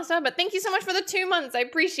 Ghostmaster, but thank you so much for the 2 months. I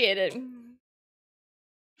appreciate it.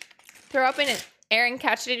 Throw up in an air and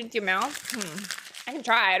catch it into your mouth? I can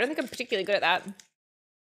try. I don't think I'm particularly good at that.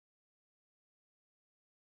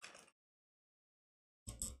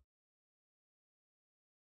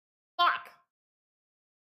 Fuck.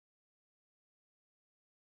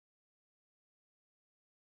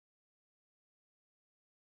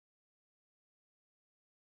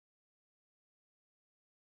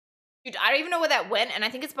 Dude, I don't even know where that went, and I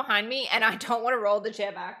think it's behind me, and I don't want to roll the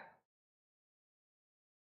chair back.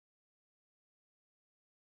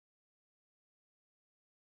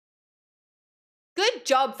 Good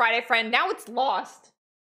job, Friday friend. Now it's lost.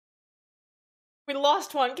 We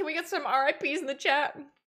lost one. Can we get some RIPs in the chat?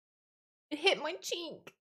 It hit my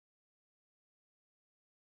cheek.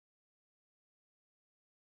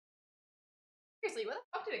 Seriously, where the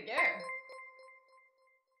fuck did it go?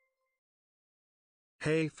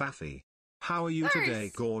 Hey Faffy. How are you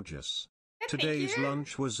today, gorgeous? Today's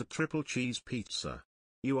lunch was a triple cheese pizza.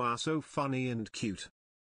 You are so funny and cute.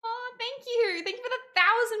 Oh, thank you. Thank you for the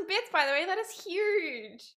 1,000 bits, by the way. That is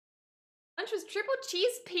huge. Lunch was triple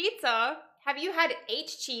cheese pizza. Have you had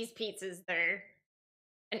H cheese pizzas, though?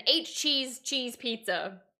 An H cheese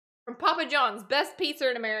pizza. From Papa John's, best pizza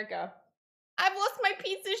in America. I've lost my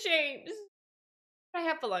pizza shapes. What did I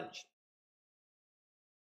have for lunch?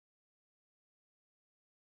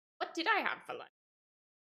 What did I have for lunch?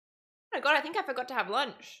 Oh my god, I think I forgot to have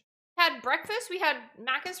lunch. Had breakfast. We had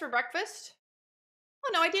Macca's for breakfast.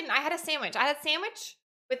 Oh no, I didn't. I had a sandwich. I had a sandwich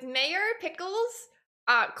with mayo, pickles,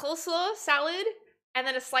 coleslaw, salad, and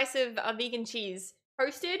then a slice of vegan cheese.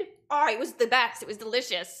 Toasted. Oh, it was the best. It was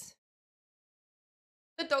delicious.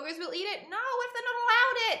 The doggos will eat it? No, what if they're not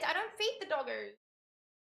allowed it? I don't feed the doggos.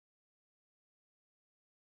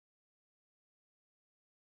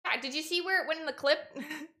 Yeah, did you see where it went in the clip?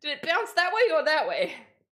 Did it bounce that way or that way?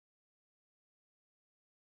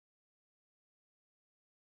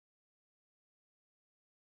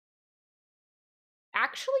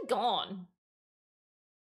 Actually gone.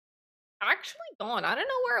 Actually gone. I don't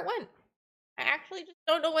know where it went. I actually just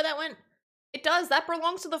don't know where that went. It does. That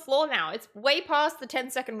belongs to the floor now. It's way past the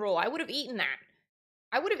 10-second rule. I would have eaten that.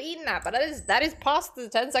 I would have eaten that, but that is past the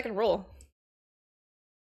 10-second rule.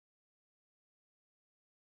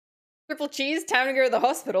 Triple cheese, time to go to the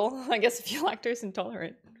hospital. I guess if you're lactose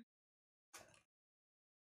intolerant.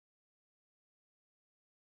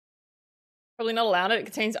 Probably not allowed it. It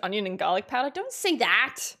contains onion and garlic powder. Don't say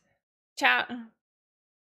that, chat.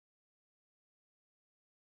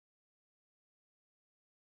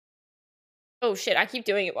 Oh shit, I keep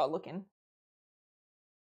doing it while looking.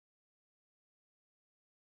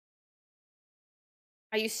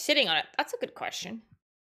 Are you sitting on it? That's a good question.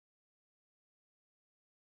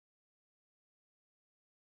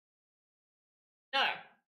 No.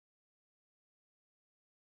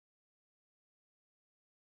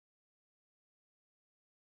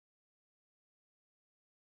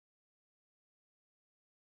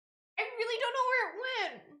 I really don't know where it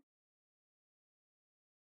went.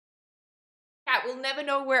 Chat, we'll never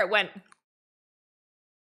know where it went.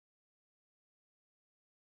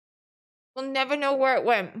 We'll never know where it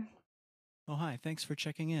went. Oh, hi. Thanks for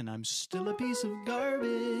checking in. I'm still a piece of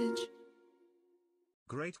garbage.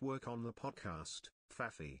 Great work on the podcast,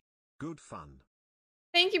 Faffy. Good fun.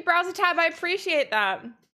 Thank you, Browser Tab. I appreciate that.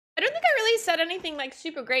 I don't think I really said anything like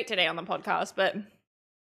super great today on the podcast, but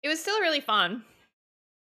it was still really fun.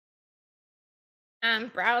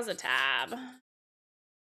 Browser Tab.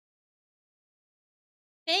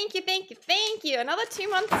 Thank you, thank you, thank you. Another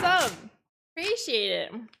 2-month sub. Appreciate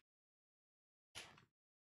it.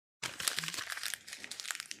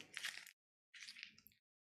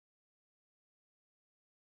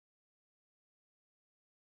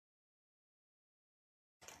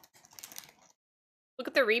 Look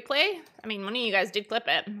at the replay. I mean, one of you guys did clip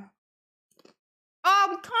it. Oh,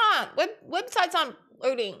 we can't. Websites aren't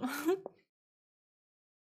loading.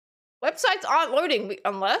 Websites aren't loading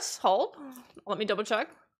unless, hold. Let me double check.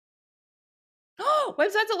 Oh,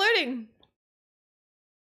 websites are loading.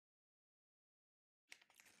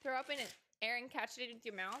 Throw up in an air and catch it with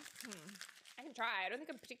your mouth. I can try. I don't think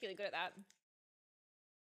I'm particularly good at that.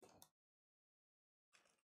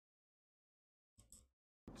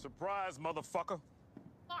 Surprise, motherfucker.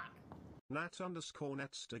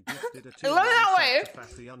 Nat_Netster gifted a It looked that way.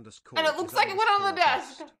 And it looks like it went on the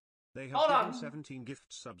desk. They have Hold given on. 17 gift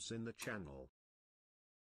subs in the channel.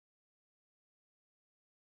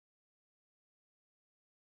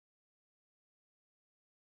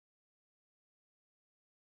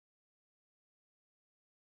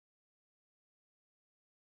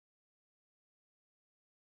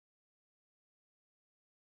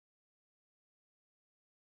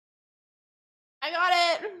 I got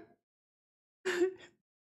it.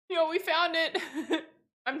 Yo, we found it.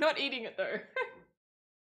 I'm not eating it though.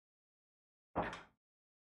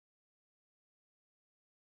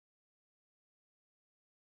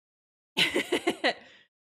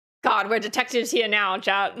 God, we're detectives here now,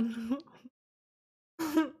 chat.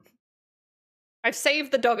 I've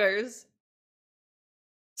saved the doggos.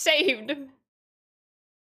 Saved.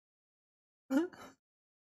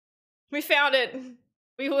 We found it.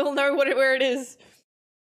 We will know where it is.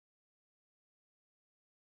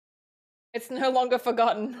 It's no longer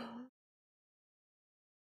forgotten.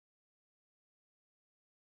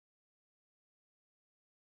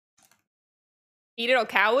 Eat it or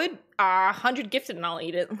coward? 100 gifted and I'll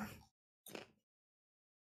eat it.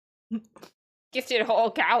 Gifted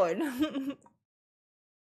or coward.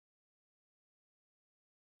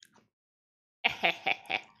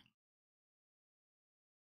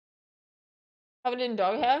 Covered in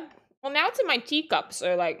dog hair? Well, now it's in my teacup,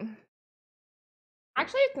 so like...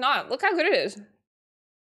 Actually, it's not. Look how good it is.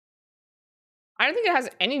 I don't think it has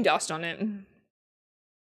any dust on it.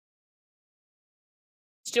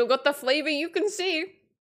 Still got the flavor you can see.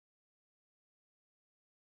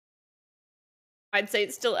 I'd say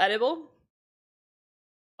it's still edible.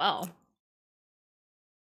 Wow.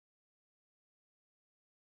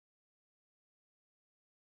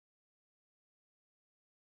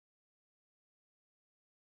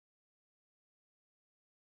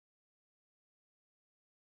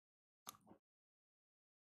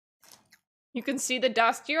 You can see the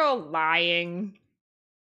dust. You're all lying.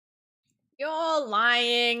 You're all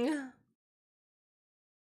lying.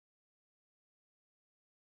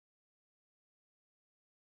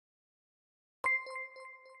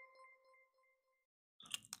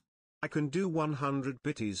 I can do 100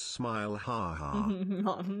 bitties smile ha ha.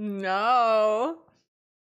 No.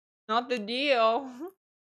 Not the deal.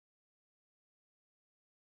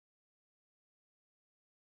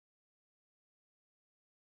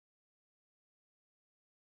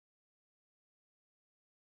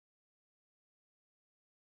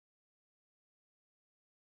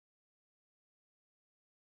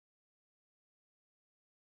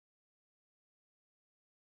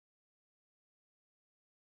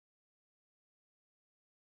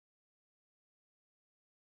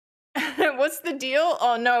 What's the deal?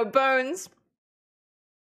 Oh no, bones.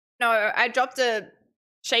 No, I dropped a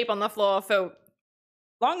shape on the floor for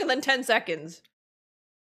longer than 10 seconds.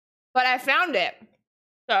 But I found it.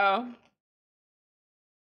 So.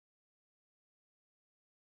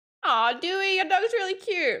 Aw, Dewey, your dog's really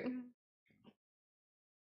cute.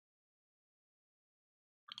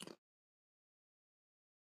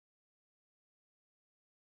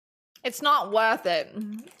 It's not worth it.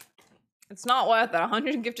 It's not worth it.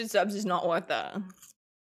 100 gifted subs is not worth it.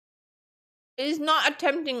 It is not a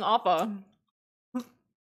tempting offer.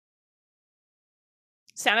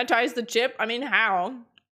 Sanitize the chip? I mean, how?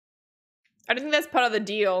 I don't think that's part of the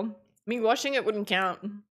deal. Me washing it wouldn't count.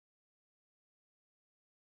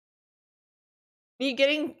 Me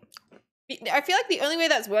getting... I feel like the only way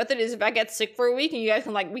that's worth it is if I get sick for a week and you guys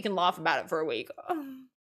can, like, we can laugh about it for a week.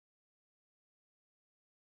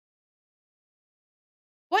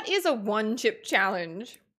 What is a 1-chip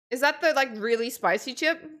challenge? Is that the, like, really spicy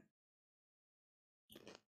chip?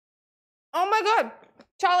 Oh my god!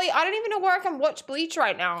 Charlie, I don't even know where I can watch Bleach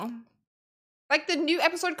right now. Like, the new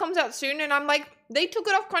episode comes out soon and I'm like, they took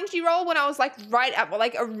it off Crunchyroll when I was, like, right at,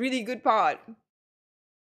 like, a really good part.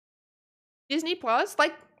 Disney Plus,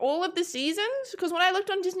 like all of the seasons? Because when I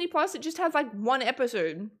looked on Disney Plus, it just has like one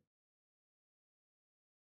episode.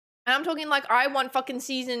 And I'm talking like I want fucking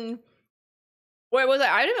season, where was it?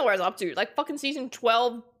 I don't know where I was up to. Like fucking season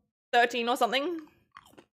 12, 13 or something.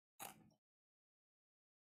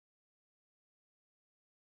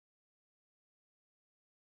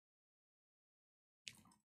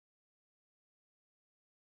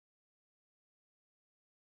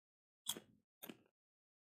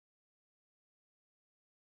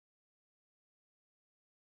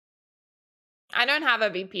 I don't have a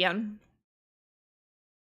VPN.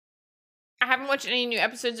 I haven't watched any new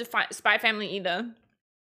episodes of Spy Family either.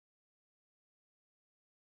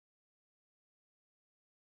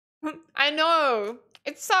 I know.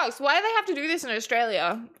 It sucks. Why do they have to do this in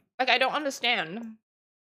Australia? Like, I don't understand.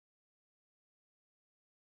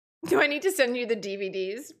 Do I need to send you the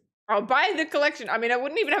DVDs? I'll buy the collection. I mean, I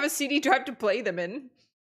wouldn't even have a CD drive to play them in.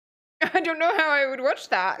 I don't know how I would watch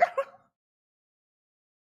that.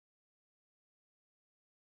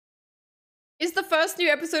 Is the first new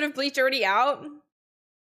episode of Bleach already out?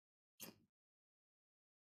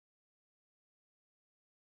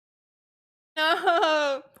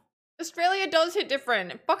 No. Australia does hit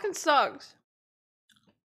different. It fucking sucks.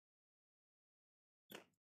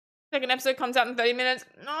 Second episode comes out in 30 minutes.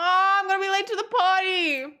 No, I'm gonna be late to the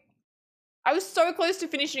party. I was so close to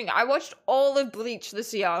finishing. I watched all of Bleach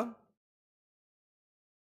this year.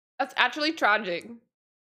 That's actually tragic.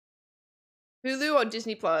 Hulu or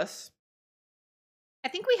Disney Plus? I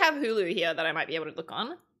think we have Hulu here that I might be able to look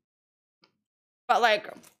on. But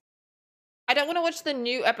like, I don't want to watch the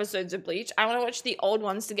new episodes of Bleach. I want to watch the old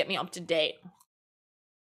ones to get me up to date.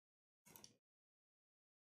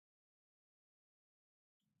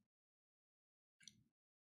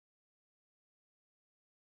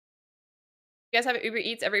 You guys have Uber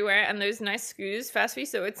Eats everywhere and those nice scooters, fast food,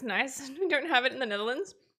 so it's nice. We don't have it in the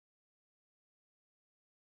Netherlands.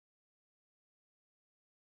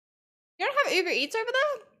 You don't have Uber Eats over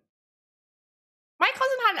there? My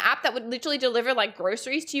cousin had an app that would literally deliver like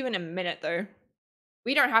groceries to you in a minute though.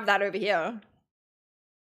 We don't have that over here.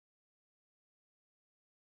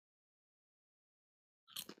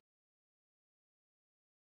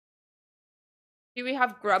 Do we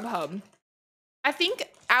have Grubhub? I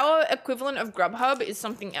think our equivalent of Grubhub is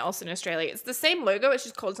something else in Australia. It's the same logo, it's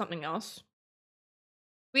just called something else.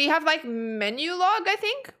 We have like Menu Log, I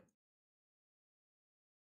think.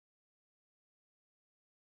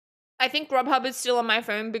 I think Grubhub is still on my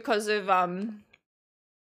phone because of I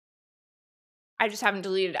just haven't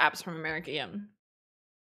deleted apps from America yet.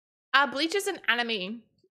 Bleach is an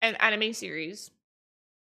anime series.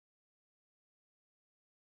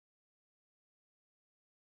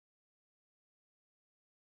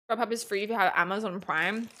 Grubhub is free if you have Amazon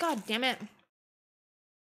Prime. God damn it.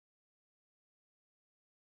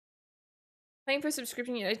 Paying for a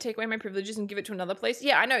subscription, you know, take away my privileges and give it to another place.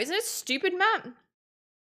 Yeah, I know. Isn't it stupid, Matt?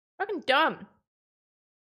 Fucking dumb.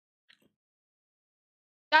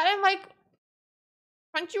 That and like,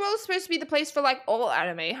 Crunchyroll is supposed to be the place for like all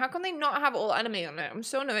anime. How can they not have all anime on it? I'm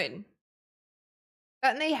so annoyed.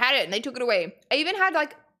 And they had it and they took it away. I even had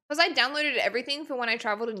like, because I downloaded everything for when I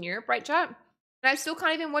traveled in Europe, right, chat? And I still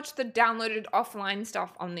can't even watch the downloaded offline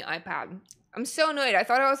stuff on the iPad. I'm so annoyed. I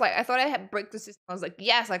thought I had break the system. I was like,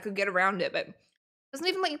 yes, I could get around it, but it doesn't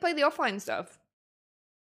even let you play the offline stuff.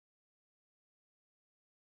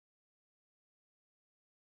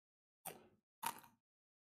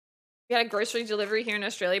 We had a grocery delivery here in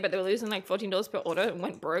Australia, but they were losing like $14 per order and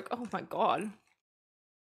went broke. Oh my god.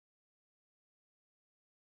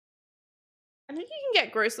 I think you can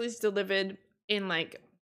get groceries delivered in like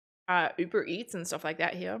Uber Eats and stuff like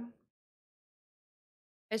that here.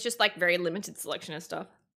 It's just like very limited selection of stuff.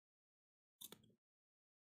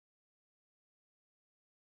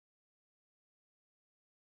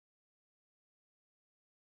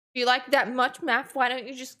 If you like that much math, why don't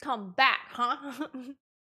you just come back, huh?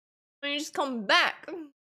 Why don't you just come back?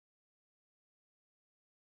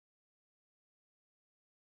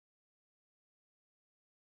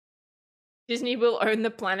 Disney will own the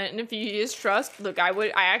planet in a few years, trust. Look, I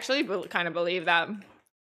actually kind of believe that.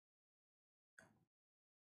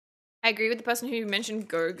 I agree with the person who mentioned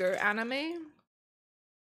Go-Go anime.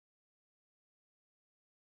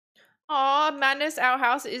 Aw, Madness Our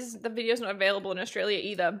House the video's not available in Australia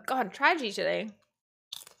either. God, tragedy today.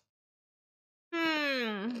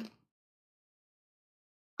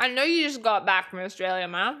 I know you just got back from Australia,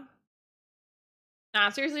 man. Nah,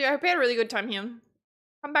 seriously, I hope you had a really good time here.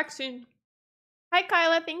 Come back soon. Hi,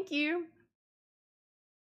 Kyla, thank you.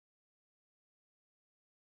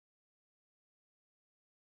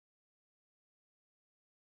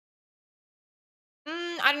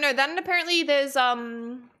 I don't know. Then apparently there's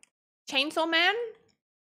Chainsaw Man.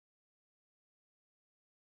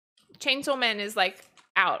 Chainsaw Man is like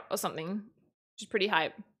out or something, which is pretty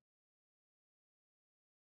hype.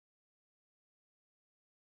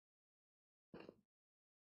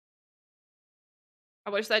 I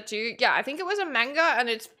watched that too. Yeah, I think it was a manga and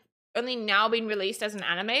it's only now been released as an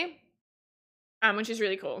anime, which is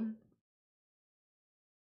really cool.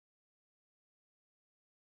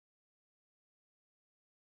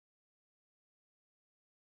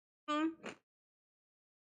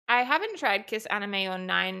 I haven't tried Kiss Anime or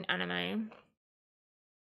 9 Anime.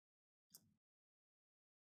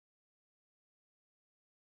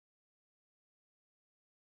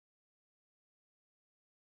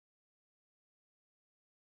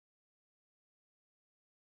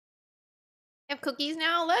 I have cookies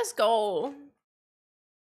now? Let's go.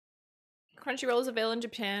 Crunchyroll is available in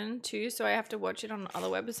Japan too, so I have to watch it on other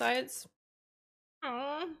websites.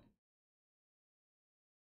 Aww.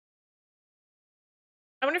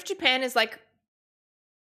 I wonder if Japan is like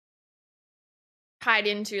tied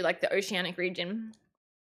into like the oceanic region.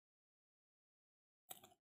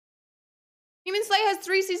 Demon Slayer has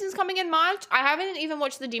 3 seasons coming in March. I haven't even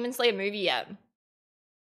watched the Demon Slayer movie yet.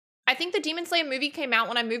 I think the Demon Slayer movie came out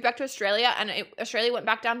when I moved back to Australia and Australia went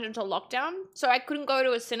back down into lockdown. So I couldn't go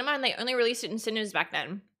to a cinema and they only released it in cinemas back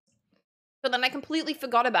then. So then I completely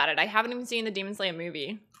forgot about it. I haven't even seen the Demon Slayer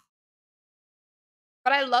movie.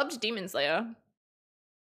 But I loved Demon Slayer.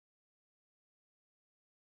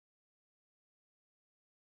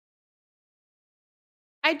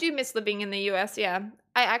 I do miss living in the US, yeah.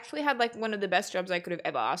 I actually had like one of the best jobs I could have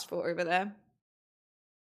ever asked for over there.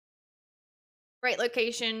 Great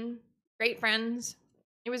location, great friends.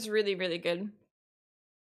 It was really, really good.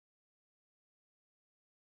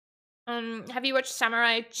 Have you watched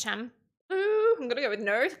Samurai Champloo? I'm gonna go with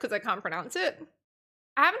no because I can't pronounce it.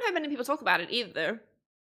 I haven't heard many people talk about it either.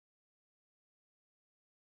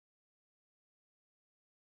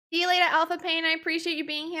 See you later, Alpha Pain. I appreciate you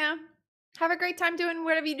being here. Have a great time doing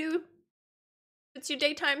whatever you do. It's your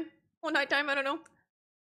daytime or nighttime, I don't know.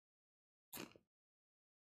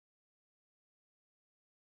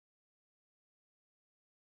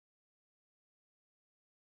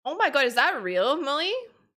 Oh my god, is that real, Molly?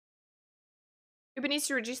 Uber needs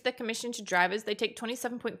to reduce their commission to drivers. They take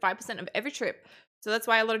 27.5% of every trip. So that's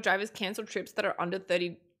why a lot of drivers cancel trips that are under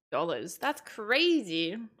 $30. That's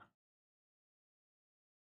crazy.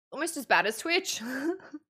 Almost as bad as Twitch.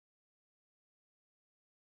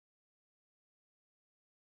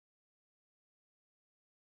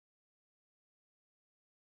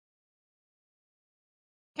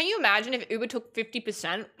 Can you imagine if Uber took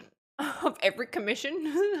 50% of every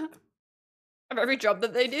commission of every job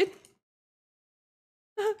that they did?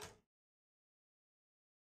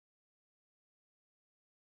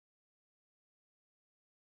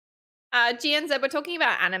 GNZ, we're talking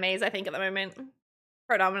about animes, I think, at the moment.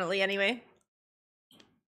 Predominantly, anyway.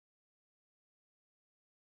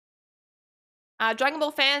 Dragon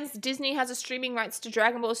Ball fans, Disney has a streaming rights to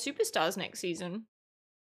Dragon Ball Superstars next season.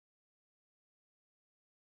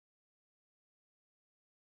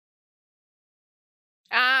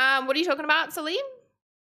 What are you talking about, Salim?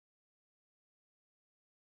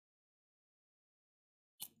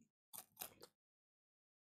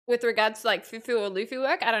 With regards to like Fufu or Luffy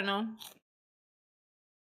work? I don't know.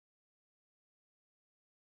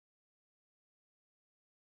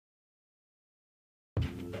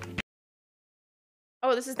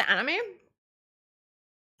 Oh, this is the anime?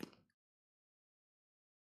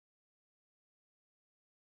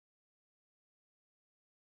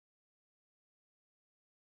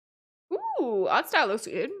 Ooh, art style looks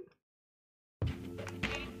good.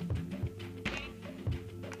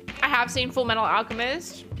 I have seen Full Metal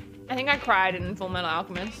Alchemist. I think I cried in Full Metal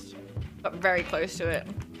Alchemist. Got very close to it.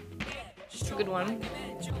 It's a good one.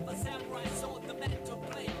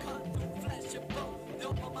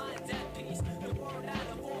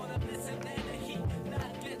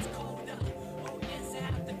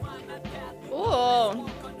 Ooh.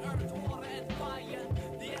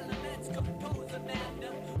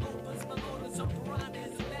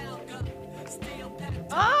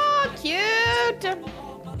 Oh, cute.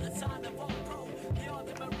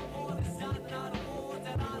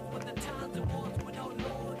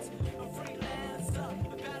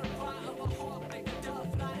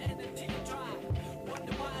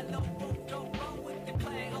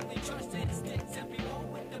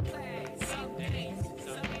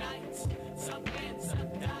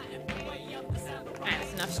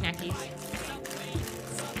 That's enough snackies.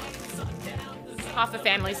 Half a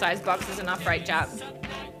family-sized box is enough, right, chap?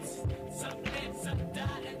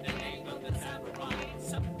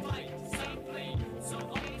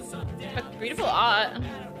 Beautiful art.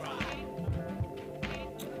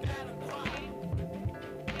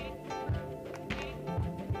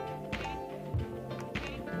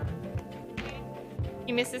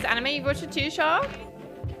 You missed this anime? You watched it too, Shaw?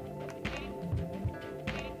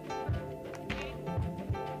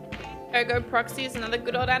 Go Proxy is another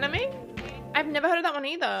good old anime. I've never heard of that one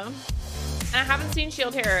either. And I haven't seen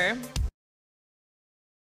Shield Hero.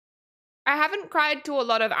 I haven't cried to a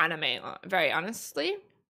lot of anime, very honestly.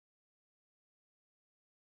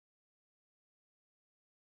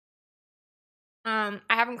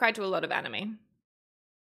 I haven't cried to a lot of anime. I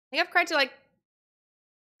think I've cried to like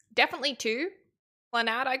definitely 2.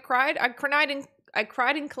 Clannad, I cried. I cried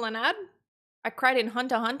in Clannad. I cried in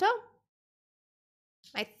Hunter x Hunter.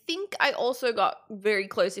 I think I also got very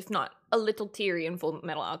close, if not a little teary, in Full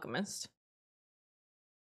Metal Alchemist.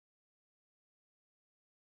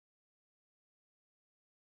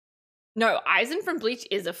 No, Aizen from Bleach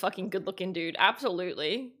is a fucking good-looking dude.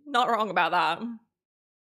 Absolutely. Not wrong about that.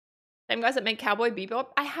 Same guys that make Cowboy Bebop.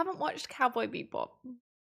 I haven't watched Cowboy Bebop.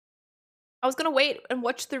 I was gonna wait and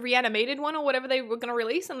watch the reanimated one or whatever they were gonna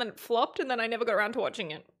release, and then it flopped, and then I never got around to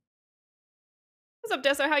watching it. What's up,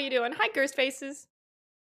 Deso? How you doing? Hi, Ghost Faces.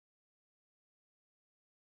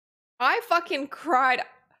 I fucking cried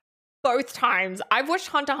both times. I've watched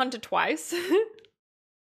Hunter x Hunter twice.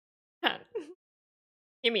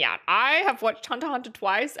 Hear me out. I have watched Hunter x Hunter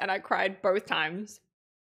twice, and I cried both times.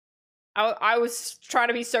 I was trying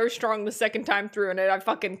to be so strong the second time through, and I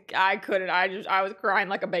couldn't. I was crying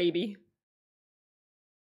like a baby.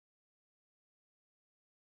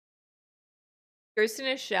 Ghost in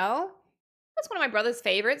a Shell? That's one of my brother's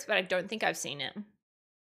favorites, but I don't think I've seen it.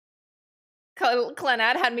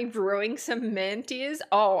 Clannad had me brewing some man tears.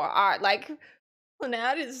 Oh, like,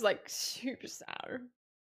 Clannad is like super sour.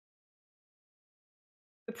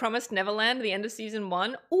 The Promised Neverland, the end of season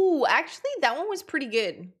 1. Ooh, actually, that one was pretty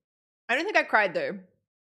good. I don't think I cried though.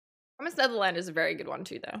 Promised Neverland is a very good one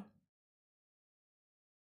too, though.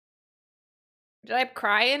 Did I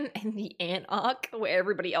cry in the Ant arc where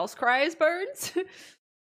everybody else cries, birds?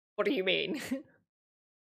 What do you mean?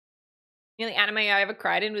 The only anime I ever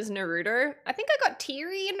cried in was Naruto. I think I got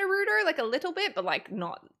teary in Naruto, like a little bit, but like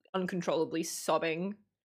not uncontrollably sobbing.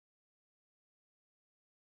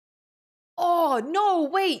 Oh, no,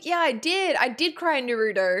 wait. Yeah, I did. I did cry in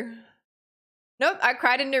Naruto. Nope, I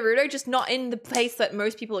cried in Naruto, just not in the place that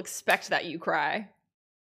most people expect that you cry.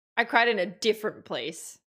 I cried in a different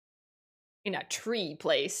place. In a tree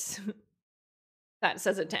place. That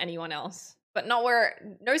says it to anyone else. But not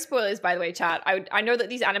where, no spoilers, by the way, chat. I know that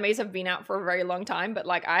these animes have been out for a very long time, but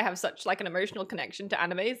like I have such like an emotional connection to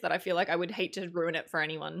animes that I feel like I would hate to ruin it for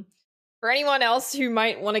anyone. For anyone else who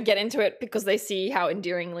might want to get into it because they see how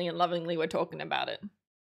endearingly and lovingly we're talking about it.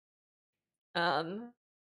 I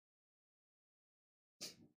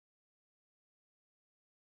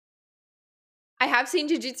have seen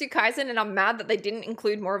Jujutsu Kaisen and I'm mad that they didn't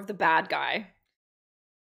include more of the bad guy.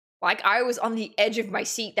 Like, I was on the edge of my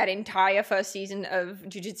seat that entire first season of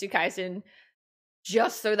Jujutsu Kaisen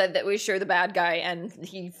just so that we show the bad guy, and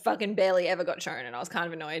he fucking barely ever got shown, and I was kind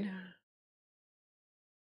of annoyed.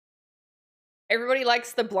 Everybody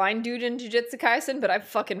likes the blind dude in Jujutsu Kaisen, but I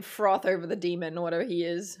fucking froth over the demon, whatever he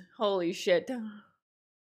is. Holy shit.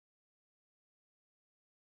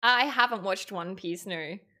 I haven't watched One Piece,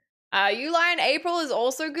 no. You Lie in April is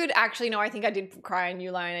also good. Actually, no, I think I did cry in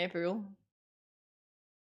You Lie in April.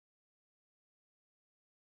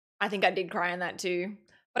 I think I did cry in that too.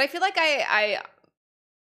 But I feel like I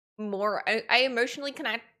emotionally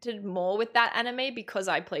connected more with that anime because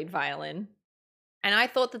I played violin. And I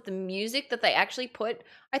thought that the music that they actually put,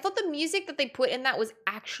 I thought the music that they put in that was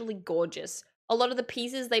actually gorgeous. A lot of the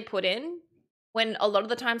pieces they put in, when a lot of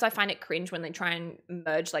the times I find it cringe when they try and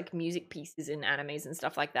merge like music pieces in animes and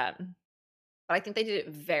stuff like that. But I think they did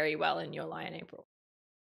it very well in Your Lie in April.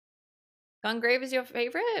 Gungrave is your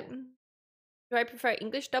favorite? Do I prefer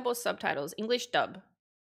English dub or subtitles? English dub.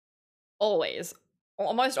 Always.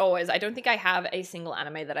 Almost always. I don't think I have a single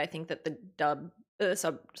anime that I think that the dub, the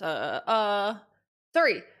subtitles.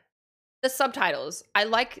 I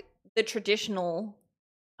like the traditional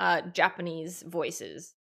Japanese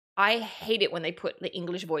voices. I hate it when they put the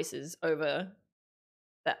English voices over.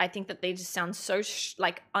 I think that they just sound so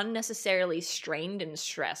like unnecessarily strained and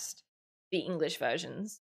stressed, the English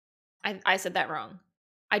versions. I said that wrong.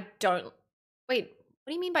 I don't. Wait,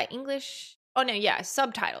 what do you mean by English? Oh, no, yeah,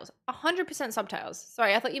 subtitles. 100% subtitles.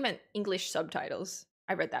 Sorry, I thought you meant English subtitles.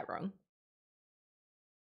 I read that wrong.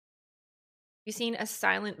 You seen A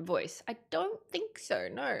Silent Voice? I don't think so,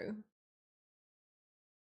 no.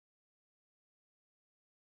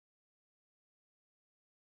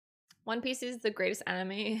 One Piece is the greatest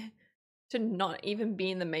anime to not even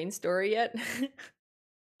be in the main story yet.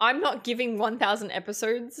 I'm not giving 1,000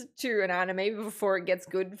 episodes to an anime before it gets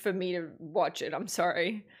good for me to watch it. I'm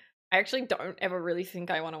sorry. I actually don't ever really think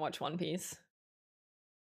I want to watch One Piece.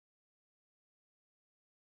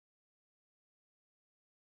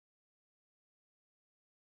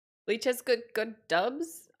 Bleach has good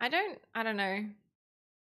dubs? I don't know.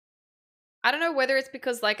 I don't know whether it's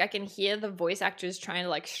because like I can hear the voice actors trying to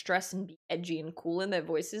like stress and be edgy and cool in their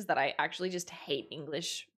voices that I actually just hate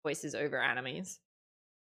English voices over animes.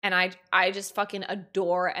 And I just fucking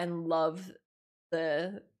adore and love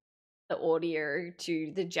the audio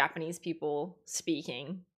to the Japanese people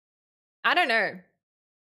speaking. I don't know.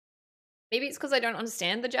 Maybe it's because I don't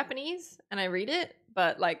understand the Japanese and I read it,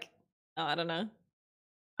 but like, oh, I don't know.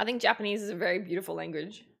 I think Japanese is a very beautiful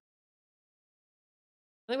language.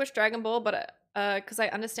 I only watch Dragon Ball, but because I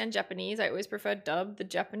understand Japanese, I always prefer dub. The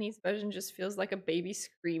Japanese version just feels like a baby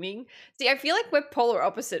screaming. See, I feel like we're polar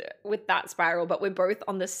opposite with that Spiral, but we're both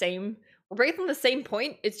on the same. We're both on the same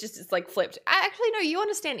point. It's like flipped. I actually no, you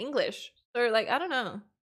understand English, so like I don't know.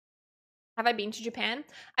 Have I been to Japan?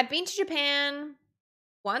 I've been to Japan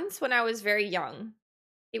once when I was very young.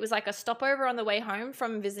 It was like a stopover on the way home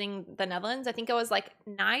from visiting the Netherlands. I think I was like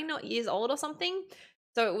 9 years old or something.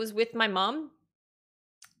 So it was with my mom.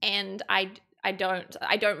 And I don't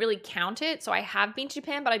really count it. So I have been to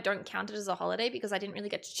Japan, but I don't count it as a holiday because I didn't really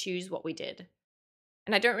get to choose what we did.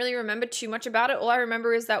 And I don't really remember too much about it. All I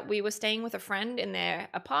remember is that we were staying with a friend in their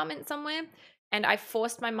apartment somewhere. And I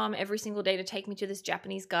forced my mom every single day to take me to this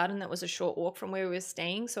Japanese garden that was a short walk from where we were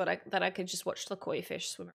staying so that I could just watch the koi fish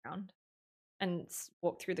swim around and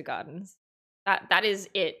walk through the gardens. That is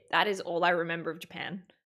it. That is all I remember of Japan.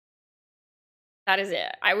 That is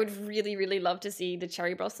it. I would really, really love to see the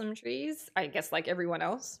cherry blossom trees, I guess like everyone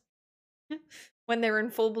else, when they're in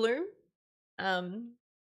full bloom.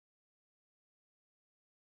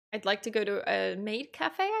 I'd like to go to a maid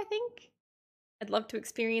cafe, I think. I'd love to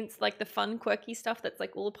experience like the fun, quirky stuff that's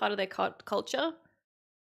like all a part of their culture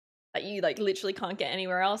that you like literally can't get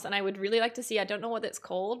anywhere else. And I would really like to see, I don't know what it's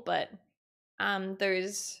called, but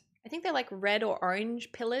those, I think they're like red or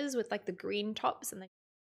orange pillars with like the green tops and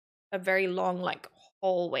a very long like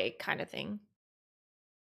hallway kind of thing.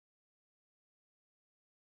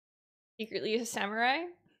 Secretly a samurai?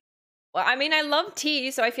 Well, I mean, I love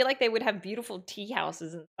tea, so I feel like they would have beautiful tea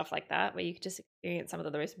houses and stuff like that, where you could just experience some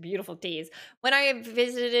of the most beautiful teas. When I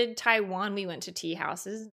visited Taiwan, we went to tea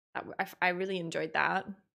houses. I really enjoyed that.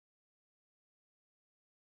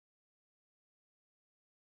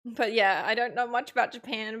 But yeah, I don't know much about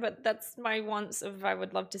Japan, but that's my wants of I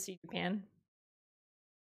would love to see Japan.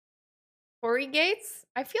 Torii gates?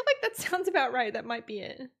 I feel like that sounds about right. That might be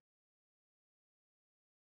it.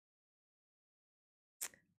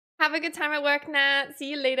 Have a good time at work, Nat. See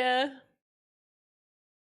you later.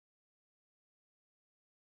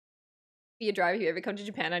 Be a driver if you ever come to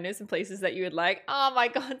Japan. I know some places that you would like. Oh my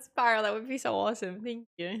god, Spiral, that would be so awesome. Thank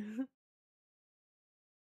you.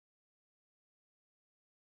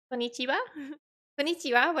 Konnichiwa?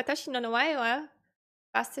 Konnichiwa, watashi no namae wa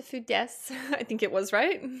fast food desu. I think it was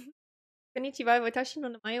right. Konnichiwa, watashi no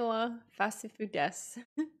namae wa fast food desu.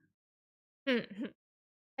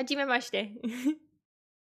 Hajimemashite.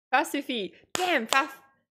 Fasufi. Damn, did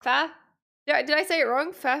I say it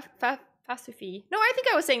wrong? Fasufi. No, I think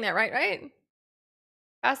I was saying that right?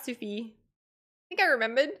 Fasufi. I think I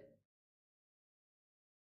remembered.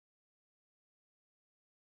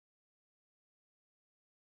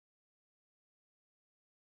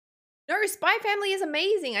 No, Spy Family is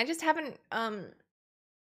amazing. I just haven't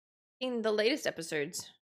seen the latest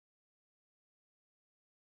episodes.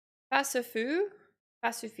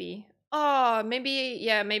 Fasufi. Oh, maybe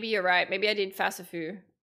you're right. Maybe I did Fasufu.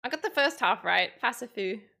 I got the first half right.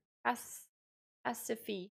 Fasufi.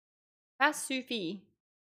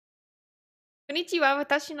 Konnichiwa,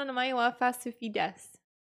 watashi no namae wa Fasufi desu.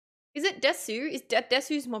 Is it desu?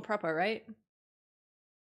 Desu's more proper, right?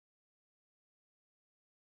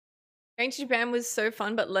 Going to Japan was so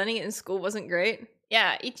fun, but learning it in school wasn't great.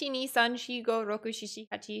 Yeah, 1, 2, 3, 4, 5, 6, 7,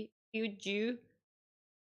 8, 9, 10,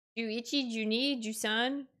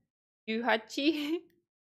 11, 12, 13,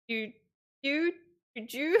 18,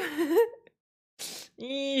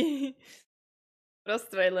 19. What else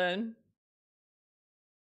did I learn?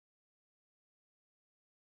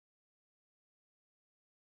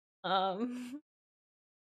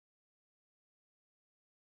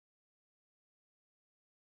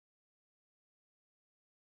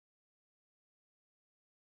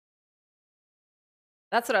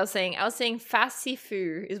 That's what I was saying. I was saying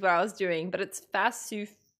Fasifu is what I was doing, but it's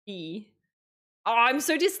Fasufi. Oh, I'm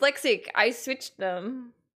so dyslexic. I switched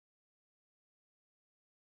them.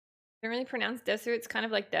 Don't really pronounce Desu. It's kind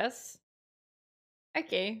of like Des.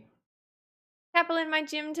 Okay. Chapel in my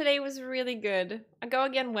gym today was really good. I go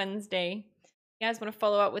again Wednesday. You guys want to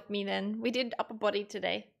follow up with me then? We did upper body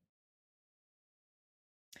today.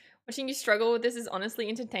 Watching you struggle with this is honestly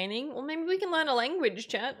entertaining. Well, maybe we can learn a language,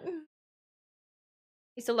 chat.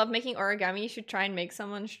 Used to love making origami. You should try and make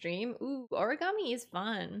some on stream. Ooh, origami is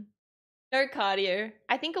fun. No cardio.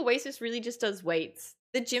 I think Oasis really just does weights.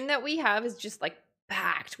 The gym that we have is just like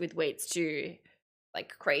packed with weights too.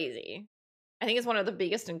 Like crazy. I think it's one of the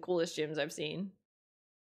biggest and coolest gyms I've seen.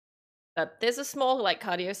 But there's a small like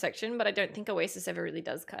cardio section, but I don't think Oasis ever really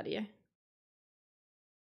does cardio.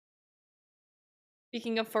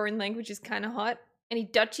 Speaking of foreign language is kind of hot. Any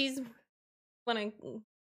Dutchies want to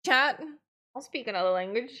chat? I'll speak another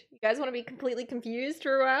language. You guys want to be completely confused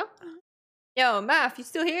for a while? Yo, Math, you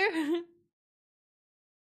still here?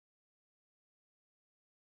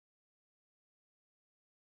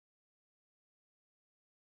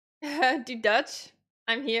 Do Dutch.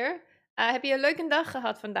 I'm here. Heb je een leuke dag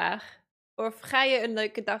gehad vandaag? Of ga je een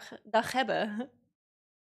leuke dag hebben?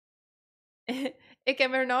 Ik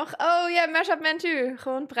heb er nog. Oh ja, mashup mentu.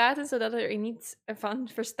 Gewoon praten zodat er niet van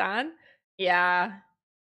verstaan. Ja.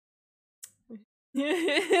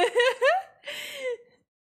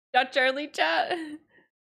 Dutch only chat.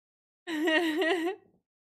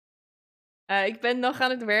 Ik ben nog aan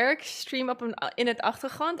het werk. Stream in het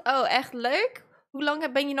achtergrond. Oh, echt leuk? Hoe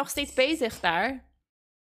lang ben je nog steeds bezig daar?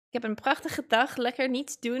 Ik heb een prachtige dag. Lekker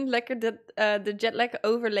niets doen. Lekker de jetlag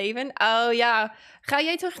overleven. Oh ja. Ga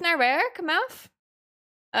jij terug naar werk, Maf?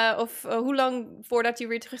 Of hoe lang voordat je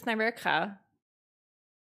weer terug naar werk gaat?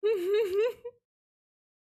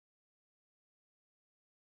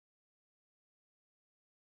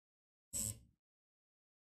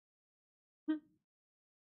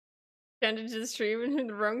 Change the stream in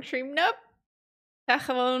the wrong stream. Nope. Ik ga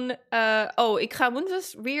gewoon... oh, ik ga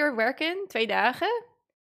woensdag weer werken. 2 dagen.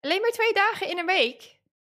 Alleen maar 2 dagen in een week.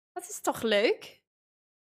 Dat is toch leuk?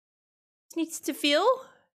 Is niet te veel?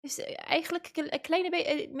 Is eigenlijk een kleine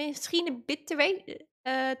beetje... misschien een bit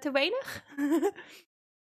te weinig?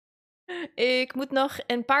 Ik moet nog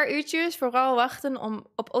een paar uurtjes vooral wachten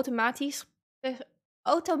op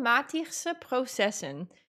automatische processen.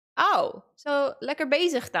 Oh, zo lekker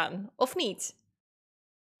bezig dan. Of niet?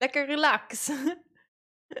 Lekker relax.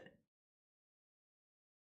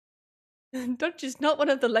 Dutch is not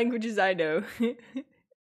one of the languages I know.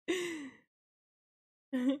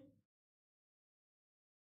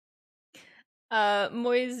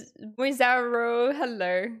 Moizaro,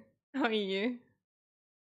 hello. How are you?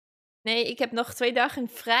 Nee, ik heb nog 2 dagen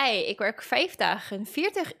vrij. Ik werk 5 dagen,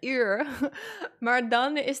 40 uur. Maar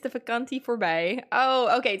dan is de vakantie voorbij.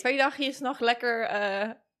 Oh, oké. 2 dagen is nog lekker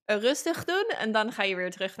rustig doen. En dan ga je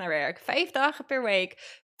weer terug naar werk. 5 dagen per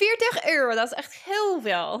week. 40 euro, dat is echt heel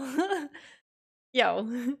veel. Yo.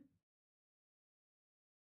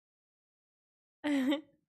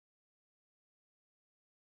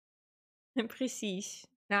 Precies.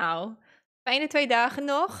 Nou, fijne 2 dagen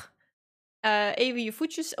nog. Even je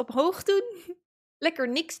voetjes omhoog doen. Lekker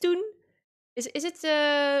niks doen. Is het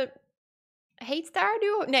heet daar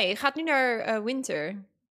nu? Nee, het gaat nu naar winter.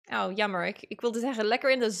 Oh, jammer. Ik wilde zeggen,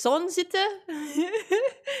 lekker in de zon zitten.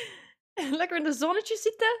 Lekker in de zonnetje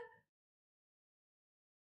zitten.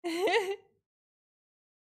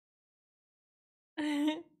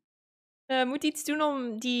 Moet iets doen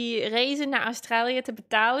om die reizen naar Australië te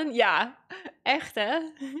betalen? Ja, echt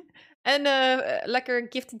hè? En lekker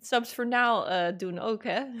gifted subs for now doen ook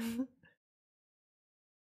hè?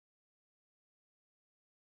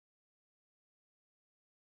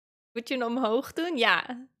 Moet je hem omhoog doen?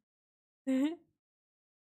 Ja. 2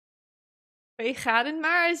 graden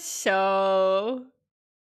maar. Zo.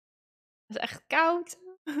 Het is echt koud.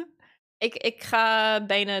 Ik ga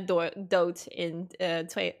bijna dood in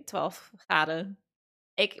 12 graden.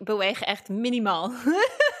 Ik beweeg echt minimaal.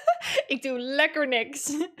 Ik doe lekker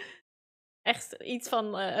niks. Echt iets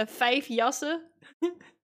van 5 jassen.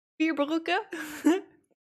 4 broeken.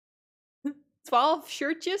 12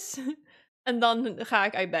 shirtjes. En dan ga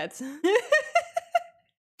ik uit bed.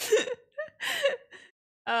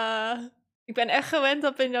 Ik ben echt gewend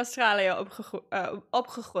op in Australië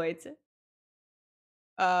opgegroeid.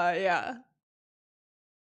 Ja.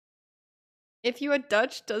 If you are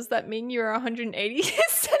Dutch, does that mean you're 180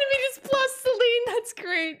 centimeters plus, Celine? That's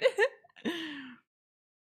great.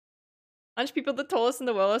 Aren't people the tallest in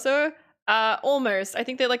the world also? Almost. I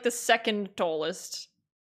think they're like the 2nd tallest.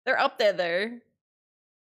 They're up there though.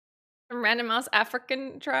 Some random ass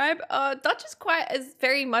African tribe. Dutch is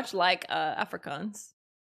very much like Afrikaans.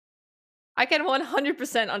 I can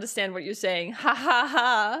 100% understand what you're saying. Ha ha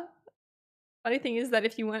ha. Funny thing is that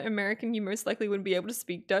if you weren't American, you most likely wouldn't be able to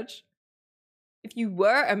speak Dutch. If you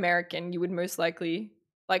were American, you would most likely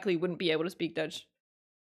wouldn't be able to speak Dutch.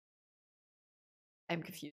 I'm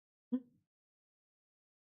confused.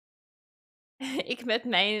 Ik met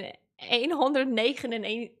mijn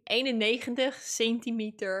 191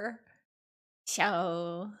 centimeter.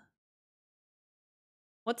 Zo.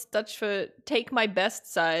 What's Dutch for take my best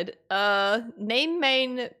side? Neem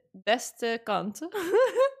mijn beste kant.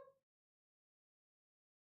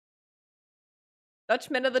 Dutch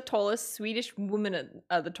men are the tallest, Swedish women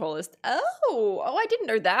are the tallest. Oh, I didn't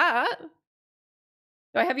know that.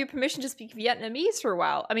 Do I have your permission to speak Vietnamese for a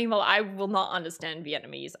while? I mean, well, I will not understand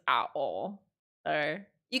Vietnamese at all. So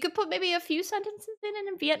you could put maybe a few sentences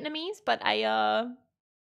in Vietnamese, but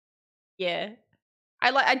yeah.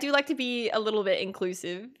 I do like to be a little bit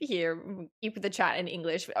inclusive here. Keep the chat in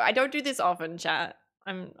English. I don't do this often, chat.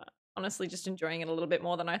 I'm honestly just enjoying it a little bit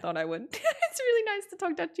more than I thought I would. It's really nice to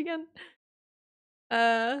talk Dutch again.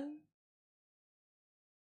 I'm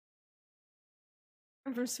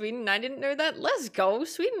from Sweden. I didn't know that. Let's go,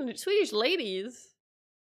 Swedish ladies.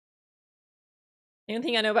 The only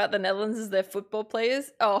thing I know about the Netherlands is their football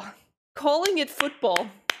players. Oh, calling it football.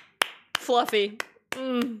 Fluffy.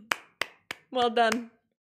 Well done.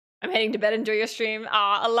 I'm heading to bed. Enjoy your stream.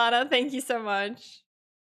 Ah, Alana, thank you so much.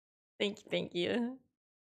 Thank you.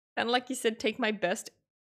 Sounded like you said take my best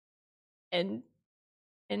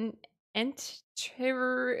entirety.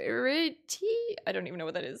 I don't even know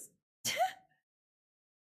what that is.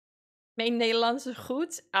 Mijn Nederlands is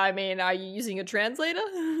goed. I mean, are you using a translator?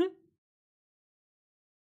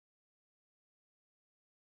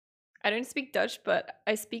 I don't speak Dutch, but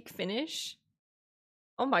I speak Finnish.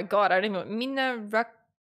 Oh my god, I don't even know. Mina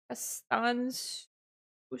Rakastans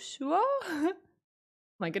Usua?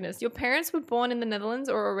 My goodness. Your parents were born in the Netherlands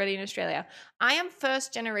or already in Australia? I am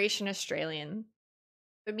first generation Australian.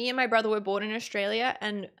 But me and my brother were born in Australia,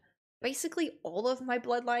 and basically all of my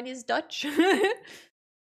bloodline is Dutch.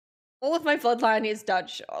 All of my bloodline is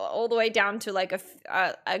Dutch, all the way down to like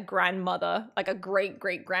a grandmother, like a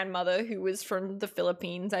great-great-grandmother who was from the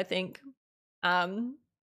Philippines, I think.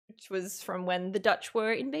 Which was from when the Dutch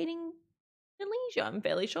were invading Indonesia, I'm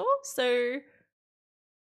fairly sure. So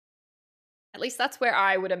at least that's where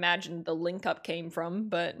I would imagine the link up came from,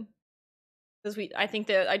 but because I think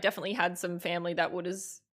that I definitely had some family that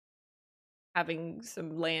was having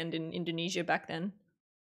some land in Indonesia back then.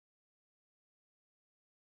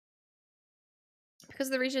 Because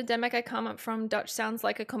the region of Denmark I come up from, Dutch sounds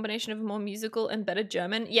like a combination of more musical and better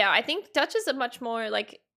German. Yeah, I think Dutch is a much more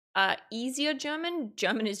like easier German.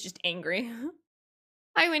 German is just angry.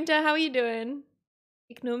 Hi Winter, how are you doing?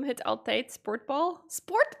 Ik noem het altijd sportbal.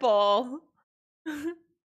 Sportbal?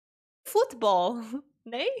 Football?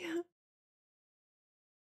 Nee?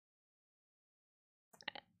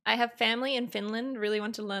 I have family in Finland, really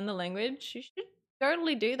want to learn the language. You should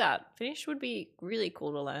totally do that. Finnish would be really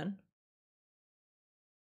cool to learn.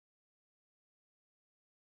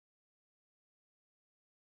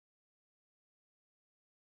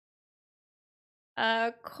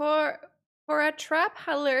 Cora Trap,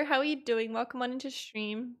 hello, how are you doing? Welcome on into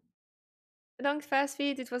stream. Bedankt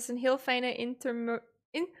Fastfeed, dit was een heel fijne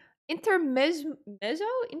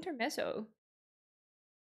intermezzo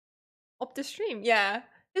op de stream. Yeah,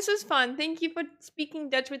 this was fun. Thank you for speaking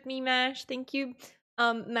Dutch with me, Mash. Thank you,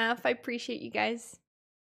 Math. I appreciate you guys.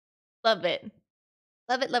 Love it.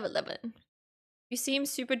 Love it, love it, love it. You seem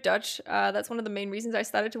super Dutch. That's one of the main reasons I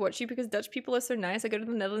started to watch you, because Dutch people are so nice. I go to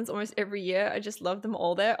the Netherlands almost every year. I just love them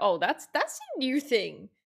all there. Oh, that's a new thing.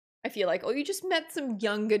 I feel like, oh, you just met some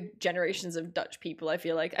younger generations of Dutch people. I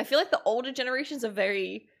feel like the older generations are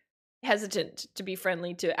very hesitant to be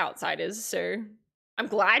friendly to outsiders. So I'm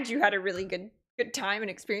glad you had a really good time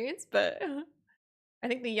and experience, but I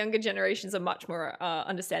think the younger generations are much more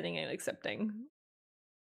understanding and accepting.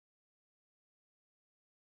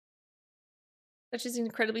 Dutch is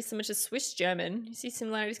incredibly similar to Swiss German. You see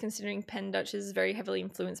similarities considering Pen Dutch is very heavily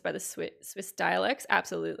influenced by the Swiss dialects.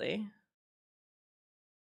 Absolutely.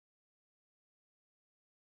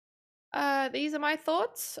 These are my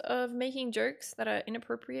thoughts of making jokes that are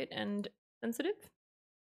inappropriate and sensitive.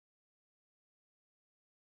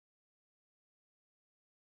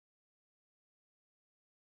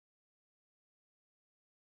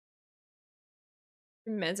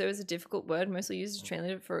 Mezzo is a difficult word, mostly used to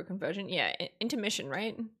translate for a conversion. Yeah, intermission,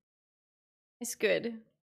 right? It's good.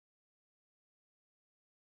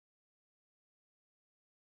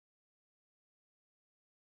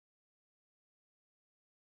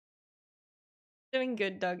 Doing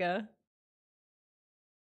good, Dugga.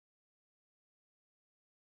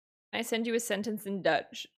 I send you a sentence in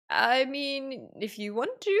Dutch. I mean, if you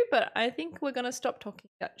want to, but I think we're gonna stop talking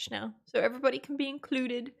Dutch now, so everybody can be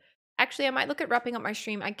included. Actually, I might look at wrapping up my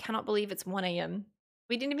stream. I cannot believe it's 1 a.m.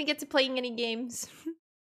 We didn't even get to playing any games.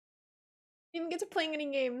 Didn't even get to playing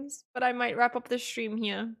any games, but I might wrap up the stream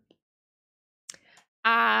here.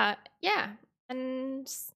 Yeah,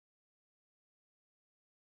 and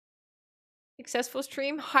successful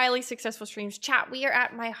stream, highly successful streams. Chat, we are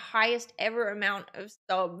at my highest ever amount of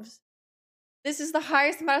subs. This is the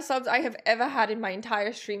highest amount of subs I have ever had in my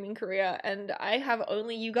entire streaming career, and I have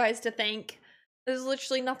only you guys to thank. There's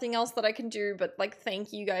literally nothing else that I can do but like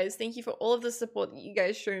thank you guys. Thank you for all of the support that you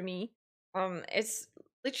guys show me. It's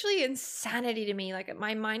literally insanity to me. Like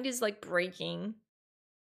my mind is like breaking.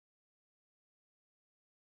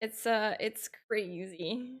 It's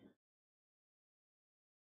crazy.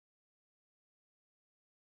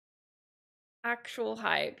 Actual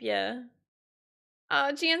hype, yeah.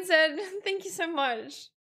 Gian said, thank you so much.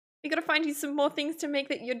 We gotta find you some more things to make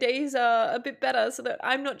that your days are a bit better so that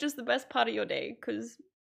I'm not just the best part of your day, because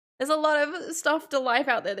there's a lot of stuff to life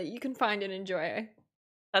out there that you can find and enjoy.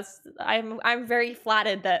 I'm very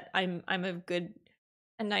flattered that I'm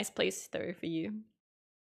a nice place though for you.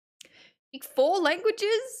 Speak 4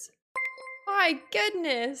 languages? My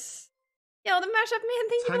goodness. Yo, the mashup man,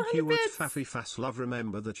 thank you for 100 bits. Faffy Fass Love.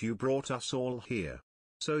 Remember that you brought us all here.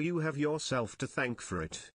 So you have yourself to thank for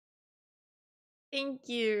it. Thank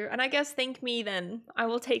you. And I guess thank me then. I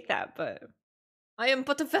will take that, but I am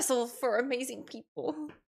but a vessel for amazing people.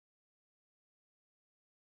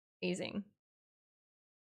 Amazing.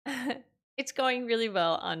 It's going really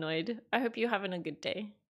well, Arnold. I hope you're having a good day.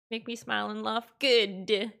 Make me smile and laugh. Good.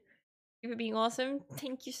 Thank you for being awesome.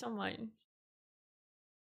 Thank you so much.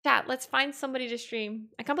 Chat, let's find somebody to stream.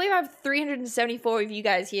 I can't believe I have 374 of you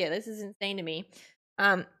guys here. This is insane to me.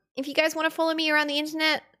 If you guys want to follow me around the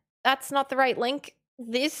internet, that's not the right link.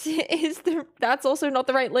 That's also not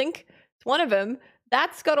the right link. It's one of them.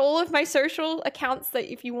 That's got all of my social accounts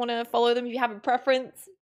that if you want to follow them, if you have a preference,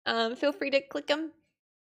 feel free to click them.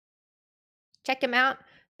 Check them out.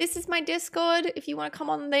 This is my Discord if you want to come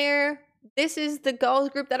on there. This is the girls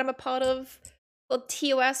group that I'm a part of called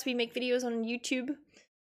TOS. We make videos on YouTube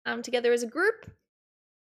together as a group.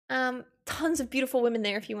 Tons of beautiful women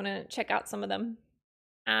there if you want to check out some of them.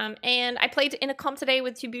 And I played in a comp today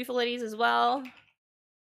with 2 beautiful ladies as well.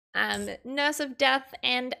 Nurse of Death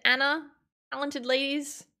and Anna, talented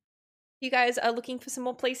ladies. If you guys are looking for some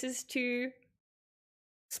more places to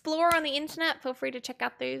explore on the internet, feel free to check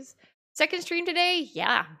out those. Second stream today?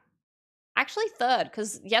 Yeah. Actually third,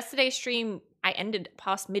 because yesterday's stream, I ended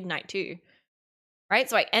past midnight too. Right?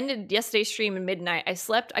 So I ended yesterday's stream at midnight. I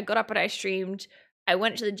slept, I got up and I streamed. I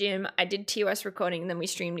went to the gym, I did TOS recording, and then we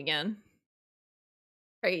streamed again.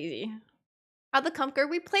 Crazy. How'd the comp go?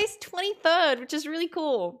 We placed 23rd, which is really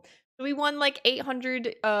cool. We won like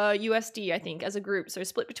 800 USD, I think, as a group. So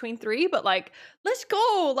split between 3, but like, let's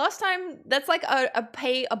go. Last time, that's like a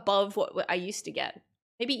pay above what I used to get.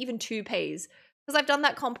 Maybe even 2 pays. Because I've done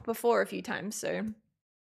that comp before a few times, so. I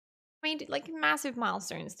made like massive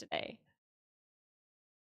milestones today.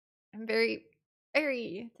 I'm very,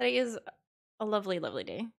 today is a lovely, lovely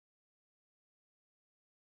day.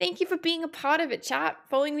 Thank you for being a part of it, chat.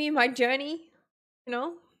 Following me in my journey. You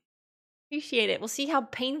know? Appreciate it. We'll see how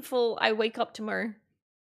painful I wake up tomorrow.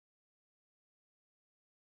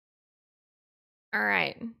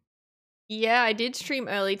 Alright. Yeah, I did stream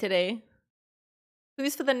early today.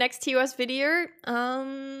 Who's for the next TOS video?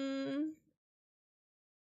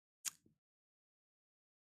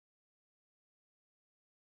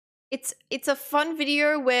 It's a fun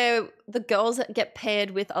video where the girls get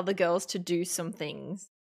paired with other girls to do some things.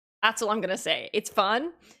 That's all I'm gonna say. It's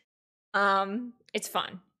fun. It's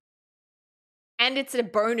fun. And it's a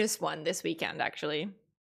bonus one this weekend, actually.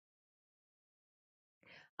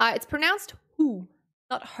 It's pronounced who,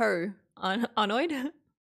 not ho, Arnoid.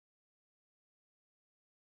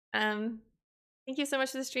 Thank you so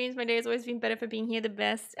much for the streams. My day has always been better for being here. The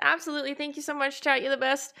best. Absolutely. Thank you so much, chat. You're the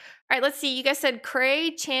best. All right, let's see. You guys said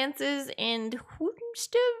Cray, Chances, and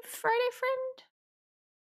Hoomstev, Friday Friend?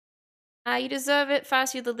 You deserve it.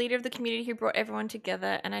 Fast, you're the leader of the community who brought everyone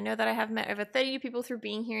together. And I know that I have met over 30 people through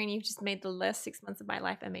being here, and you've just made the last 6 months of my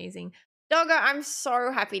life amazing. Doggo, I'm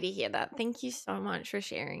so happy to hear that. Thank you so much for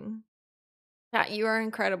sharing. Chat, you are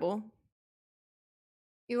incredible.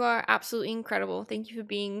 You are absolutely incredible. Thank you for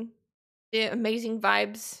being the amazing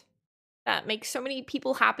vibes that make so many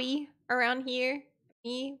people happy around here.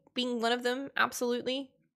 Me being one of them,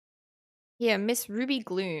 absolutely. Yeah, Miss Ruby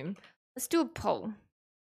Gloom. Let's do a poll.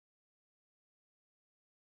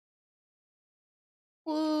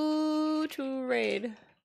 Ooh, to raid.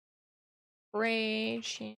 Raid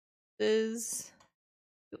chances.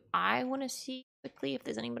 Do I want to see quickly if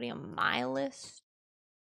there's anybody on my list?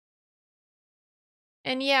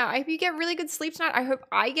 And yeah, I hope you get really good sleep tonight. I hope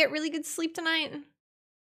I get really good sleep tonight.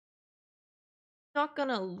 Not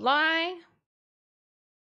gonna lie.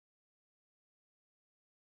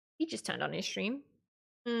 He just turned on his stream.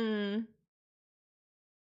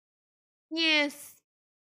 Yes.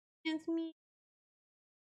 It's me.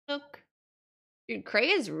 Look. Dude, Craig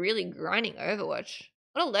is really grinding Overwatch.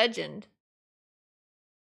 What a legend.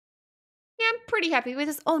 Yeah, I'm pretty happy with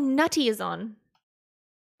this. Oh, Nutty is on.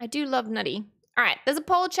 I do love Nutty. Alright, there's a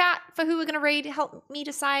poll chat for who we're gonna raid. Help me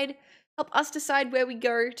decide. Help us decide where we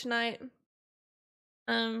go tonight.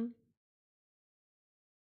 And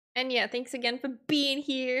yeah, thanks again for being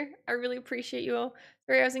here. I really appreciate you all.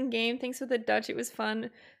 3 hours in game. Thanks for the Dutch. It was fun.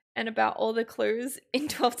 And about all the clothes in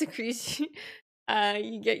 12 degrees.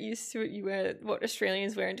 You get used to it. You wear what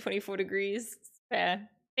Australians wear in 24 degrees. It's fair.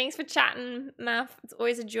 Thanks for chatting, Math. It's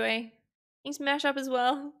always a joy. Thanks, Mashup, as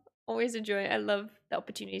well. Always a joy. I love the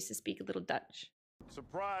opportunities to speak a little Dutch.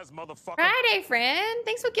 Surprise, motherfucker. Friday, friend.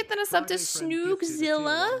 Thanks for gifting us up to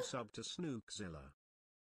Snookzilla. Sub to Snookzilla.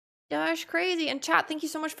 Gosh, crazy. And chat, thank you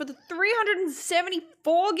so much for the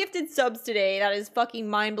 374 gifted subs today. That is fucking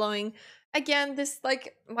mind-blowing. Again, this,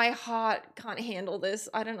 like, my heart can't handle this.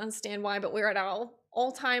 I don't understand why, but we're at our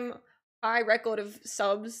all-time high record of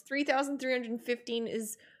subs. 3,315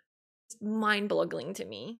 is mind-boggling to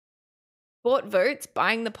me. Bought votes,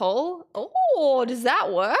 buying the poll. Oh, does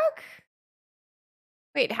that work?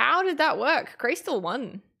 Wait, how did that work? Crystal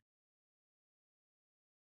won.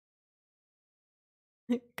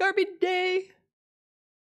 Garbage day.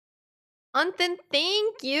 Unthin,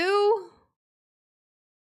 thank you.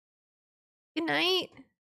 Good night.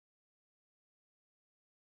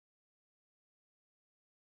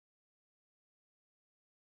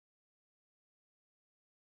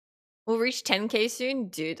 We'll reach 10k soon?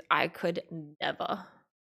 Dude, I could never.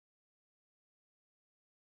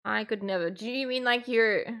 I could never. Do you mean like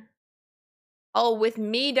you're... Oh, with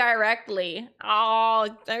me directly. Oh,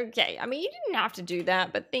 okay. I mean, you didn't have to do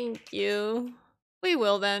that, but thank you. We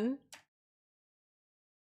will then.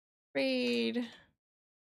 Read.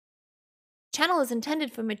 Channel is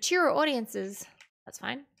intended for mature audiences. That's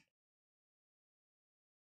fine.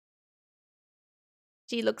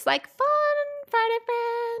 She looks like fun, Friday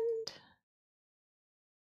friend.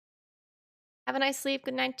 Have a nice sleep.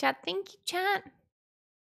 Good night, chat. Thank you, chat.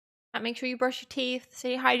 Make sure you brush your teeth,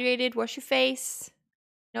 stay hydrated, wash your face.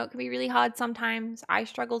 You know, it can be really hard sometimes. I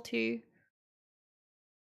struggle too.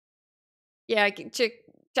 Yeah, chat,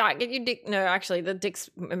 get your dick. No, actually, the dicks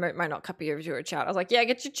emote might not copy over your chat. I was like, yeah,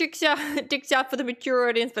 get your dicks out for the mature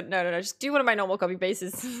audience, but no, just do one of my normal copy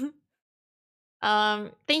pastes.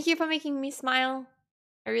 Thank you for making me smile.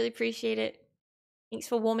 I really appreciate it. Thanks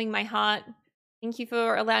for warming my heart. Thank you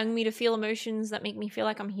for allowing me to feel emotions that make me feel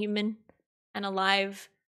like I'm human and alive.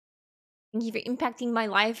 Thank you for impacting my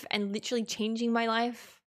life and literally changing my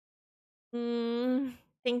life.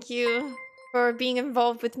 Thank you for being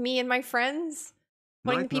involved with me and my friends.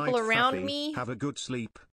 Putting people around me. Have a good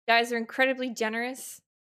sleep. You guys are incredibly generous.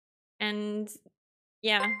 And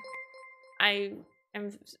yeah, I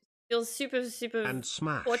feel super and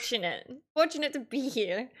smash. Fortunate to be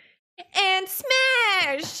here. And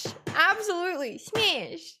smash! Absolutely,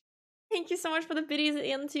 smash! Thank you so much for the biddies at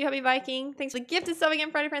the end too, Happy Viking. Thanks for the gifted sub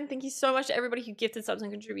again, Friday friend. Thank you so much to everybody who gifted subs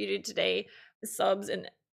and contributed today with subs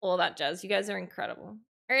and all that jazz. You guys are incredible.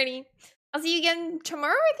 Alrighty. I'll see you again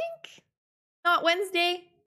tomorrow, I think? Not Wednesday.